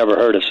 I have never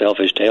heard of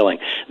sailfish tailing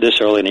this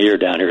early in the year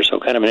down here, so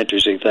kind of an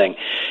interesting thing.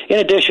 In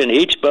addition,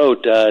 each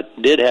boat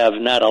did have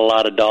not a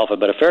lot of dolphin,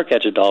 but a fair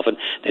catch of dolphin.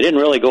 They didn't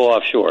really go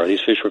offshore.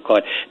 These fish were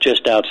caught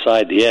just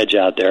outside the edge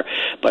out there.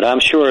 But I'm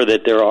sure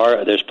that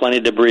there's plenty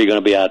of debris going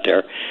to be out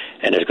there,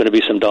 and there's going to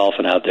be some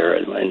dolphin out there.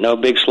 And no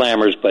big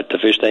slammers, but the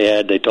fish they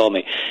had, they told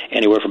me,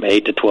 anywhere from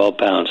 8 to 12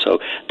 pounds. So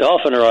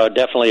dolphin are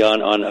definitely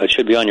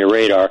should be on your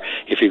radar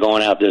if you're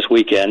going out this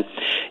weekend.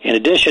 In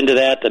addition to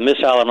that, the Miss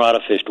Alamrata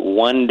fished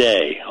one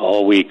day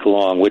all week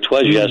long, which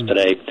was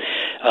yesterday.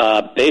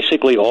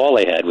 Basically, all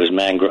they had was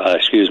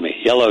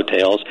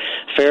yellowtails,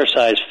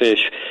 fair-sized fish.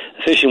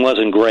 The fishing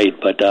wasn't great,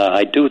 but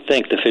I do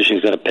think the fishing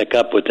is going to pick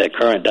up with that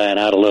current dying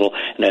out a little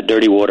and that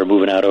dirty water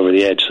moving out over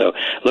the edge. So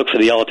look for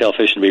the yellowtail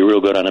fishing to be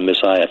real good on the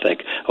Miss I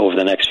think, over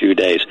the next few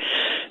days.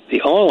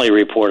 The only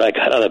report I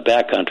got out of the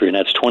backcountry, and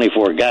that's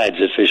 24 guides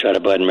that fish out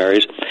of Bud and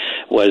Mary's,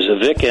 was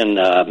Vic and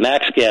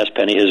Max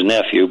Gaspenny, his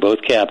nephew,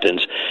 both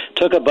captains,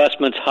 took a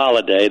busman's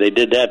holiday. They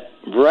did that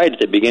right at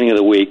the beginning of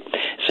the week,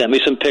 sent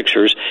me some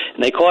pictures,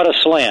 and they caught a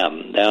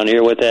slam. Down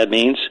here, what that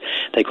means,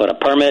 they caught a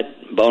permit,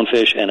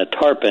 bonefish, and a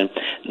tarpon,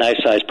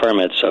 nice-sized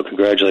permit, so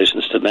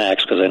congratulations to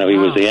Max, because I know he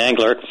was the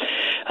angler.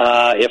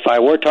 If I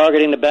were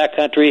targeting the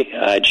backcountry,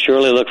 I'd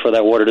surely look for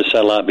that water to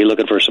settle out and be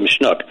looking for some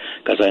snook,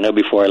 because I know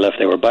before I left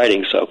they were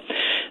biting, so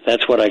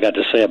that's what I got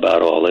to say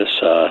about all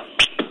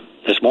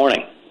this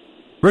morning.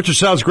 Richard,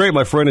 sounds great,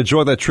 my friend.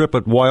 Enjoy that trip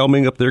at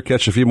Wyoming up there,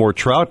 catch a few more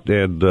trout,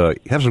 and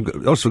have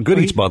some good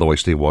eats, by the way,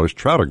 Steve Waters.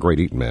 Trout are great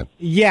eating, man.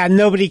 Yeah,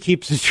 nobody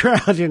keeps a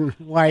trout in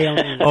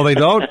Wyoming. Oh, they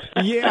don't?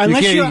 Yeah,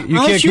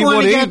 unless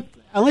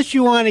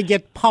you want to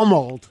get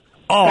pummeled.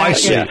 Oh, I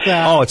see.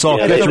 It's all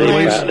catch and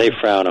release. They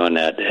frown on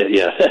that.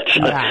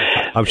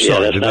 I'm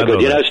sorry. That's not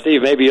good. You know,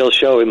 Steve, maybe you'll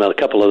show him a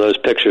couple of those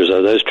pictures.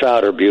 Those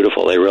trout are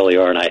beautiful. They really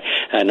are. And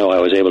I know I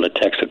was able to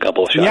text a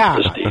couple of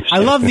shots to Steve. I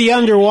love the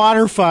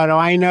underwater photo.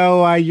 I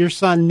know your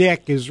son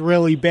Nick is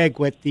really big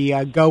with the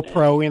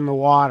GoPro in the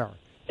water.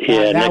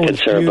 Yeah, Nick and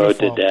Sarah both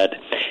did that.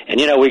 And,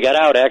 you know, we got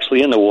out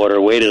actually in the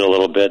water, waited a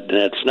little bit, and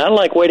it's not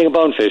like waiting a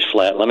bonefish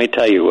flat. Let me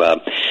tell you,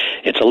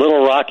 it's a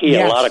little rocky,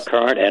 a lot of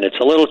current, and it's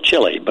a little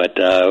chilly, but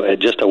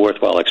just a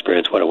worthwhile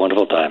experience. What a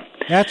wonderful time.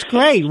 That's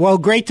great. Well,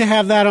 great to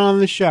have that on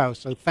the show,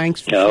 so thanks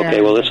for sharing.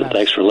 Okay, well, listen,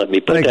 thanks for letting me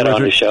put that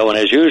on the show, and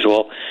as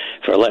usual,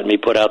 for letting me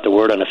put out the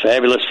word on the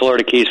fabulous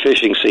Florida Keys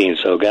fishing scene.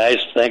 So, guys,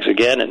 thanks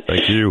again, and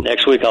thank you.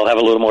 Next week I'll have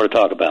a little more to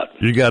talk about.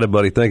 You got it,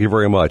 buddy. Thank you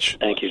very much.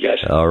 Thank you, guys.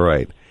 All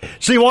right.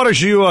 Steve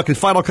Waters, you can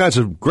find all kinds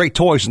of great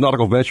toys at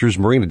Nautical Ventures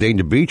Marine at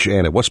Dania Beach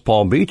and at West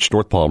Palm Beach,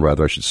 North Palm,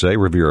 rather, I should say.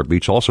 Riviera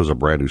Beach also has a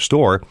brand new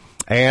store.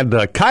 And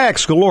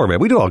kayaks galore, man.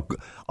 We do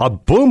a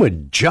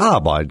booming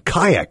job on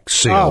kayak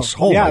sales.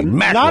 Holy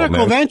mackerel,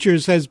 Nautical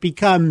Ventures has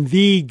become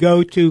the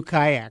go-to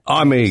kayak.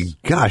 I mean,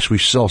 gosh, we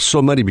sell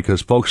so many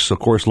because folks, of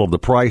course, love the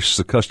price,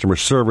 the customer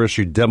service.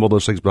 You demo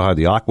those things behind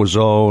the Aqua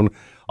Zone.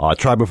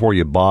 Try before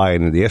you buy,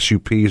 and the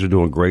SUPs are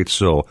doing great.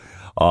 So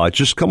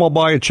just come on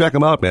by and check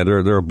them out, man.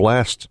 They're a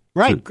blast.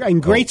 Right,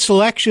 and great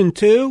selection,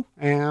 too.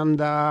 And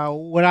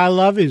what I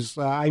love is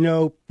I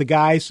know the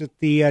guys at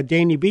the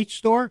Dania Beach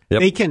store.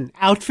 Yep. They can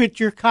outfit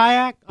your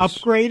kayak,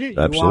 upgrade it.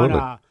 Absolutely. You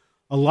want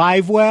a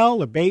live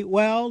well, a bait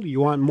well.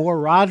 You want more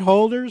rod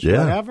holders,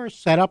 whatever.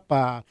 Set up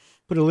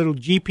put a little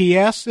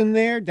GPS in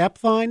there, depth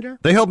finder.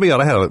 They helped me out.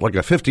 I had like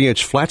a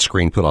 50-inch flat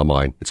screen put on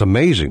mine. It's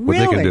amazing what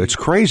they can do. It's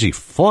crazy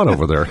fun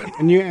over there.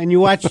 and you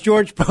watch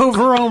George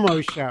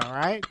Poveromo show,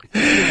 right?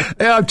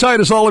 Yeah, I'm tying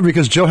this all in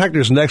because Joe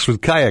Heckner's next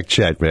with Kayak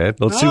Chat, man.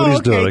 Let's see what he's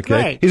doing,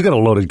 okay? Great. He's got a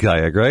loaded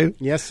kayak, right?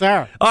 Yes,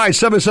 sir. All right,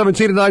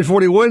 7:17 to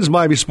 9:40 wins.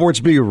 Miami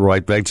Sports B.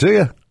 Right back to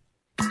you.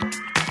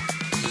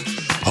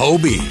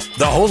 Hobie,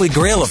 the holy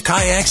grail of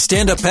kayaks,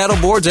 stand-up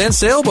paddleboards, and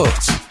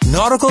sailboats.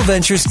 Nautical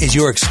Ventures is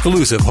your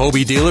exclusive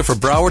Hobie dealer for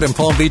Broward and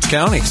Palm Beach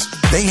counties.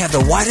 They have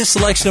the widest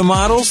selection of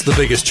models, the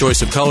biggest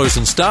choice of colors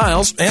and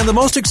styles, and the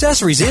most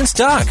accessories in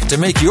stock to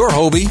make your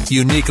Hobie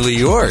uniquely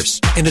yours.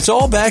 And it's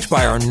all backed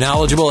by our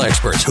knowledgeable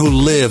experts who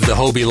live the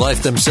Hobie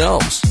life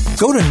themselves.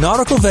 Go to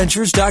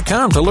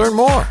nauticalventures.com to learn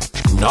more.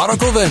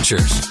 Nautical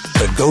Ventures,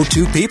 the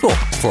go-to people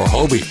for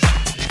Hobie.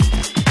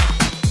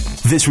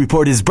 This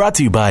report is brought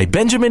to you by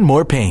Benjamin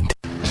Moore Paint.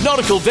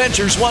 Nautical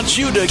Ventures wants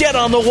you to get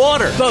on the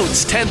water.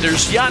 Boats,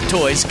 tenders, yacht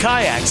toys,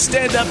 kayaks,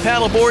 stand-up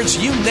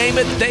paddleboards, you name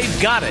it,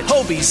 they've got it.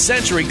 Hobie,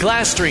 Century,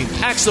 Glasstream,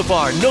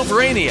 Axopar,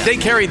 Novurania. They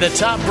carry the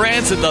top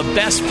brands at the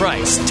best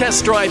price.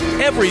 Test drive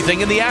everything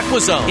in the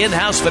Aqua Zone.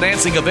 In-house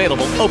financing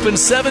available. Open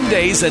 7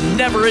 days and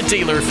never a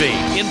dealer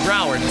fee. In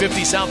Broward,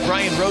 50 South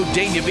Bryan Road,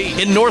 Dania Beach.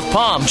 In North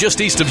Palm, just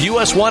east of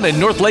US 1 and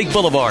North Lake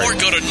Boulevard. Or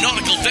go to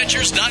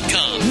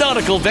nauticalventures.com.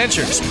 Nautical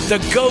Ventures, the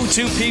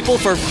go-to people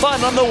for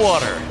fun on the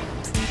water.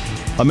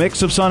 A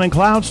mix of sun and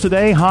clouds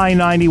today, high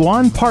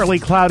 91, partly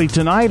cloudy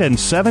tonight, and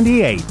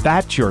 78.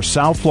 That's your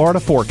South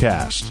Florida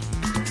forecast.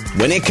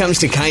 When it comes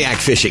to kayak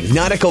fishing,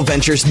 Nautical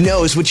Ventures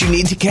knows what you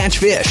need to catch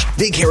fish.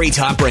 They carry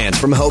top brands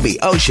from Hobie,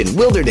 Ocean,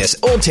 Wilderness,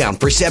 Old Town,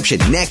 Perception,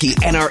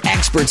 Necky, and are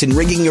experts in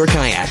rigging your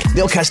kayak.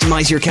 They'll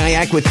customize your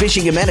kayak with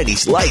fishing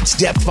amenities, lights,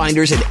 depth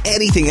finders, and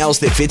anything else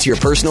that fits your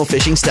personal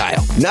fishing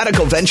style.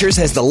 Nautical Ventures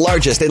has the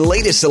largest and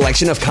latest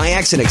selection of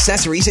kayaks and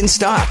accessories in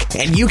stock,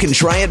 and you can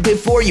try it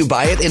before you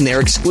buy it in their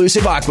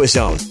exclusive Aqua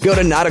Zone. Go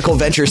to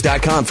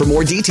nauticalventures.com for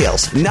more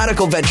details.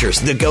 Nautical Ventures,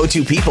 the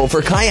go-to people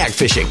for kayak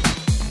fishing.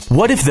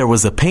 What if there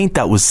was a paint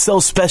that was so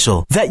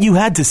special that you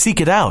had to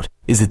seek it out?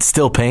 Is it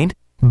still paint?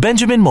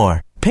 Benjamin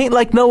Moore. Paint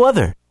like no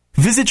other.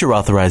 Visit your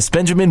authorized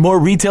Benjamin Moore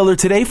retailer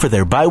today for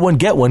their buy one,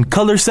 get one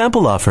color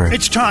sample offer.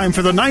 It's time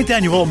for the 9th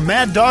annual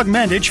Mad Dog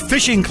Mandage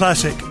Fishing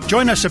Classic.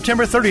 Join us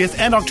September 30th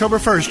and October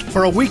 1st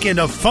for a weekend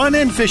of fun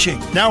and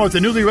fishing. Now at the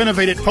newly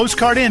renovated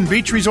Postcard Inn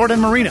Beach Resort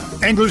and Marina.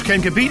 Anglers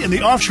can compete in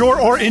the offshore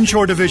or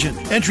inshore division.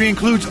 Entry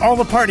includes all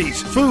the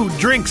parties, food,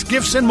 drinks,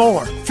 gifts, and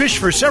more. Fish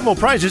for several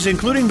prizes,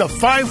 including the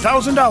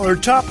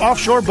 $5,000 top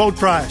offshore boat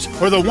prize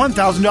or the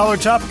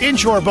 $1,000 top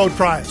inshore boat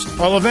prize.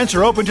 All events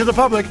are open to the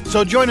public,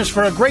 so join us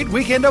for a great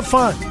weekend of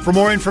fun. For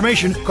more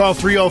information, call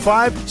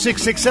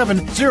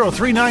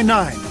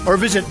 305-667-0399 or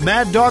visit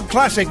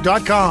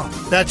maddogclassic.com.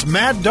 That's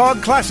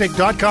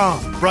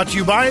maddogclassic.com. Brought to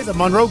you by the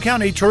Monroe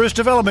County Tourist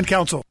Development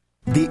Council.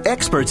 The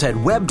experts at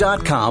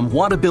Web.com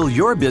want to build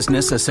your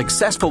business a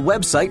successful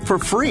website for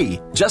free,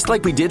 just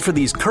like we did for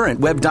these current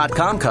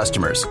Web.com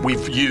customers.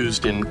 We've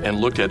used and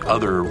looked at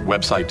other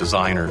website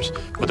designers,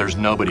 but there's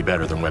nobody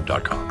better than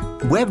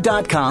Web.com.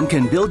 Web.com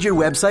can build your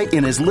website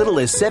in as little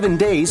as 7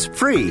 days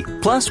free.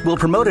 Plus, we'll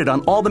promote it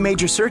on all the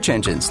major search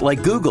engines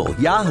like Google,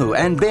 Yahoo,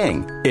 and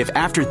Bing. If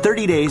after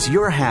 30 days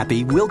you're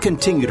happy, we'll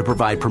continue to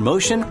provide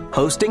promotion,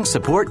 hosting,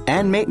 support,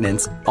 and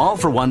maintenance, all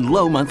for one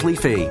low monthly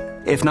fee.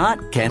 If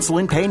not, cancel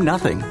and pay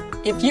nothing.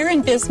 If you're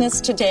in business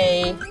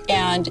today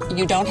and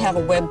you don't have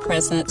a web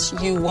presence,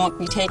 you won't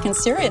be taken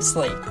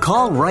seriously.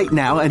 Call right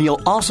now and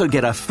you'll also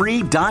get a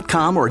free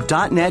 .com or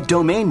 .net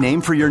domain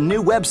name for your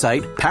new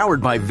website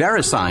powered by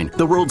VeriSign,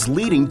 the world's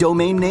leading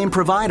domain name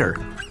provider.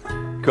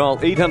 Call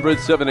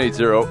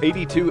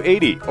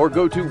 800-780-8280 or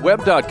go to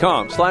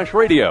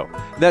web.com/radio.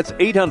 That's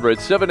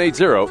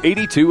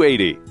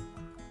 800-780-8280.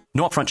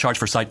 No upfront charge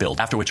for site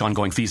build, after which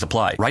ongoing fees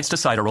apply. Rights to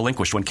site are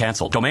relinquished when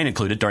canceled. Domain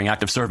included during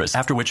active service,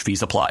 after which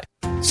fees apply.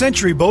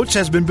 Century Boats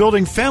has been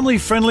building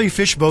family-friendly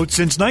fish boats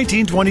since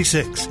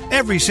 1926.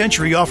 Every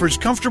Century offers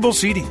comfortable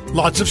seating,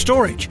 lots of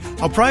storage,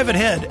 a private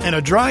head, and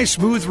a dry,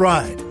 smooth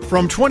ride.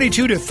 From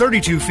 22 to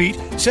 32 feet,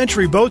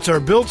 Century boats are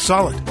built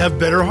solid, have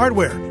better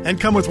hardware, and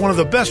come with one of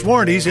the best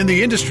warranties in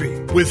the industry.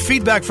 With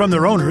feedback from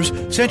their owners,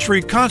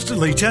 Century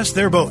constantly tests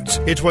their boats.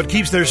 It's what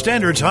keeps their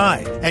standards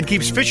high and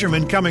keeps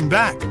fishermen coming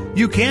back.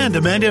 You can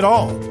demand it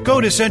all.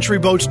 Go to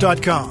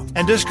centuryboats.com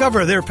and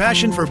discover their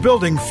passion for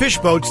building fish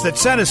boats that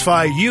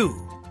satisfy you.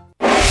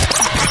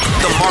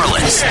 The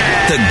Marlins,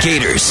 the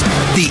Gators,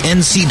 the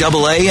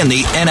NCAA, and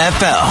the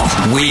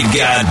NFL. We've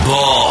got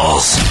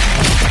balls.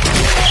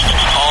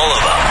 All of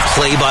them.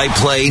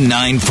 Play-by-play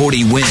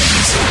 940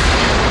 wins.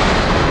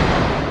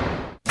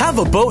 Have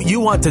a boat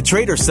you want to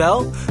trade or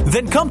sell?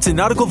 Then come to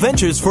Nautical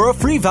Ventures for a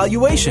free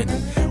valuation.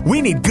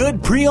 We need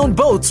good pre-owned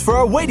boats for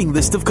our waiting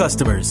list of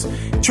customers.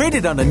 Trade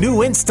it on a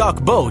new in-stock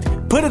boat,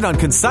 put it on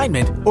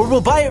consignment, or we'll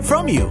buy it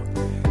from you.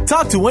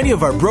 Talk to any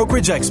of our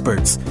brokerage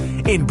experts.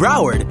 In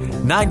Broward,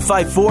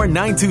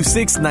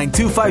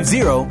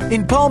 954-926-9250.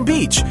 In Palm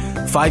Beach,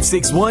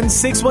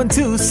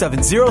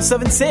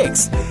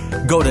 561-612-7076.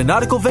 Go to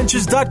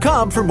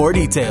nauticalventures.com for more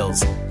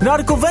details.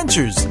 Nautical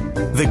Ventures,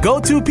 the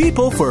go-to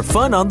people for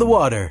fun on the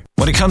water.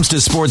 When it comes to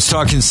sports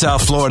talk in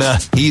South Florida,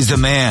 he's the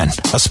man.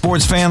 A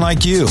sports fan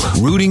like you,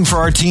 rooting for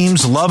our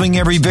teams, loving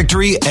every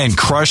victory, and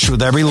crushed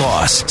with every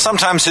loss.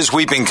 Sometimes his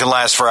weeping can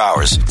last for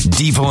hours.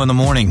 Devo in the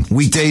morning,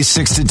 weekdays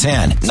 6 to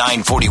 10,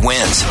 940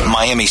 wins,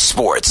 Miami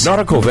Sports.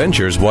 Nautical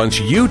Ventures wants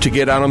you to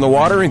get out on the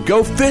water and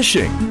go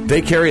fishing.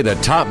 They carry the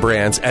top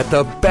brands at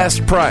the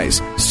best price.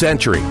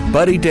 Century,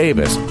 Buddy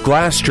Davis,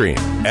 Glasstream,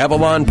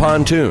 Avalon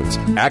Pontoons,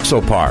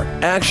 Axopar,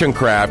 Action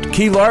Craft,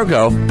 Key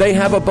Largo. They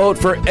have a boat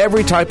for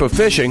every type of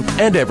fishing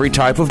and every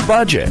type of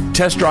budget.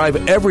 Test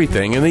drive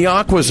everything in the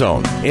Aqua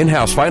Zone.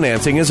 In-house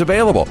financing is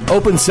available.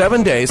 Open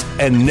 7 days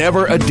and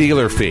never a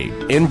dealer fee.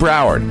 In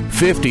Broward,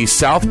 50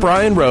 South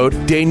Bryan Road,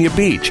 Dania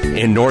Beach.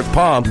 In North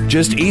Palm,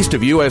 just east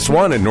of US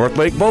 1 and North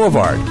Lake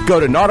Boulevard.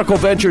 Go to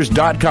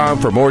nauticalventures.com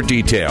for more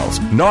details.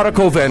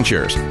 Nautical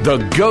Ventures, the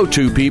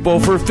go-to people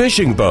for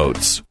fishing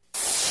boats.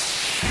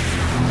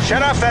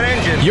 Shut off that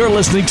engine. You're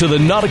listening to the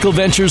Nautical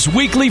Ventures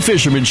Weekly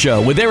Fisherman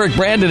Show with Eric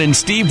Brandon and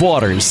Steve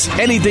Waters.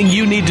 Anything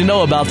you need to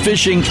know about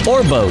fishing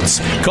or boats,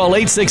 call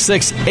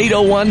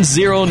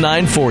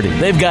 866-801-0940.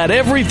 They've got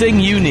everything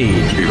you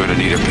need. You're going to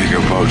need a bigger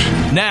boat.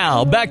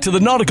 Now, back to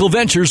the Nautical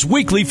Ventures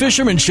Weekly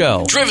Fisherman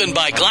Show. Driven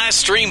by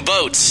Glasstream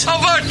Boats. How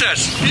about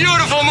this?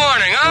 Beautiful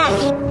morning,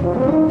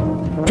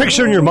 huh?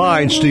 Picture in your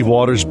mind Steve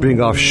Waters being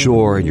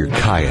offshore in your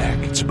kayak.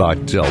 It's about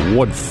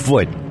 1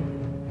 foot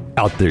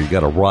out there. You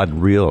got a rod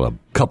and reel and a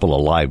couple of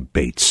live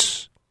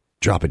baits.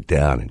 Drop it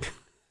down and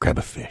grab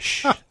a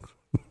fish.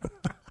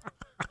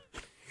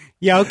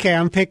 Yeah, okay,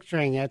 I'm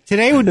picturing it.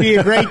 Today would be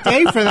a great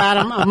day for that.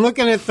 I'm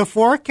looking at the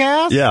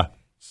forecast. Yeah.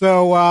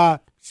 So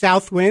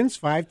south winds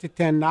 5 to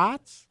 10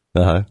 knots,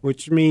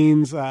 which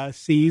means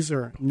seas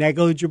are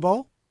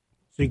negligible.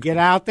 So you get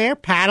out there,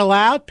 pedal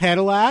out.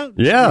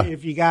 Yeah.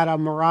 If you got a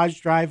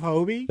Mirage Drive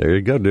Hobie. There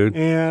you go, dude.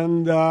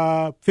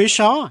 And fish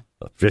on.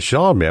 Fish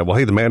on, man. Well,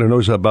 hey, the man who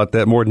knows about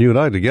that more than you and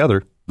I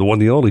together, the one,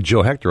 the only,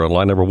 Joe Hector on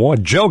line number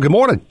 1. Joe, good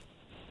morning.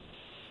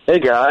 Hey,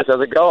 guys.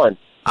 How's it going?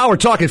 Oh, we're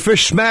talking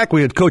fish smack.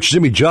 We had Coach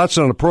Jimmy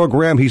Johnson on the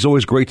program. He's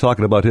always great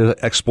talking about his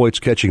exploits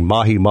catching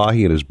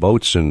mahi-mahi in his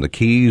boats and the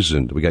Keys.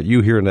 And we got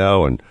you here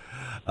now, and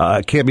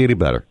it can't be any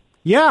better.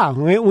 Yeah,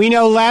 we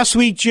know last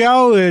week,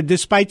 Joe,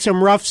 despite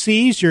some rough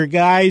seas, your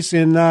guys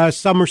in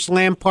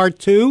SummerSlam Part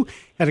 2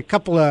 had a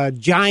couple of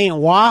giant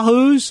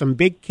wahoos, some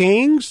big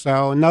kings,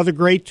 so another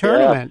great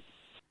tournament.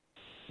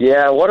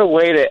 Yeah, what a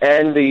way to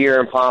end the year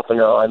in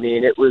Pompano. I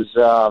mean, it was,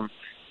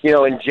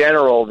 in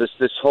general,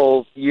 this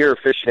whole year of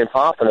fishing in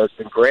Pompano has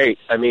been great.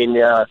 I mean,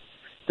 to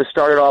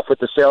start it off with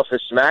the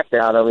Sailfish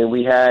Smackdown, I mean,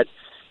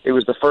 it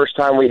was the first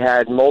time we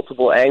had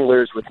multiple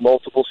anglers with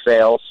multiple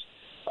sails.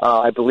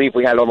 I believe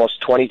we had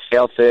almost 20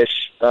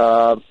 sailfish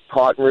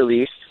caught and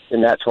released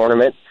in that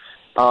tournament.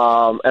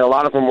 And a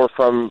lot of them were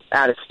from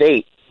out of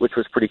state, which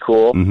was pretty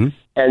cool. Mm-hmm.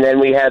 And then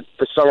we had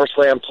the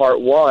SummerSlam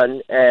Part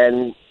 1,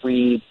 and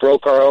we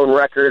broke our own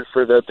record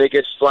for the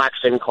biggest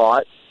blackfin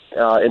caught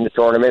in the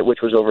tournament,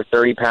 which was over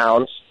 30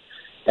 pounds.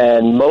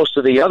 And most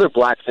of the other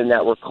blackfin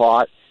that were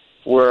caught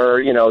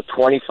were,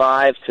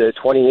 25 to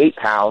 28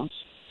 pounds.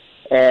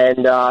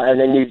 And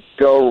then you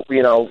go,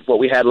 what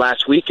we had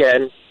last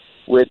weekend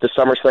with the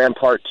SummerSlam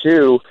Part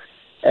 2,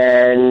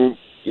 and,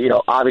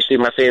 obviously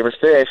my favorite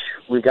fish,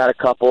 we got a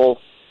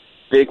couple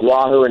big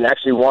wahoo, and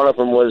actually one of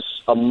them was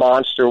a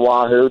monster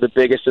wahoo, the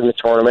biggest in the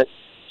tournament.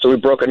 So we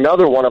broke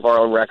another one of our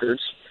own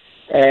records,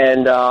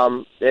 and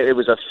it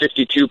was a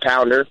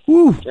 52-pounder,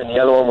 and the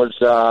other one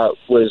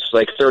was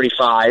like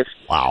 35.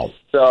 Wow.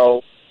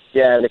 So,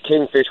 yeah, the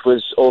kingfish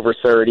was over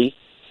 30.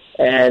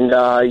 And,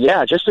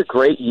 just a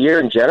great year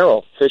in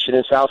general, fishing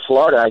in South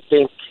Florida. I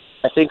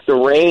think the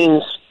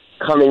rains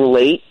coming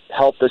late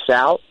helped us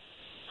out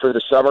for the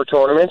summer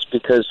tournaments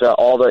because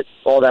all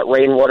that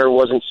rainwater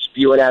wasn't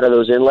spewing out of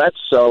those inlets.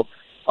 So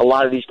a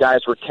lot of these guys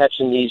were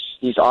catching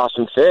these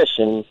awesome fish,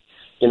 and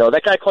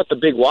that guy caught the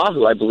big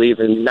wahoo, I believe,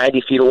 in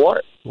 90 feet of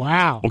water.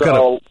 Wow! What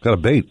kind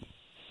of bait?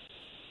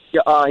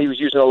 Yeah, he was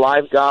using a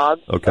live gog,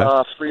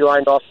 free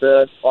lined off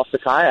the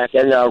kayak,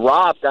 and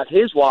Rob got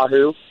his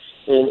wahoo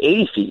in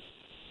 80 feet.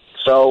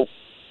 So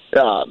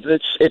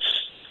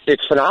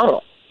it's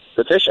phenomenal,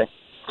 the fishing.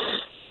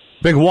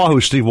 Big wahoo,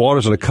 Steve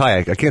Waters, on a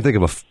kayak. I can't think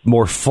of a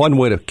more fun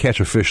way to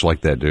catch a fish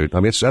like that, dude. I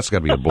mean, that's got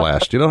to be a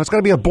blast. It's got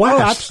to be a blast,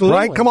 oh, absolutely.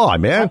 Right? Come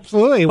on, man.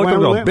 Absolutely.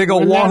 When big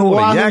old wahoo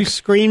and a yak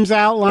screams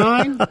out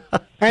line.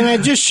 And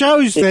it just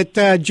shows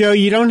that, Joe,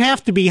 you don't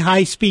have to be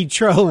high-speed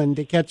trolling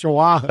to catch a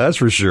wahoo. That's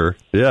for sure,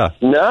 yeah.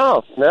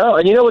 No.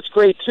 And what's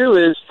great, too,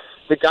 is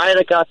the guy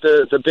that got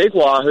the big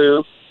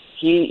wahoo,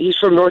 he's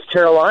from North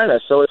Carolina,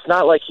 so it's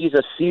not like he's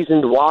a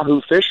seasoned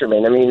wahoo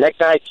fisherman. I mean, that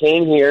guy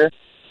came here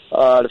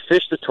to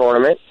fish the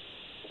tournament,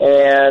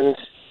 and,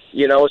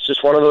 it's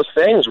just one of those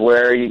things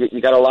where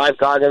you got a live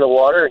gog in the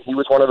water, and he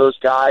was one of those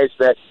guys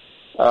that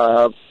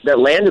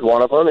landed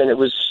one of them, and it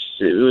was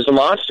a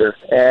monster.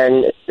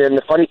 And then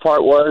the funny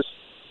part was,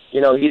 he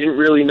didn't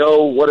really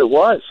know what it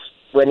was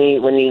when he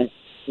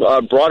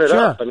brought it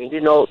up. I mean, he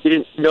didn't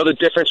know the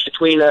difference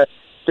between if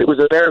it was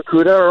a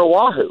barracuda or a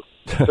wahoo.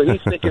 So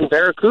he's thinking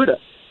barracuda.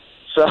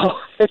 So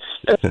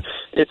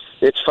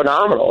it's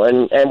phenomenal.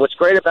 And what's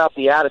great about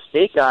the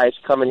out-of-state guys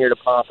coming here to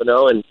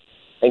Pompano and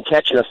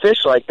catching a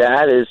fish like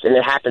that is, and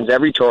it happens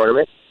every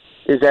tournament,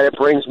 is that it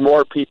brings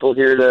more people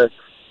here to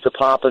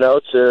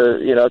Pompano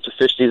to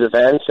fish these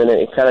events, and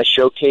it kind of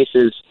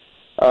showcases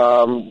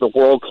the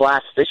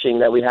world-class fishing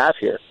that we have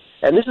here.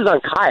 And this is on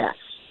kayaks,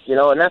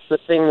 and that's the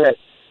thing that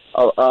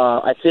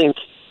I think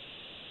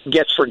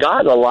gets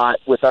forgotten a lot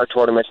with our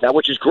tournaments now,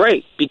 which is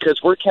great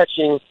because we're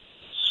catching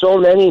so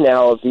many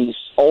now of these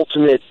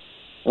ultimate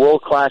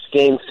world-class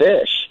game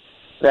fish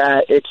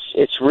that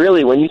it's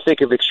really, when you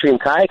think of extreme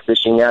kayak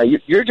fishing now,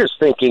 you're just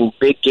thinking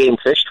big game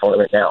fish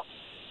tournament now.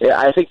 Yeah,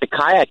 I think the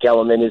kayak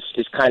element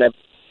is kind of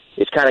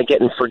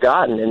getting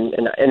forgotten,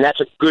 and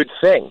that's a good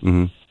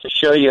thing to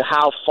show you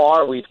how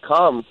far we've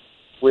come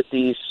with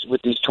these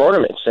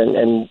tournaments.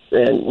 And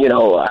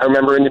I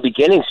remember in the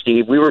beginning,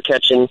 Steve, we were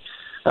catching,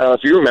 I don't know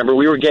if you remember,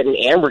 we were getting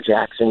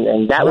amberjacks,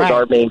 and that was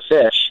our main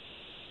fish.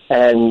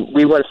 And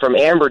we went from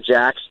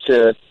amberjacks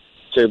to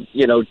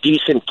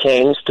decent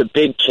kings to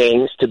big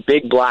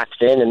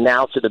blackfin, and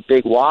now to the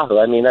big wahoo.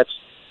 I mean,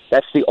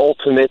 that's the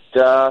ultimate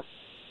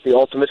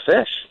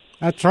fish.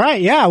 That's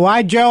right. Yeah.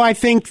 Why, Joe? I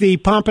think the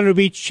Pompano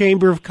Beach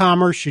Chamber of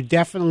Commerce should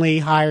definitely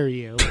hire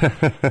you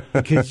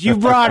because you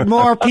brought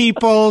more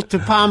people to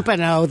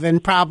Pompano than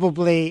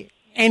probably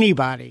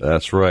anybody.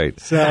 That's right.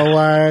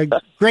 So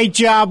great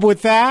job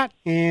with that.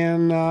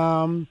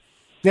 And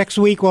next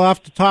week we'll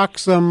have to talk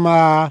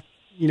some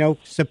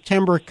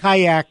September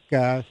kayak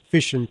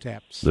fishing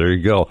tips. There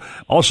you go.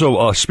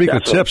 Also, speaking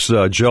of tips,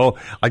 Joe,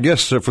 I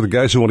guess for the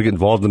guys who want to get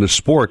involved in this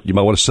sport, you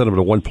might want to send them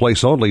to one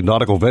place only,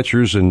 Nautical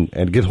Ventures,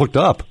 and get hooked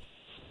up.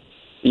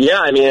 Yeah,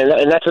 I mean,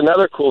 and that's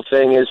another cool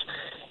thing is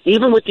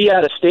even with the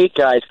out-of-state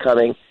guys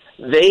coming,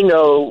 they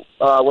know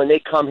when they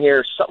come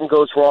here, something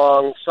goes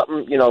wrong,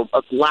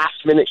 a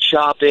last-minute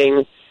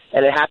shopping,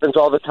 and it happens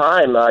all the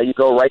time. You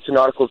go right to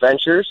Nautical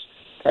Ventures,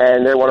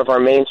 and they're one of our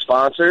main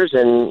sponsors,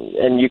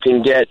 and you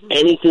can get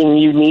anything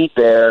you need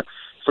there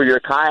for your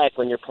kayak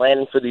when you're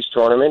planning for these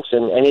tournaments,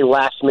 and any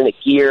last-minute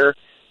gear,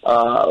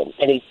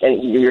 any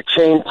your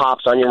chain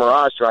pops on your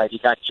Mirage Drive. You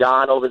got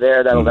John over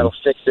there that'll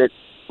fix it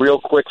real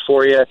quick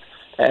for you,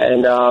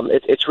 and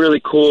it's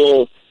really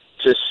cool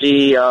to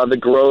see the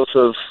growth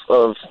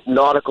of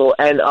Nautical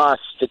and us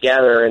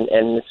together,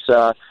 and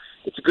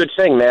it's a good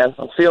thing, man.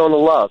 I'm feeling the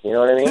love, you know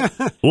what I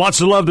mean? Lots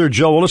of love there,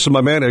 Joe. Well, listen,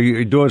 my man, are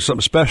you doing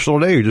something special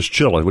today, or you just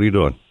chilling? What are you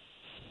doing?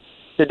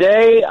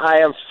 Today, I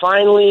am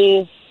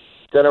finally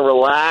going to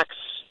relax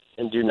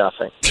and do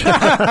nothing.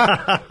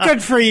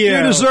 Good for you.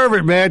 You deserve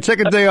it, man. Take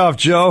a day off,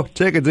 Joe.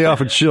 Take a day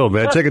off and chill,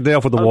 man. Take a day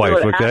off with the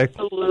wife, okay?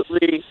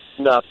 Absolutely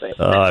nothing.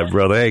 All right,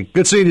 brother. Hey,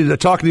 good seeing you.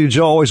 Talking to you,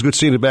 Joe. Always good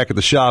seeing you back at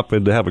the shop,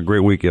 and have a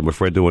great weekend, my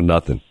friend, doing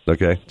nothing,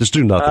 okay? Just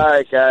do nothing. All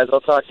right, guys.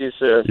 I'll talk to you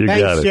soon. You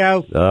Thanks, got it.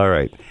 Joe. All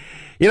right.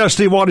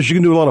 Steve Waters, you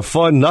can do a lot of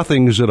fun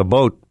nothings in a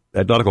boat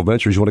at Nautical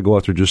Ventures. You want to go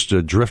out there just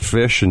to drift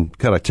fish and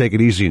kind of take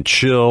it easy and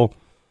chill.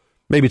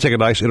 Maybe take a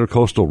nice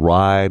intercoastal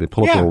ride and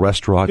pull up to a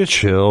restaurant,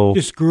 chill.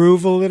 Just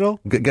groove a little.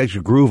 Get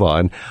your groove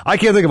on. I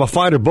can't think of a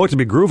finer boat to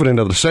be grooving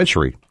into the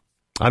century.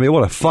 I mean,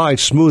 what a fine,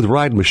 smooth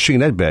riding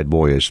machine that bad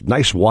boy is.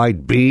 Nice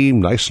wide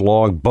beam, nice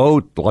long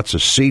boat, lots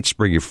of seats,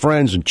 bring your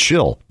friends and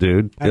chill,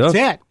 dude. That's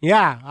it.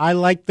 Yeah, I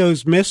like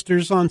those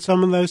misters on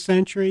some of those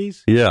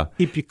Centuries. Yeah.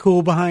 Keep you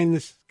cool behind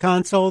the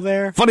console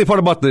there. Funny part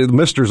about the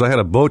misters, I had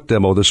a boat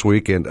demo this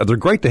week, and they're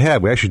great to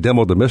have. We actually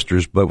demoed the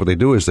misters, but what they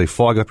do is they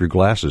fog up your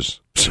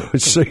glasses.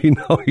 So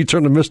you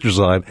turn the misters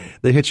on,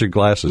 they hit your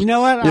glasses. You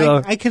know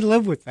what? I could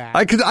live with that.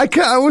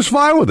 I was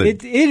fine with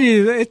it.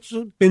 It's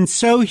been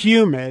so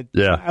humid.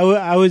 Yeah.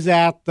 I was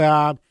at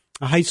a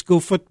high school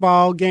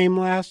football game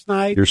last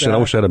night. You're saying I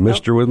wish I had a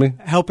mister with me?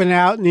 Helping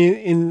out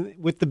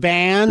with the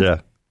band.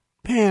 Yeah.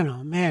 Man,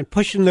 oh man,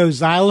 pushing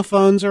those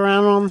xylophones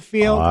around on the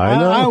field. I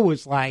know. I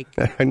was like,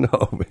 I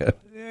know, man.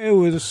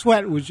 The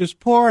sweat was just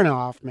pouring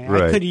off, man.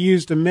 Right. I could have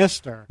used a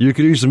mister. You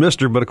could use the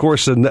mister, but of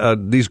course,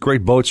 these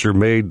great boats are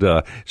made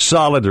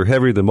solid. They're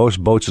heavier than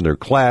most boats in their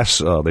class.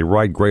 They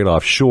ride great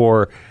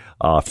offshore,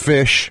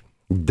 fish,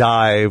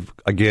 dive,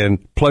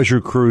 again,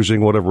 pleasure cruising,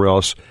 whatever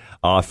else.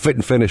 Fit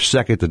and finish,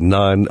 second to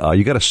none.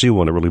 You got to see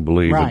one to really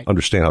believe and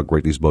understand how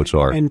great these boats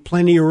are. And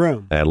plenty of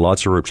room. And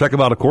lots of room. Check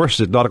them out, of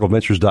course, at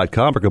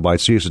nauticalventures.com, or come by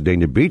and see us at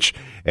Dania Beach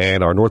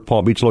and our North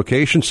Palm Beach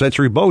location,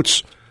 Century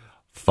Boats.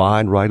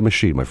 Fine riding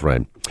machine, my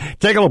friend.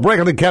 Take a little break.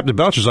 I think Captain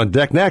Bouncer's on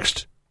deck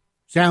next.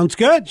 Sounds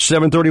good.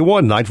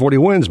 7:31, 940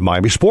 wins,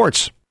 Miami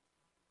Sports.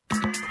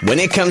 When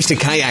it comes to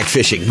kayak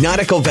fishing,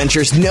 Nautical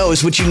Ventures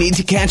knows what you need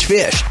to catch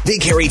fish. They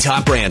carry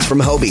top brands from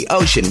Hobie,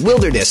 Ocean,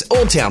 Wilderness,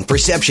 Old Town,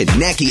 Perception,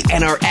 Necky,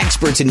 and are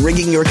experts in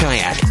rigging your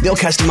kayak. They'll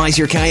customize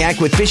your kayak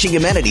with fishing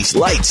amenities,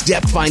 lights,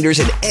 depth finders,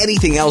 and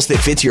anything else that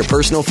fits your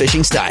personal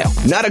fishing style.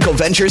 Nautical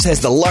Ventures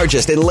has the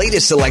largest and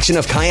latest selection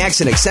of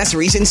kayaks and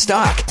accessories in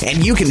stock,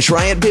 and you can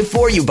try it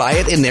before you buy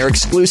it in their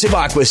exclusive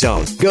Aqua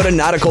Zone. Go to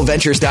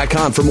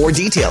nauticalventures.com for more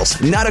details.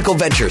 Nautical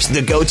Ventures,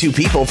 the go-to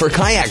people for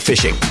kayak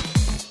fishing.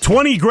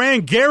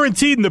 $20,000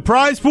 guaranteed in the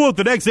prize pool at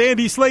the next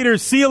Andy Slater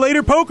See You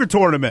Later Poker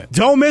Tournament.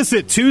 Don't miss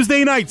it.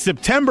 Tuesday night,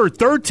 September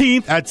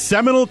 13th at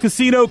Seminole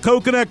Casino,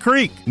 Coconut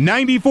Creek.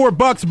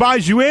 $94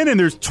 buys you in, and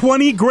there's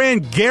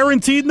 $20,000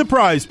 guaranteed in the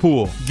prize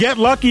pool. Get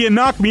lucky and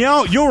knock me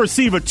out. You'll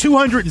receive a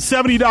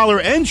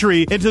 $270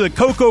 entry into the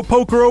Coco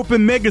Poker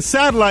Open Mega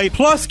Satellite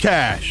plus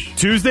cash.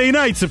 Tuesday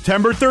night,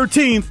 September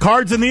 13th.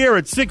 Cards in the air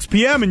at 6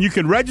 p.m. and you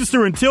can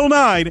register until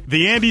 9.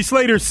 The Andy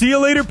Slater See You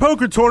Later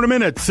Poker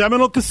Tournament at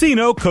Seminole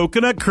Casino,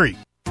 Coconut Creek.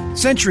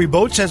 Century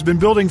Boats has been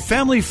building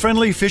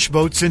family-friendly fish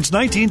boats since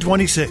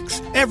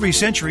 1926. Every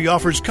Century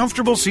offers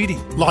comfortable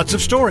seating, lots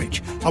of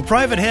storage, a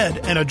private head,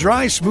 and a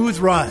dry, smooth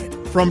ride.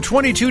 From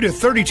 22 to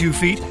 32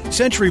 feet,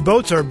 Century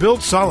boats are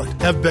built solid,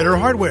 have better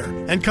hardware,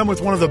 and come with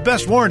one of the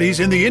best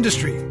warranties in the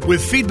industry.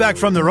 With feedback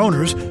from their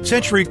owners,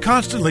 Century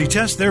constantly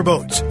tests their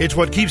boats. It's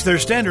what keeps their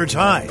standards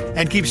high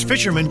and keeps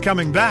fishermen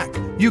coming back.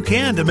 You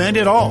can demand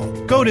it all.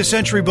 Go to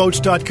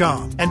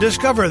centuryboats.com and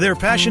discover their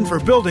passion for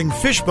building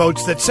fish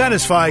boats that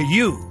satisfy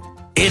you.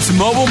 It's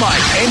Mobile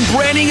Mike, and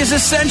branding is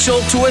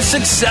essential to a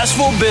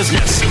successful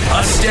business.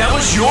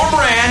 Establish your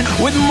brand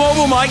with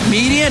Mobile Mike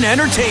Media and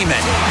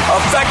Entertainment.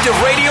 Effective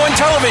radio and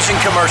television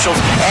commercials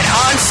and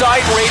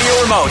on-site radio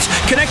remotes.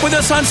 Connect with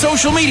us on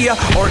social media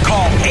or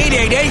call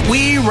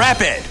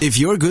 888-WE-RAPID. If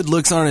your good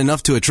looks aren't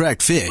enough to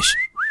attract fish,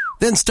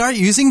 then start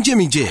using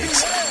Jimmy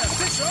Jigs.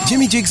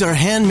 Jimmy Jigs are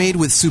handmade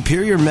with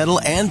superior metal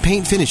and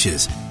paint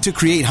finishes to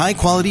create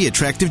high-quality,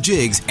 attractive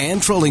jigs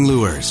and trolling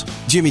lures.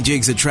 Jimmy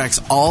Jigs attracts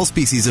all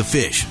species of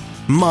fish: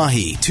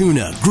 mahi,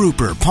 tuna,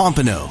 grouper,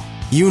 pompano.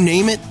 You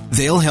name it,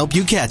 they'll help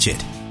you catch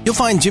it. You'll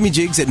find Jimmy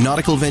Jigs at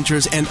Nautical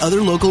Ventures and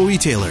other local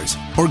retailers,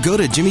 or go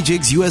to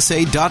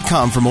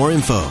JimmyJigsUSA.com for more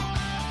info.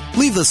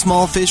 Leave the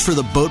small fish for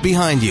the boat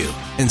behind you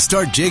and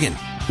start jigging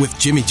with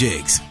Jimmy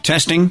Jigs.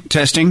 Testing,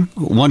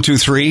 1, 2,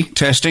 3,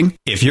 testing.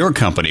 If your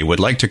company would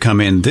like to come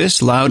in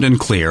this loud and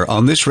clear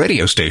on this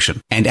radio station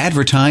and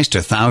advertise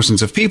to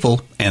thousands of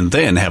people and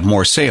then have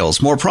more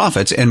sales, more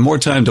profits, and more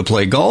time to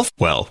play golf,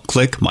 well,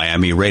 click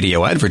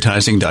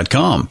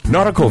MiamiRadioAdvertising.com.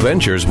 Nautical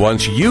Ventures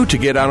wants you to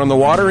get out on the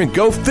water and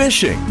go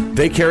fishing.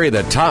 They carry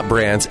the top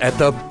brands at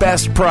the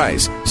best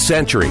price.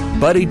 Century,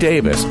 Buddy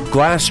Davis,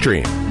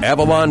 Glasstream,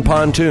 Avalon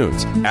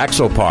Pontoons,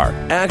 Axopar,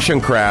 Action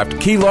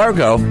Craft, Key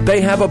Largo. They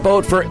have a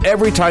boat for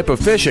every type of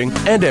fishing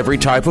and every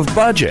type of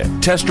budget.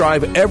 Test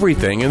drive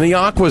everything in the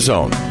Aqua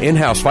Zone.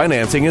 In-house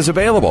financing is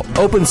available.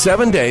 Open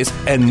 7 days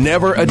and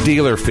never a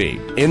dealer fee.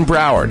 In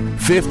Broward,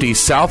 50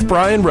 South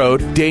Bryan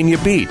Road,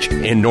 Dania Beach.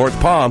 In North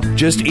Palm,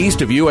 just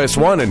east of US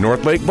 1 and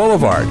North Lake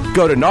Boulevard.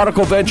 Go to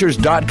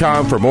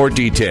nauticalventures.com for more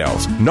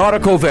details.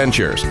 Nautical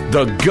Ventures,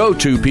 the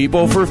go-to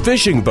people for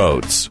fishing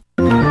boats.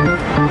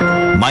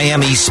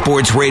 Miami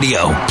Sports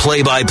Radio,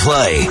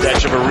 play-by-play.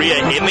 That's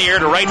Maria in the air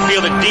to right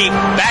field and deep.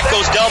 Back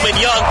goes Delman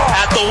Young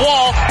at the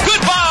wall.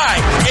 Goodbye!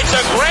 It's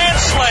a grand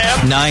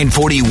slam.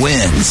 940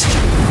 wins.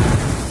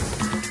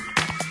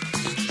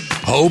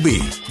 Hobie,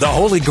 the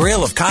holy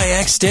grail of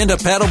kayaks, stand-up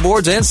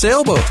paddleboards, and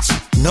sailboats.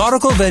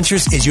 Nautical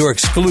Ventures is your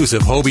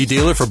exclusive Hobie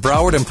dealer for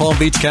Broward and Palm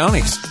Beach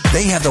counties.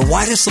 They have the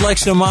widest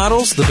selection of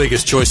models, the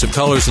biggest choice of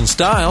colors and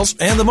styles,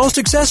 and the most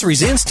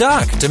accessories in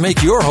stock to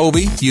make your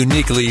Hobie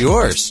uniquely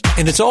yours.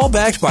 And it's all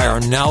backed by our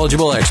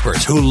knowledgeable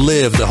experts who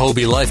live the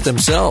Hobie life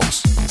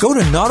themselves. Go to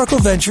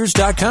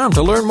nauticalventures.com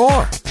to learn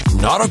more.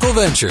 Nautical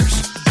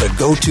Ventures, the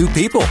go-to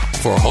people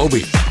for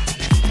Hobie.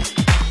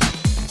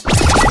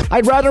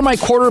 I'd rather my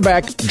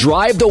quarterback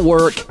drive to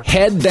work,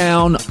 head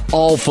down,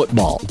 all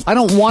football. I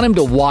don't want him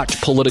to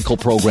watch political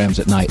programs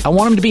at night. I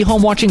want him to be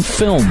home watching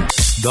film.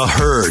 The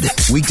Herd,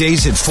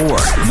 weekdays at 4,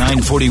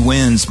 940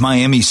 wins,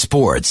 Miami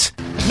Sports.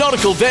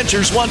 Nautical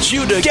Ventures wants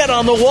you to get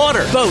on the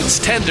water. Boats,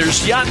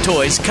 tenders, yacht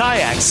toys,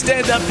 kayaks,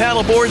 stand-up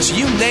paddleboards,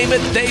 you name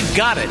it, they've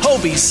got it.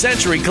 Hobie,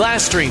 Century,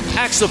 Glasstream,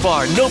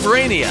 Axopar,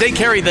 Novurania. They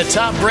carry the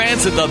top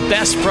brands at the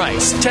best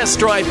price. Test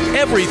drive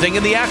everything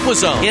in the Aqua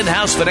Zone.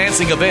 In-house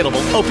financing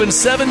available. Open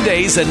 7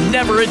 days and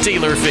never a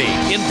dealer fee.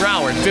 In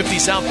Broward, 50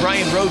 South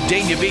Bryan Road,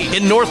 Dania Beach.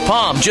 In North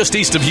Palm, just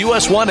east of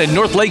US 1 and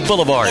North Lake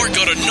Boulevard. Or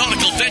go to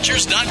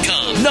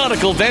nauticalventures.com.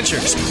 Nautical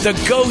Ventures, the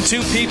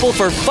go-to people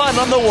for fun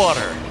on the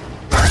water.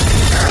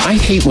 I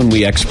hate when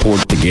we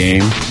export the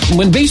game.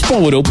 When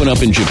baseball would open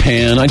up in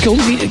Japan, I'd go,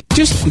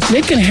 just,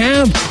 they can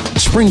have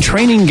spring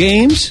training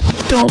games.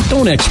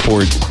 Don't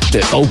export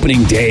the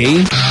opening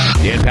day.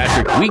 Dan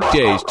Patrick,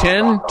 weekdays,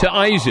 10 to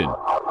Eisen.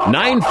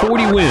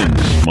 940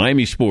 wins,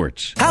 Miami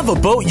Sports. Have a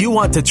boat you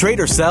want to trade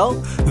or sell?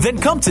 Then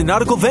come to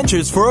Nautical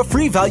Ventures for a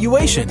free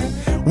valuation.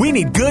 We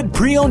need good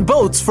pre-owned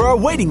boats for our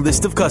waiting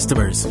list of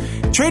customers.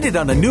 Trade it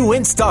on a new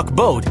in-stock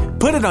boat,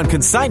 put it on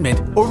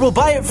consignment, or we'll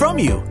buy it from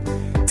you.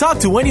 Talk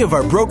to any of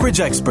our brokerage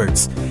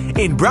experts.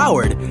 In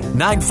Broward,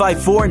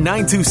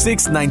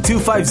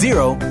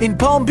 954-926-9250. In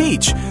Palm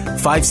Beach,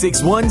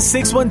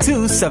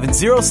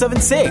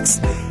 561-612-7076.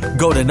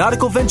 Go to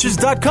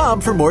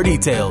nauticalventures.com for more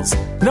details.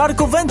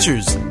 Nautical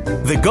Ventures,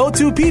 the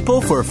go-to people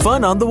for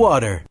fun on the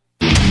water.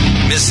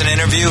 Miss an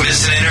interview?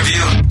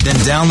 Then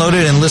download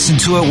it and listen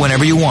to it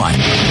whenever you want.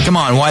 Come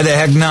on, why the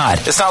heck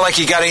not? It's not like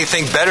you got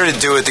anything better to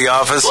do at the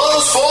office.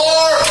 Close for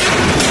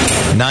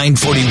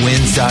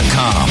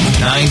 940wins.com.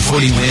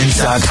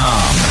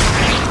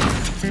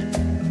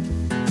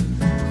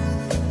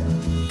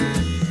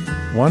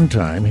 940wins.com. One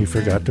time he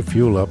forgot to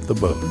fuel up the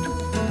boat.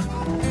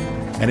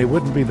 And it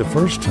wouldn't be the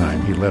first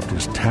time he left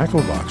his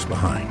tackle box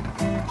behind.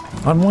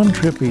 On one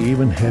trip he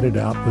even headed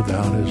out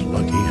without his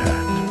lucky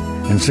hat.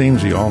 And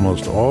seems he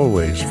almost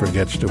always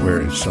forgets to wear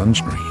his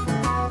sunscreen.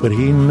 But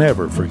he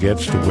never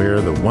forgets to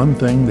wear the one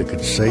thing that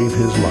could save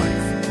his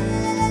life.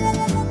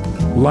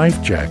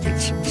 Life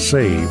jackets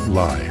save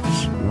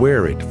lives.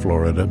 Wear it,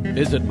 Florida.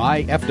 Visit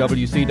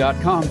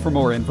myfwc.com for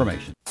more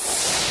information.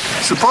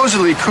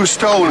 Supposedly,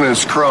 Cousteau and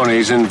his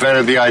cronies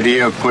invented the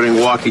idea of putting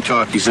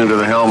walkie-talkies into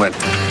the helmet.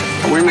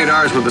 We made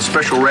ours with a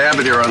special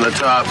rabbit ear on the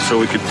top so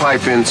we could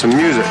pipe in some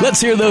music.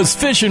 Let's hear those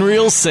fish and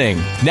reels sing.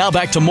 Now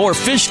back to more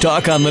fish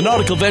talk on the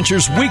Nautical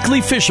Ventures Weekly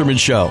Fisherman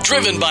Show.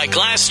 Driven by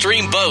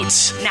Glasstream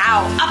Boats.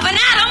 Now, up and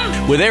at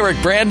 'em! With Eric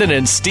Brandon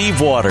and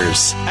Steve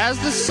Waters. As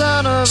the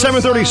son of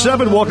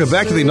 7:37, welcome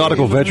back to the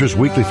Nautical Ventures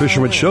Weekly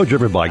Fisherman Show,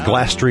 driven by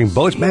Glasstream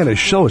Boats. Man, this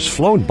show has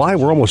flown by.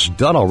 We're almost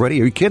done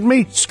already. Are you kidding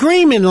me?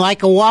 Screaming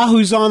like a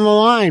wahoo's on the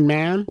line,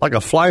 man. Like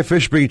a fly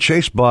fish being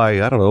chased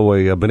by, I don't know,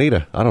 a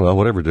bonita. I don't know,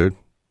 whatever, dude.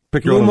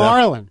 Pick your Blue own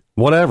marlin.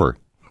 Whatever.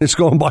 It's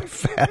going by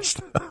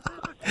fast.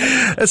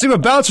 Let's see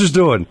what Bouncer's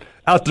doing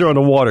out there on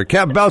the water.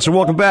 Captain Bouncer,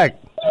 welcome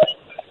back.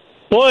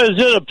 Boy, is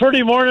it a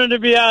pretty morning to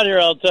be out here,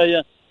 I'll tell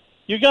you.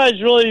 You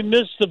guys really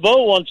miss the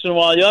boat once in a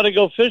while. You ought to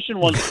go fishing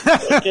once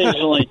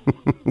occasionally.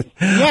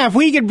 Yeah, if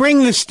we could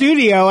bring the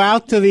studio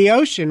out to the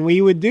ocean,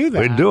 we would do that.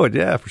 We'd do it,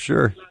 yeah, for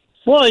sure.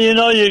 Well,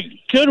 you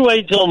could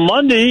wait till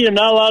Monday. You're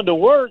not allowed to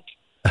work.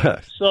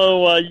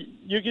 So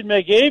you could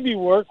make Avey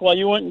work while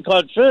you went and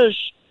caught fish.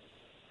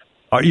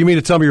 You mean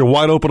to tell me you're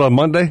wide open on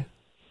Monday?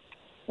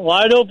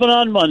 Wide open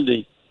on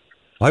Monday.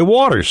 High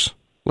waters.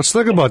 Let's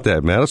think about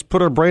that, man. Let's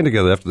put our brain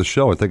together after the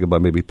show and think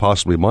about maybe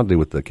possibly Monday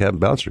with the Captain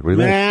Bouncer. What do you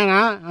think?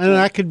 Man,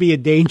 that could be a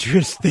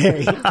dangerous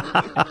day.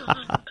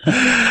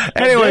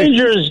 Anyway, a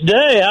dangerous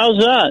day. How's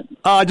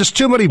that? Just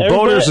too many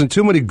boaters and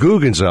too many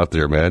Googans out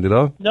there, man.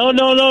 No.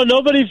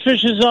 Nobody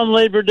fishes on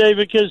Labor Day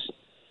because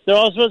they're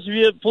all supposed to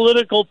be at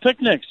political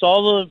picnics.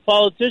 All the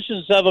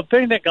politicians have a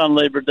picnic on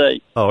Labor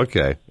Day. Oh,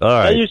 okay. All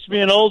right. That used to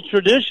be an old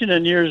tradition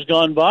in years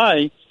gone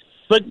by.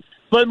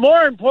 But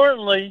more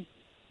importantly,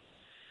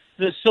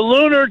 the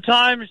lunar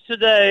times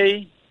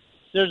today,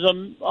 there's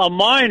a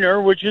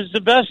minor, which is the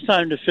best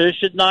time to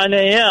fish, at 9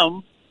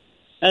 a.m.,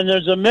 and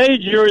there's a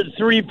major at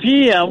 3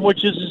 p.m.,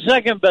 which is the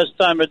second best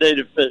time of day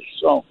to fish.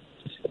 So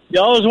you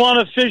always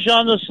want to fish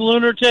on the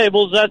lunar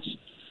tables. That's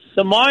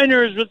the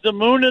minors with the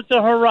moon at the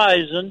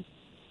horizon.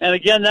 And,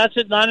 again, that's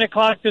at 9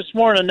 o'clock this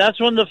morning. That's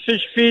when the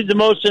fish feed the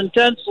most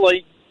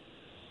intensely.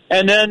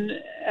 And then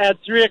at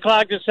 3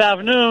 o'clock this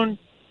afternoon,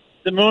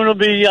 the moon will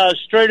be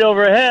straight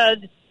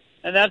overhead,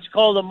 and that's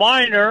called a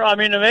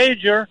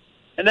major.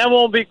 And that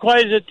won't be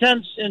quite as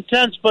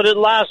intense, but it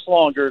lasts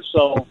longer.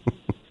 So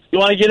you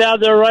want to get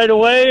out there right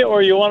away,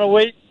 or you want to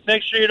wait,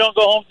 make sure you don't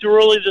go home too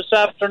early this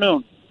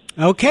afternoon.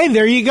 Okay,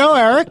 there you go,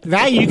 Eric.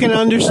 That you can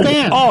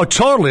understand. Oh,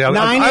 totally. I'm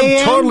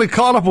totally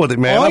caught up with it,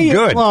 man. I'm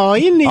good. Well,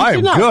 you need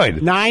to know. I'm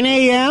good. 9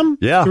 a.m.,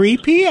 3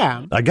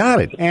 p.m. I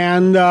got it.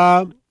 And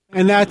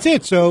that's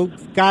it. So,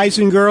 guys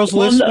and girls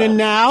listening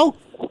now,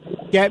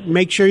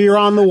 make sure you're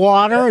on the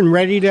water and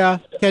ready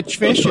to catch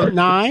fish at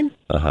 9.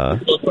 Uh-huh.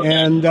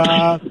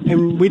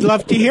 And we'd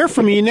love to hear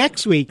from you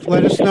next week.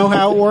 Let us know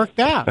how it worked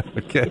out.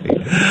 Okay.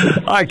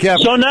 All right,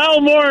 Captain. So now,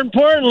 more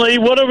importantly,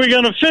 what are we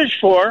going to fish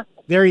for?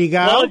 There you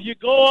go. Well, if you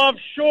go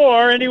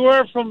offshore,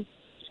 anywhere from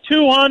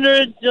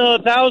 200 to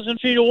 1,000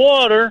 feet of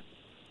water,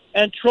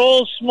 and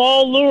troll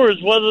small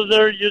lures, whether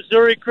they're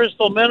Missouri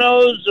crystal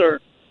minnows or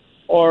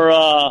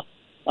the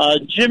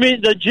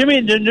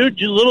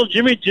new little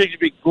Jimmy jigs would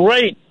be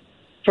great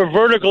for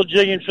vertical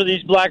jigging for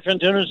these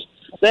blackfin tunas.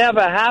 They have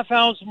a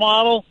half-ounce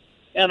model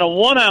and a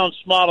 1-ounce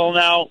model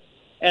now,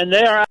 and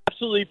they are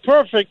absolutely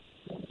perfect.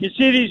 You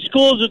see these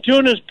schools of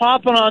tunas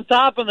popping on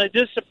top, and they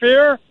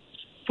disappear.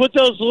 Put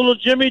those little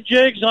Jimmy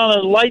jigs on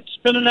a light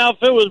spinning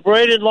outfit with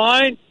braided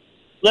line,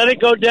 let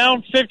it go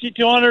down 50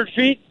 to 100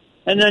 feet,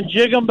 and then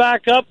jig them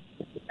back up,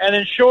 and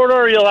in short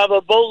order you'll have a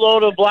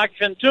boatload of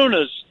blackfin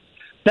tunas.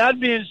 That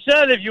being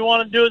said, if you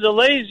want to do it the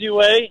lazy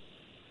way,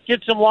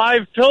 get some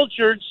live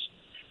pilchards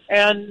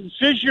and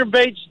fish your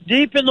baits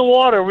deep in the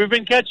water. We've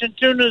been catching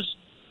tunas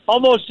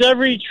almost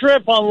every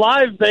trip on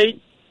live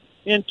bait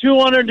in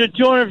 200 to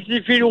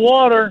 250 feet of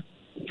water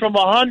from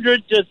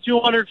 100 to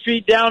 200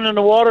 feet down in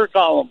the water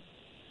column.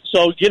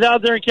 So get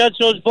out there and catch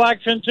those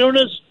blackfin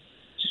tunas,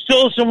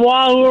 still some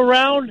wahoo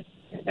around,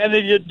 and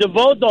if you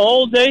devote the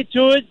whole day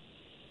to it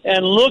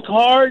and look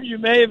hard, you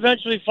may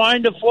eventually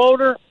find a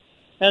floater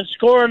and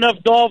score enough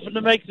dolphin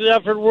to make the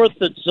effort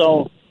worth it.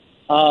 So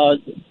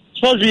it's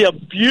supposed to be a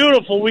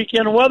beautiful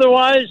weekend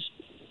weather-wise.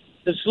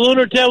 The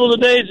lunar table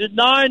today is at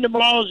 9,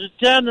 tomorrow's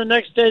at 10, the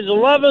next day is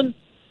 11.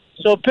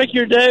 So pick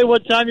your day,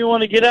 what time you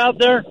want to get out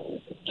there,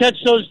 catch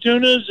those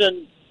tunas,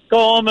 and go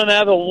home and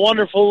have a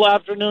wonderful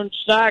afternoon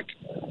snack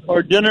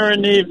or dinner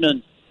in the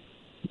evening.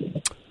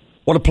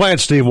 What a plan,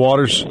 Steve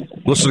Waters.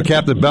 Listen to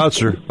Captain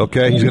Bouncer,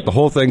 okay? He's got the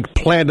whole thing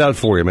planned out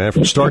for you, man,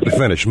 from start to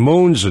finish.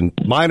 Moons and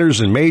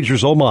minors and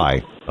majors, oh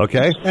my,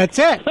 okay? That's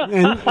it.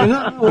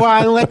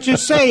 Well,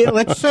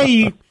 let's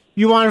say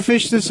you want to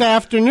fish this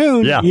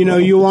afternoon. Yeah.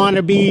 You want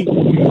to be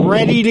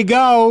ready to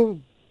go,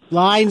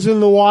 lines in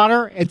the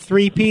water at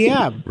 3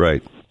 p.m.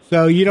 Right.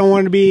 So you don't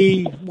want to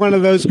be one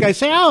of those guys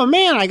say, oh,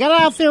 man, I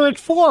got out there at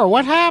 4.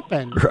 What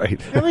happened?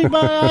 Right.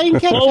 Everybody, I didn't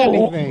catch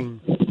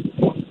anything.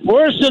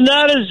 Worse than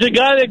that is the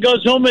guy that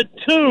goes home at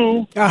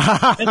 2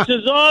 and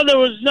says, oh, there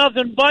was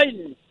nothing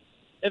biting.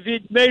 If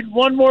he'd made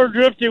one more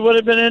drift, he would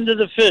have been into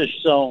the fish.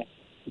 So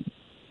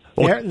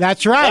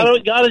that's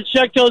right. Got to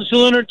check those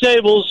lunar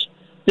tables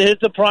to hit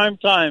the prime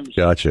times.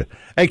 Gotcha.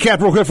 Hey,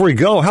 Cap, real quick before we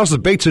go, how's the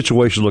bait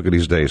situation looking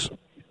these days?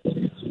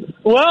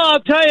 Well, I'll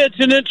tell you, it's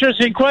an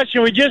interesting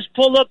question. We just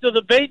pulled up to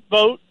the bait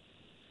boat.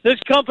 This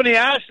company,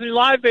 Ashley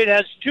Live Bait,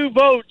 has 2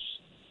 boats,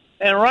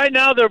 and right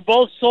now they're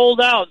both sold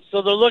out.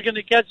 So they're looking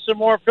to catch some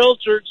more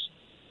pilchards.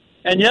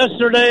 And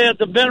yesterday at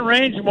the Bent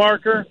Range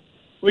Marker,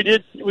 we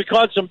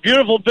caught some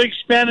beautiful big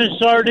Spanish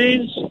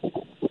sardines,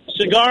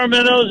 cigar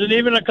minnows, and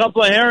even a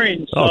couple of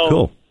herrings. Oh,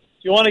 cool.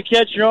 If you want to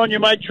catch your own, you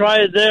might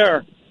try it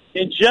there.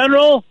 In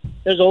general,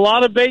 there's a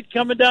lot of bait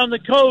coming down the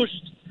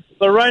coast.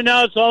 But right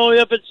now it's all the way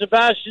up at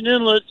Sebastian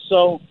Inlet,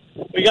 so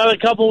we got a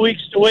couple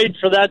weeks to wait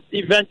for that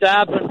event to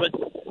happen. But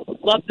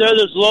up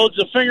there's loads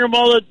of finger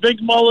mullet,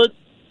 big mullet,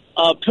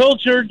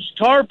 pilchards,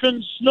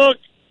 tarpons, snook,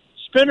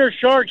 spinner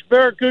sharks,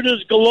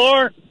 barracudas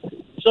galore.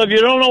 So if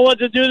you don't know what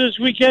to do this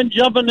weekend,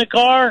 jump in the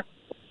car,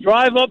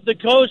 drive up the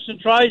coast, and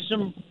try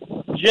some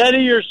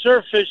jetty or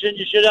surf fishing,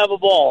 you should have a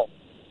ball.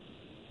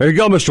 There you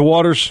go, Mr.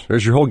 Waters.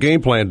 There's your whole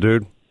game plan,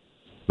 dude.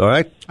 All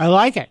right? I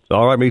like it.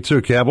 All right, me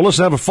too, Cab. Well, let's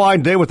have a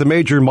fine day with the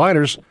major and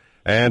minors,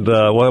 and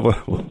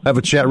we'll have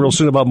a chat real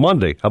soon about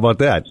Monday. How about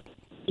that?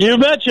 You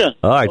betcha.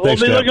 All right,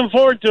 thanks, We'll be Cab. looking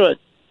forward to it.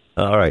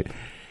 All right.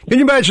 Can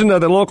you imagine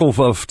the local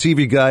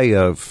TV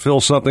guy,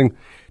 Phil something,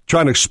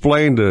 trying to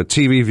explain to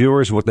TV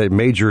viewers what that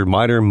major and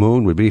minor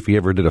moon would be if he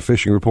ever did a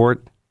fishing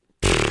report?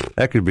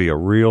 That could be a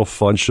real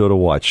fun show to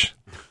watch.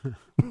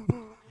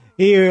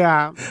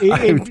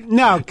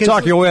 No,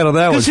 talk your way out of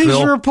that one, because his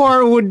Phil.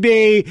 report would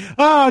be,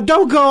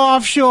 don't go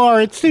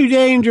offshore, it's too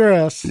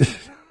dangerous.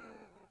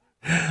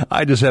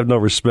 I just have no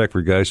respect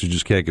for guys who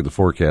just can't get the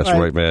forecast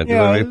right, man. You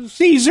know what I mean?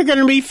 Seas are going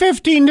to be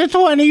 15 to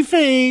 20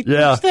 feet.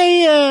 Yeah.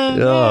 Stay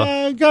in.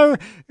 Yeah.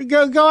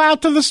 Go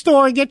out to the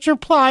store, get your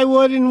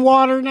plywood and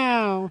water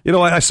now. You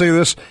know, I say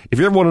this, if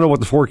you ever want to know what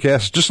the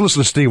forecast is, just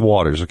listen to Steve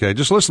Waters, okay?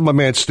 Just listen to my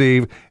man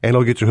Steve, and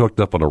he'll get you hooked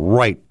up on the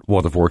right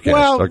weather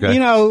forecast, okay?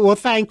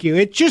 Thank you.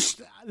 It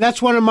just,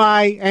 that's one of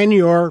my and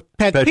your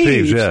pet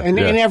peeves. And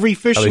every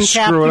fishing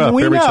captain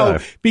we know.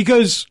 Time.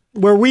 Because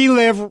where we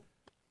live,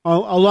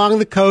 along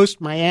the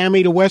coast,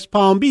 Miami to West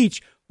Palm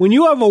Beach, when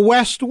you have a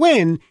west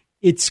wind,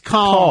 it's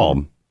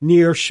calm.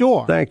 Near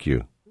shore. Thank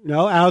you.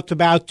 Out to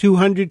about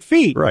 200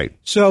 feet. Right.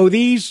 So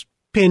these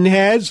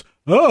pinheads,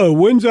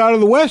 winds out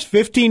of the west,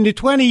 15 to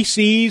 20,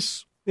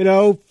 seas, 8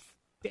 to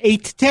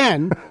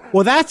 10.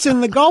 Well, that's in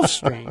the Gulf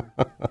Stream.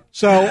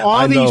 So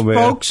all these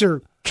folks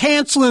are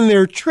canceling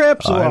their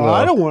trips.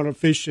 I don't want to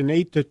fish in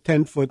 8 to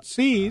 10 foot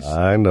seas.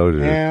 I know,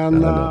 dude.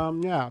 And,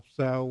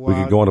 so we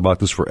could go on about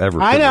this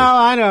forever.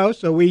 I know.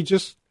 So we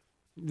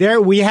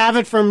have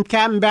it from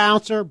Captain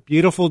Bouncer.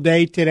 Beautiful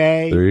day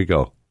today. There you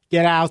go.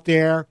 Get out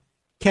there.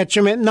 Catch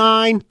them at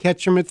 9,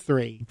 catch them at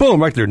 3.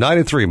 Boom, right there, 9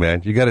 and 3,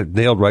 man. You got it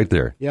nailed right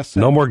there. Yes, sir.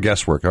 No more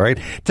guesswork, all right?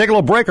 Take a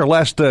little break. Our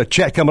last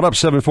chat coming up,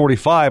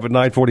 7:45 at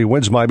 9:40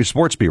 Wins Miami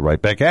Sports. Be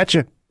right back at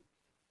you.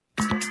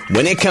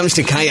 When it comes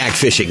to kayak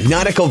fishing,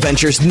 Nautical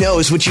Ventures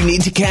knows what you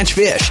need to catch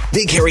fish.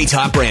 They carry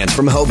top brands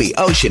from Hobie,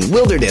 Ocean,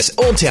 Wilderness,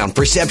 Old Town,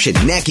 Perception,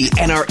 Necky,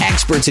 and are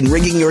experts in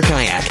rigging your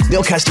kayak.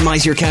 They'll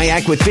customize your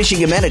kayak with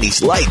fishing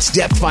amenities, lights,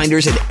 depth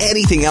finders, and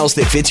anything else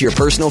that fits your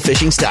personal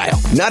fishing style.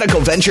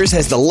 Nautical Ventures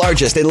has the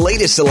largest and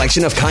latest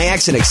selection of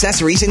kayaks and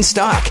accessories in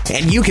stock,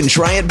 and you can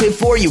try it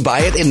before you buy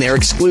it in their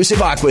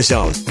exclusive Aqua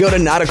Zone. Go to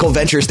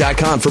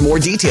nauticalventures.com for more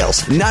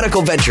details.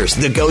 Nautical Ventures,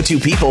 the go-to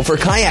people for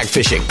kayak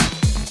fishing.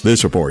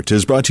 This report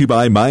is brought to you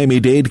by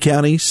Miami-Dade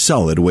County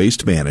Solid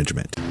Waste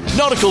Management.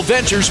 Nautical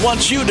Ventures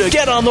wants you to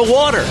get on the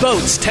water.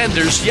 Boats,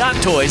 tenders,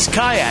 yacht toys,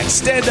 kayaks,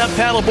 stand-up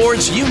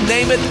paddleboards, you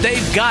name it,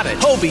 they've got it.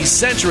 Hobie,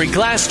 Century,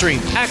 Glasstream,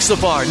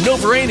 Axopar,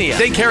 Novarania.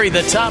 They carry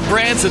the top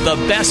brands at the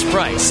best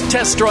price.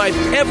 Test drive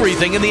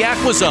everything in the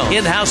Aqua Zone.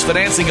 In-house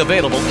financing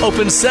available.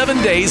 Open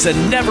 7 days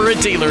and never a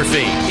dealer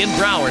fee. In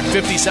Broward,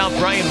 50 South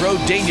Bryan Road,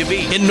 Dania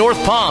Beach. In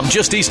North Palm,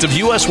 just east of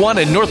US 1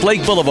 and North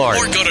Lake Boulevard.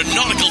 Or go to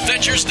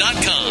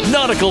nauticalventures.com.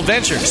 Nautical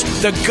Ventures,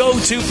 the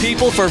go-to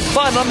people for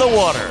fun on the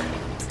water.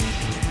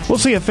 We'll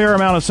see a fair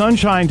amount of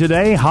sunshine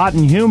today, hot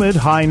and humid,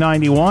 high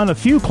 91, a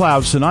few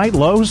clouds tonight,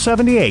 low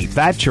 78.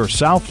 That's your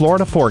South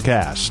Florida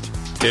forecast.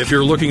 If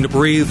you're looking to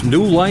breathe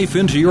new life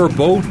into your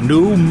boat,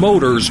 new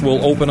motors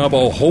will open up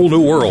a whole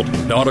new world.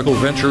 Nautical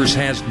Ventures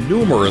has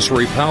numerous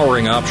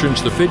repowering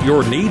options to fit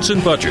your needs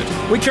and budget.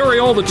 We carry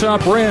all the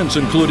top brands,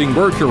 including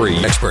Mercury.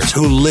 Experts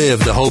who live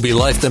the Hobie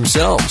life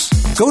themselves.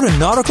 Go to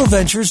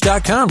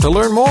nauticalventures.com to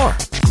learn more.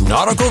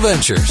 Nautical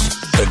Ventures,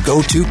 the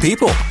go-to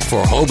people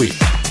for Hobie.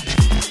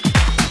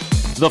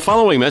 The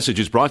following message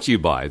is brought to you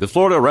by the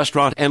Florida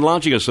Restaurant and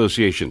Lodging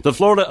Association, the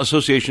Florida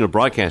Association of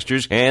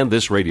Broadcasters, and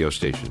this radio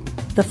station.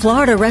 The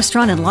Florida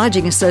Restaurant and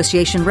Lodging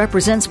Association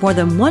represents more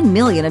than 1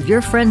 million of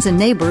your friends and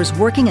neighbors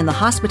working in the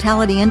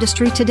hospitality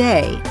industry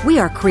today. We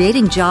are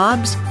creating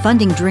jobs,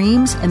 funding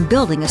dreams, and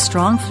building a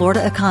strong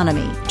Florida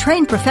economy.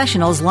 Trained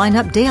professionals line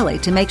up daily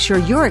to make sure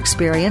your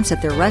experience at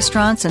their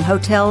restaurants and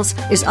hotels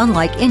is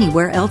unlike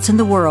anywhere else in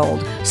the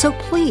world. So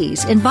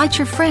please invite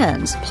your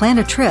friends, plan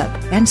a trip,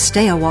 and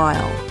stay a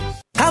while.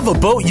 Have a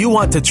boat you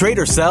want to trade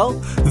or sell?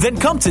 Then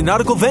come to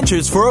Nautical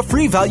Ventures for a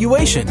free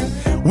valuation.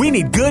 We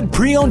need good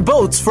pre-owned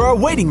boats for our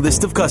waiting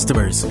list of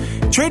customers.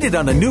 Trade it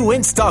on a new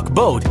in-stock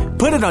boat,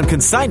 put it on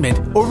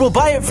consignment, or we'll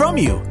buy it from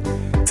you.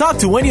 Talk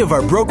to any of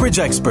our brokerage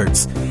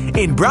experts.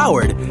 In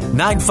Broward,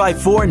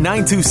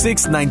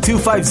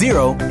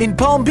 954-926-9250. In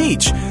Palm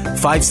Beach,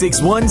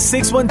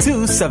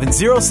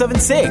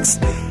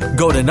 561-612-7076.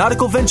 Go to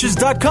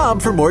nauticalventures.com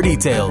for more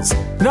details.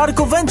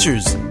 Nautical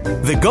Ventures,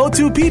 the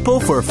go-to people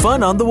for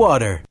fun on the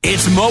water.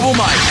 It's Mobile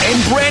Mike,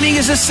 and branding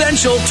is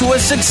essential to a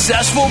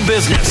successful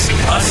business.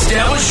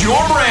 Establish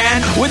your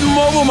brand with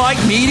Mobile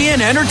Mike Media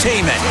and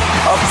Entertainment.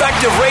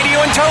 Effective radio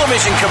and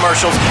television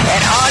commercials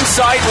and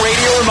on-site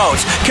radio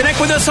remotes. Connect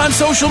with us on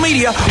social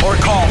media or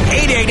call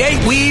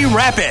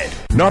 888-WE-RAPID.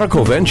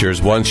 Nautical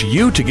Ventures wants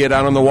you to get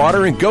out on the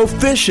water and go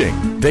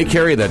fishing. They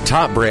carry the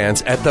top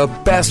brands at the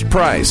best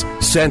price.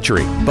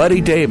 Century, Buddy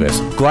Davis,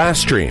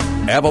 Glasstream,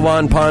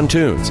 Avalon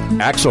Pontoons,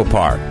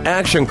 Axopar,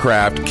 Action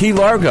Craft, Key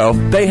Largo.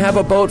 They have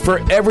a boat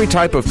for every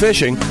type of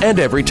fishing and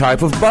every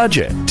type of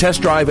budget.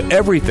 Test drive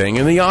everything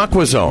in the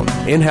Aqua Zone.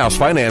 In-house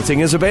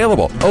financing is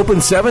available. Open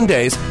 7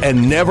 days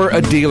and never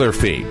a dealer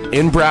fee.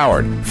 In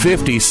Broward,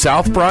 50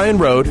 South Bryan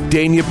Road,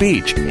 Dania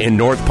Beach. In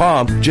North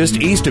Palm, just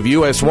east of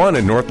US 1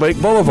 and North Lake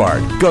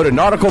Boulevard. Go to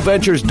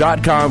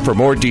nauticalventures.com for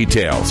more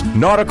details.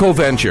 Nautical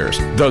Ventures,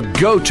 the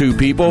go-to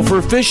people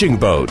for fishing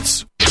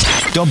boats.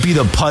 Don't be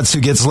the putz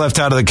who gets left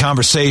out of the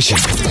conversation.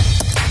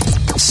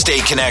 Stay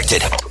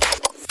connected.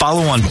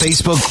 Follow on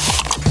Facebook,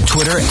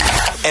 Twitter,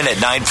 and at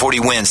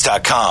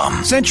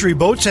 940winds.com. Century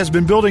Boats has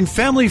been building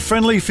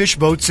family-friendly fish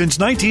boats since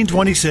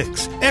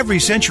 1926. Every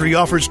Century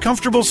offers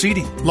comfortable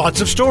seating,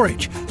 lots of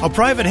storage, a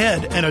private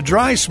head, and a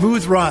dry,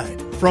 smooth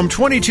ride. From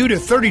 22 to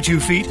 32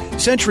 feet,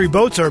 Century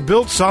boats are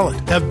built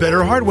solid, have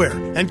better hardware,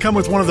 and come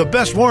with one of the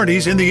best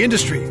warranties in the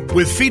industry.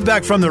 With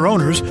feedback from their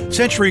owners,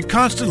 Century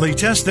constantly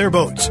tests their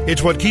boats.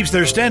 It's what keeps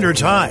their standards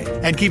high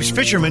and keeps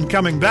fishermen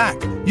coming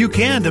back. You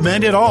can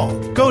demand it all.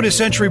 Go to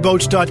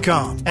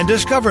centuryboats.com and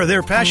discover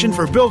their passion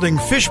for building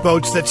fish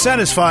boats that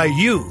satisfy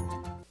you.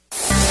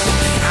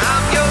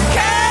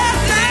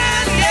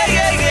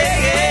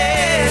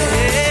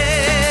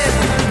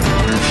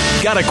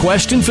 Got a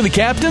question for the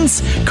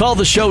captains? Call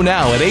the show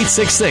now at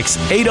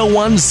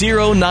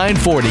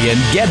 866-801-0940 and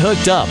get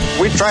hooked up.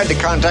 We tried to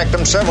contact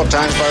them several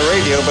times by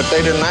radio, but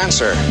they didn't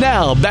answer.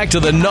 Now, back to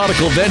the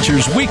Nautical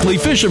Ventures Weekly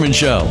Fisherman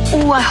Show.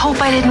 Ooh, I hope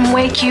I didn't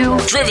wake you.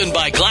 Driven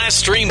by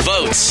Glasstream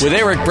Boats with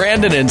Eric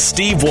Brandon and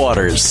Steve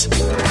Waters.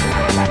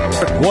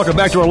 Welcome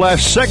back to our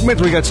last segment.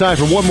 We got time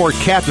for one more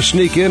cat to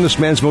sneak in. This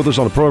man's been with us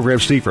on the program,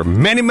 Steve, for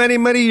many, many,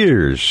 many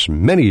years.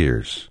 Many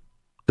years.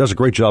 Does a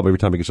great job every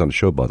time he gets on the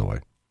show, by the way.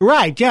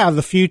 Right, yeah,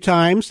 the few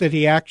times that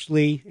he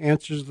actually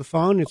answers the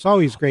phone, it's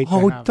always great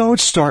to have don't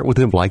start with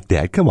him like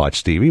that. Come on,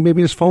 Stevie.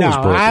 Maybe his phone was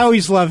broken. I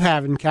always love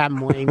having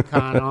Captain Wayne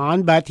Kahn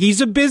on, but he's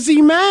a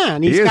busy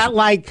man. He's got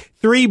like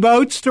 3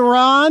 boats to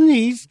run.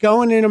 He's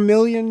going in a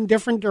million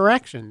different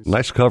directions.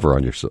 Nice cover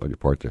on your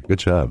part there. Good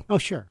job. Oh,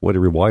 sure. Way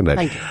to rewind that.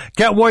 Thank you.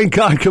 Captain Wayne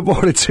Kahn, good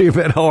morning to you,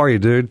 man. How are you,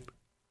 dude?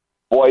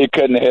 Boy, you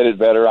couldn't have hit it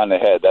better on the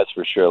head, that's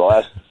for sure. The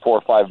last 4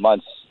 or 5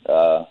 months,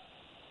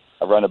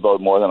 I've run a boat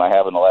more than I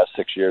have in the last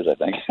 6 years, I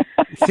think.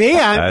 See,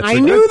 I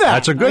knew that.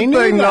 That's a good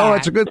thing, though.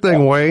 That's a good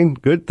thing, Wayne.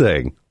 Good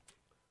thing.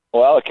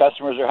 Well, the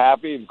customers are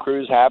happy, the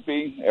crew's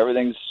happy.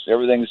 Everything's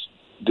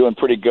doing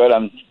pretty good.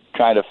 I'm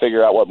trying to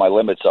figure out what my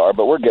limits are,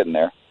 but we're getting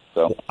there.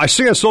 So I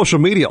see on social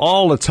media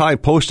all the time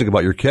posting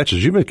about your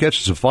catches. You've been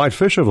catching some fine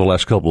fish over the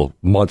last couple of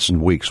months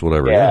and weeks,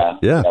 whatever. Yeah,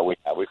 we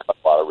caught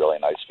a lot of really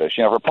nice fish.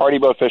 For party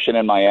boat fishing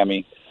in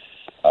Miami,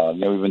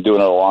 we've been doing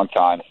it a long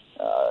time.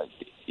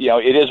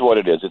 It is what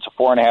it is. It's a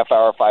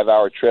 4.5-hour,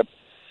 5-hour trip.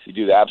 You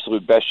do the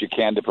absolute best you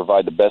can to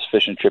provide the best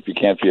fishing trip you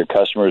can for your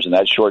customers in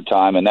that short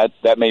time, and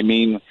that may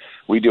mean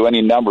we do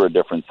any number of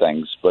different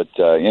things. But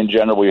in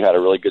general, we've had a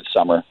really good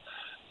summer.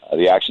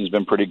 The action's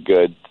been pretty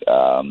good.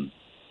 The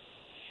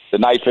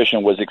night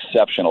fishing was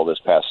exceptional this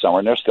past summer,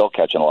 and they're still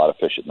catching a lot of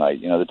fish at night.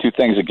 The two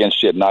things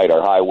against you at night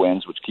are high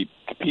winds, which keep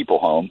people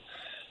home,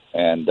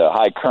 and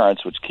high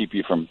currents, which keep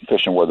you from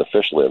fishing where the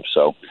fish live.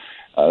 So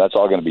that's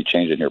all going to be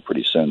changing here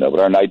pretty soon, though.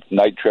 But our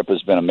night trip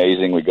has been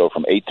amazing. We go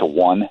from 8 to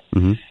 1,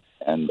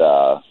 and you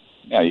got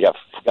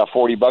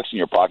 $40 in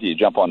your pocket. You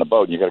jump on the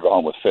boat, and you got to go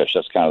home with fish.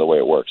 That's kind of the way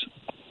it works.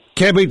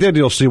 Can't beat that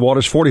deal, Steve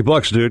Waters.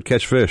 $40, dude.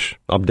 Catch fish.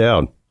 I'm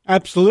down.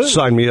 Absolutely.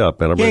 Sign me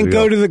up, man. Can't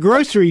go to the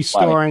grocery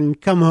store and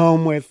come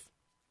home with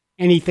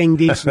anything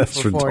decent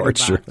for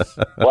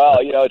 $40. Well,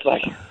 it's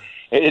like,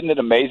 isn't it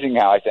amazing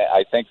how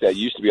I think that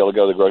you used to be able to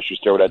go to the grocery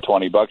store with that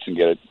 $20 and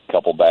get a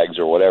couple bags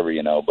or whatever,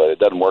 but it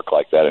doesn't work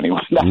like that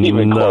anymore. Not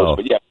even close.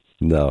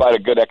 But quite a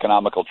good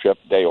economical trip,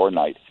 day or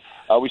night.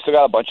 We still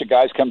got a bunch of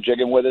guys come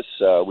jigging with us.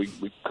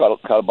 We caught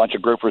a bunch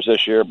of groupers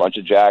this year, a bunch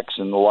of jacks,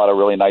 and a lot of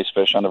really nice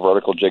fish on the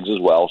vertical jigs as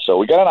well. So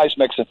we got a nice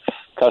mix of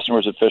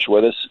customers that fish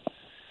with us.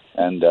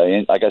 And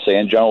like I say,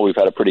 in general, we've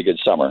had a pretty good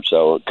summer.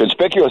 So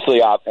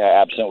conspicuously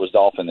absent was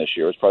dolphin this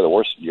year. It's probably the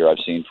worst year I've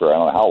seen for I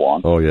don't know how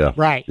long. Oh, yeah.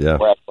 Right. Yeah.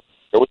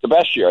 It was the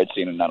best year I'd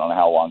seen in I don't know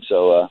how long.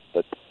 So,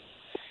 but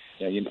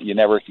you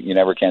never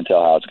can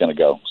tell how it's going to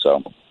go.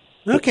 So.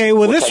 Okay,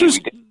 well, this was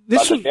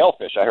the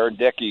sailfish. I heard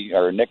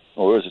Nick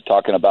was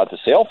talking about the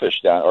sailfish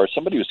down, or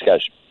somebody was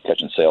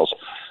catching sails.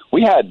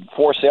 We had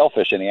 4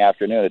 sailfish in the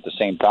afternoon at the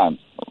same time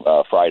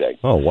Friday.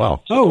 Oh,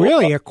 wow. So,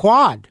 really? A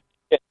quad?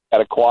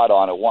 Had a quad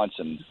on at once,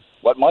 and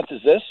what month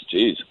is this?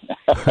 Jeez.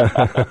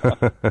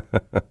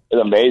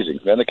 It's amazing.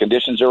 When the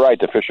conditions are right,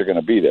 the fish are going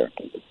to be there.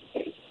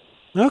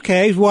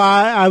 Okay, well,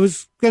 I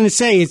was going to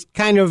say it's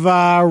kind of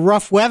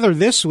rough weather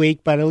this week,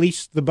 but at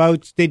least the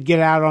boats did get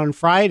out on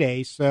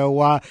Friday.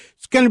 So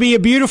it's going to be a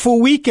beautiful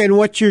weekend.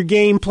 What's your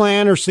game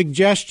plan or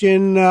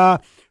suggestion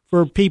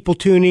for people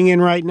tuning in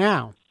right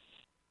now?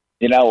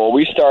 Well,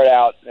 we start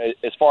out,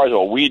 as far as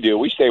what we do,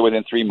 we stay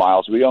within 3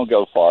 miles. We don't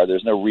go far.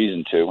 There's no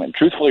reason to. And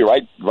truthfully,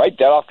 right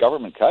dead off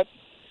Government Cut,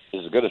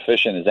 as good at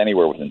fishing as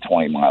anywhere within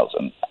 20 miles,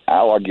 and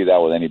I'll argue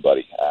that with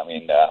anybody. I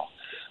mean,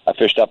 I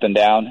fished up and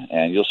down,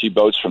 and you'll see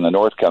boats from the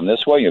north come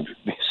this way. You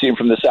see them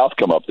from the south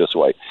come up this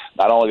way,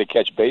 not only to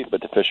catch bait,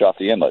 but to fish off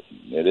the inlet.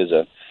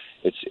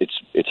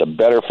 It's a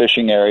better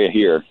fishing area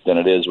here than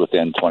it is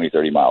within 20,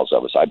 30 miles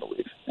of us, I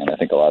believe, and I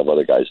think a lot of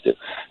other guys do.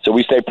 So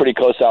we stay pretty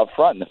close out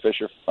front, and the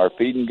fish are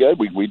feeding good.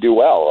 We do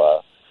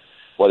well,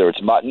 whether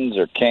it's muttons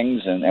or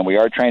kings, and we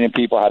are training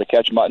people how to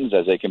catch muttons,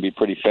 as they can be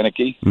pretty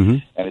finicky,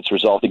 and it's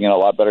resulting in a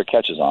lot better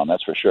catches on,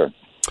 that's for sure.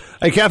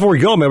 Hey, Cat, before we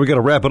go, man, we got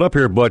to wrap it up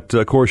here, but,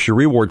 of course, your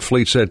reward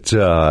fleet's at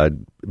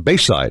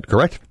Bayside,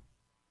 correct?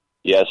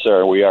 Yes,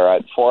 sir. We are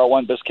at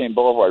 401 Biscayne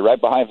Boulevard, right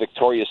behind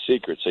Victoria's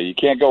Secret, so you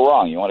can't go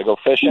wrong. You want to go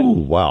fishing?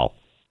 Ooh, wow.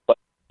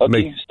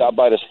 Stop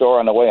by the store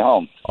on the way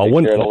home. I'll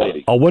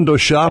window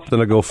shop, then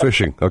I'll go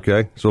fishing,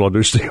 okay? That's what I'll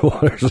do, Steve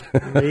Waters.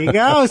 There you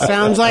go.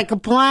 Sounds like a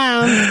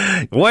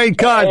plan. Wayne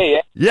Cott.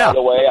 Hey, yeah. By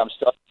the way, I'm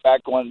starting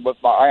back one with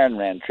my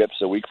Ironman trips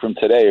a week from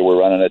today. We're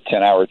running a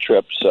 10-hour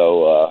trip,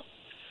 so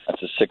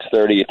that's a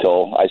 6:30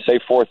 till, I say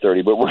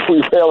 4:30, but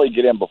we rarely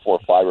get in before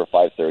 5 or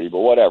 5:30, but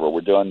whatever.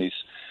 We're doing these,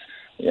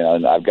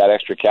 and I've got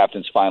extra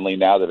captains finally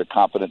now that are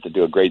competent to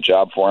do a great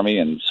job for me,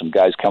 and some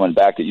guys coming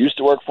back that used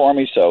to work for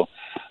me, so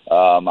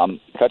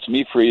cuts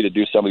me free to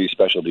do some of these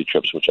specialty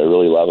trips, which I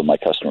really love and my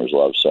customers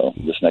love. So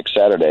this next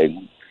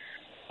Saturday,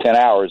 10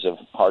 hours of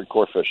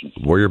hardcore fishing.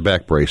 Wear your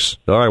back brace.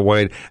 All right,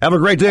 Wayne. Have a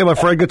great day, my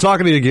friend. Good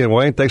talking to you again,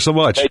 Wayne. Thanks so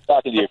much. Great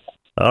talking to you.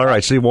 All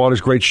right, Steve Waters,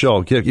 great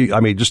show.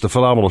 I mean, just a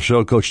phenomenal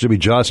show. Coach Jimmy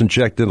Johnson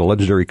checked in, a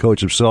legendary coach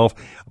himself.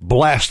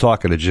 Blast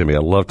talking to Jimmy. I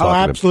love talking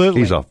to him.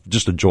 Absolutely. He's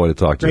just a joy to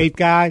talk to. Great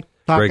guy.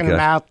 Talking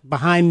about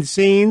behind the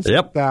scenes.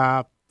 Yep.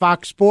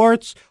 Fox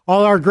Sports,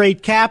 all our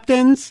great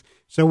captains.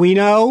 So we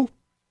know,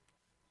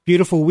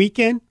 beautiful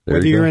weekend,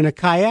 whether you're in a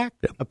kayak,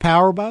 a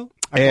powerboat,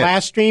 a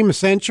glass stream, a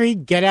Century,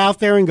 get out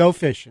there and go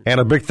fishing. And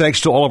a big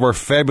thanks to all of our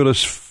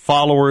fabulous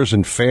followers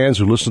and fans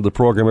who listen to the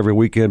program every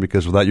weekend,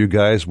 because without you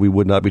guys, we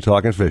would not be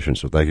talking fishing.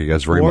 So thank you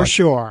guys very much. For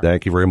sure.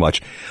 Thank you very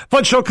much.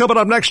 Fun show coming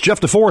up next. Jeff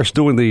DeForest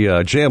doing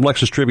the Jam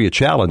Lexus Trivia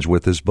Challenge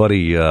with his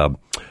buddy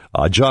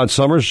John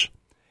Summers.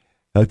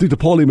 I think the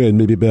Paulie Man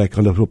may be back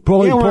on the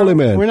Paulie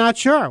Man. We're not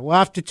sure. We'll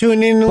have to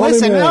tune in and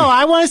listen. Man. Oh,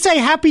 I want to say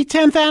happy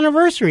 10th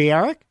anniversary,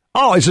 Eric.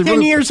 Oh, is it 10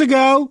 really? years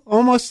ago,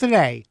 almost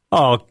today.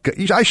 Oh,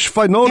 if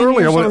I'd known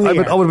earlier, I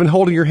would have been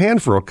holding your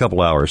hand for a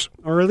couple hours.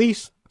 Or at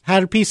least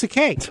had a piece of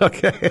cake.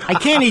 Okay. I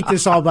can't eat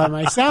this all by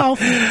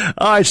myself.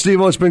 All right, Steve,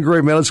 it's been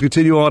great, man. Let's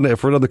continue on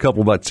for another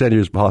couple, about 10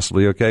 years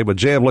possibly, okay? But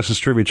Jam Lexus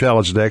Trivia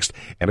Challenge next,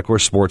 and, of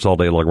course, sports all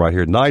day long right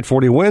here.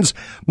 940 wins.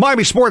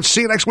 Miami Sports.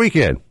 See you next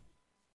weekend.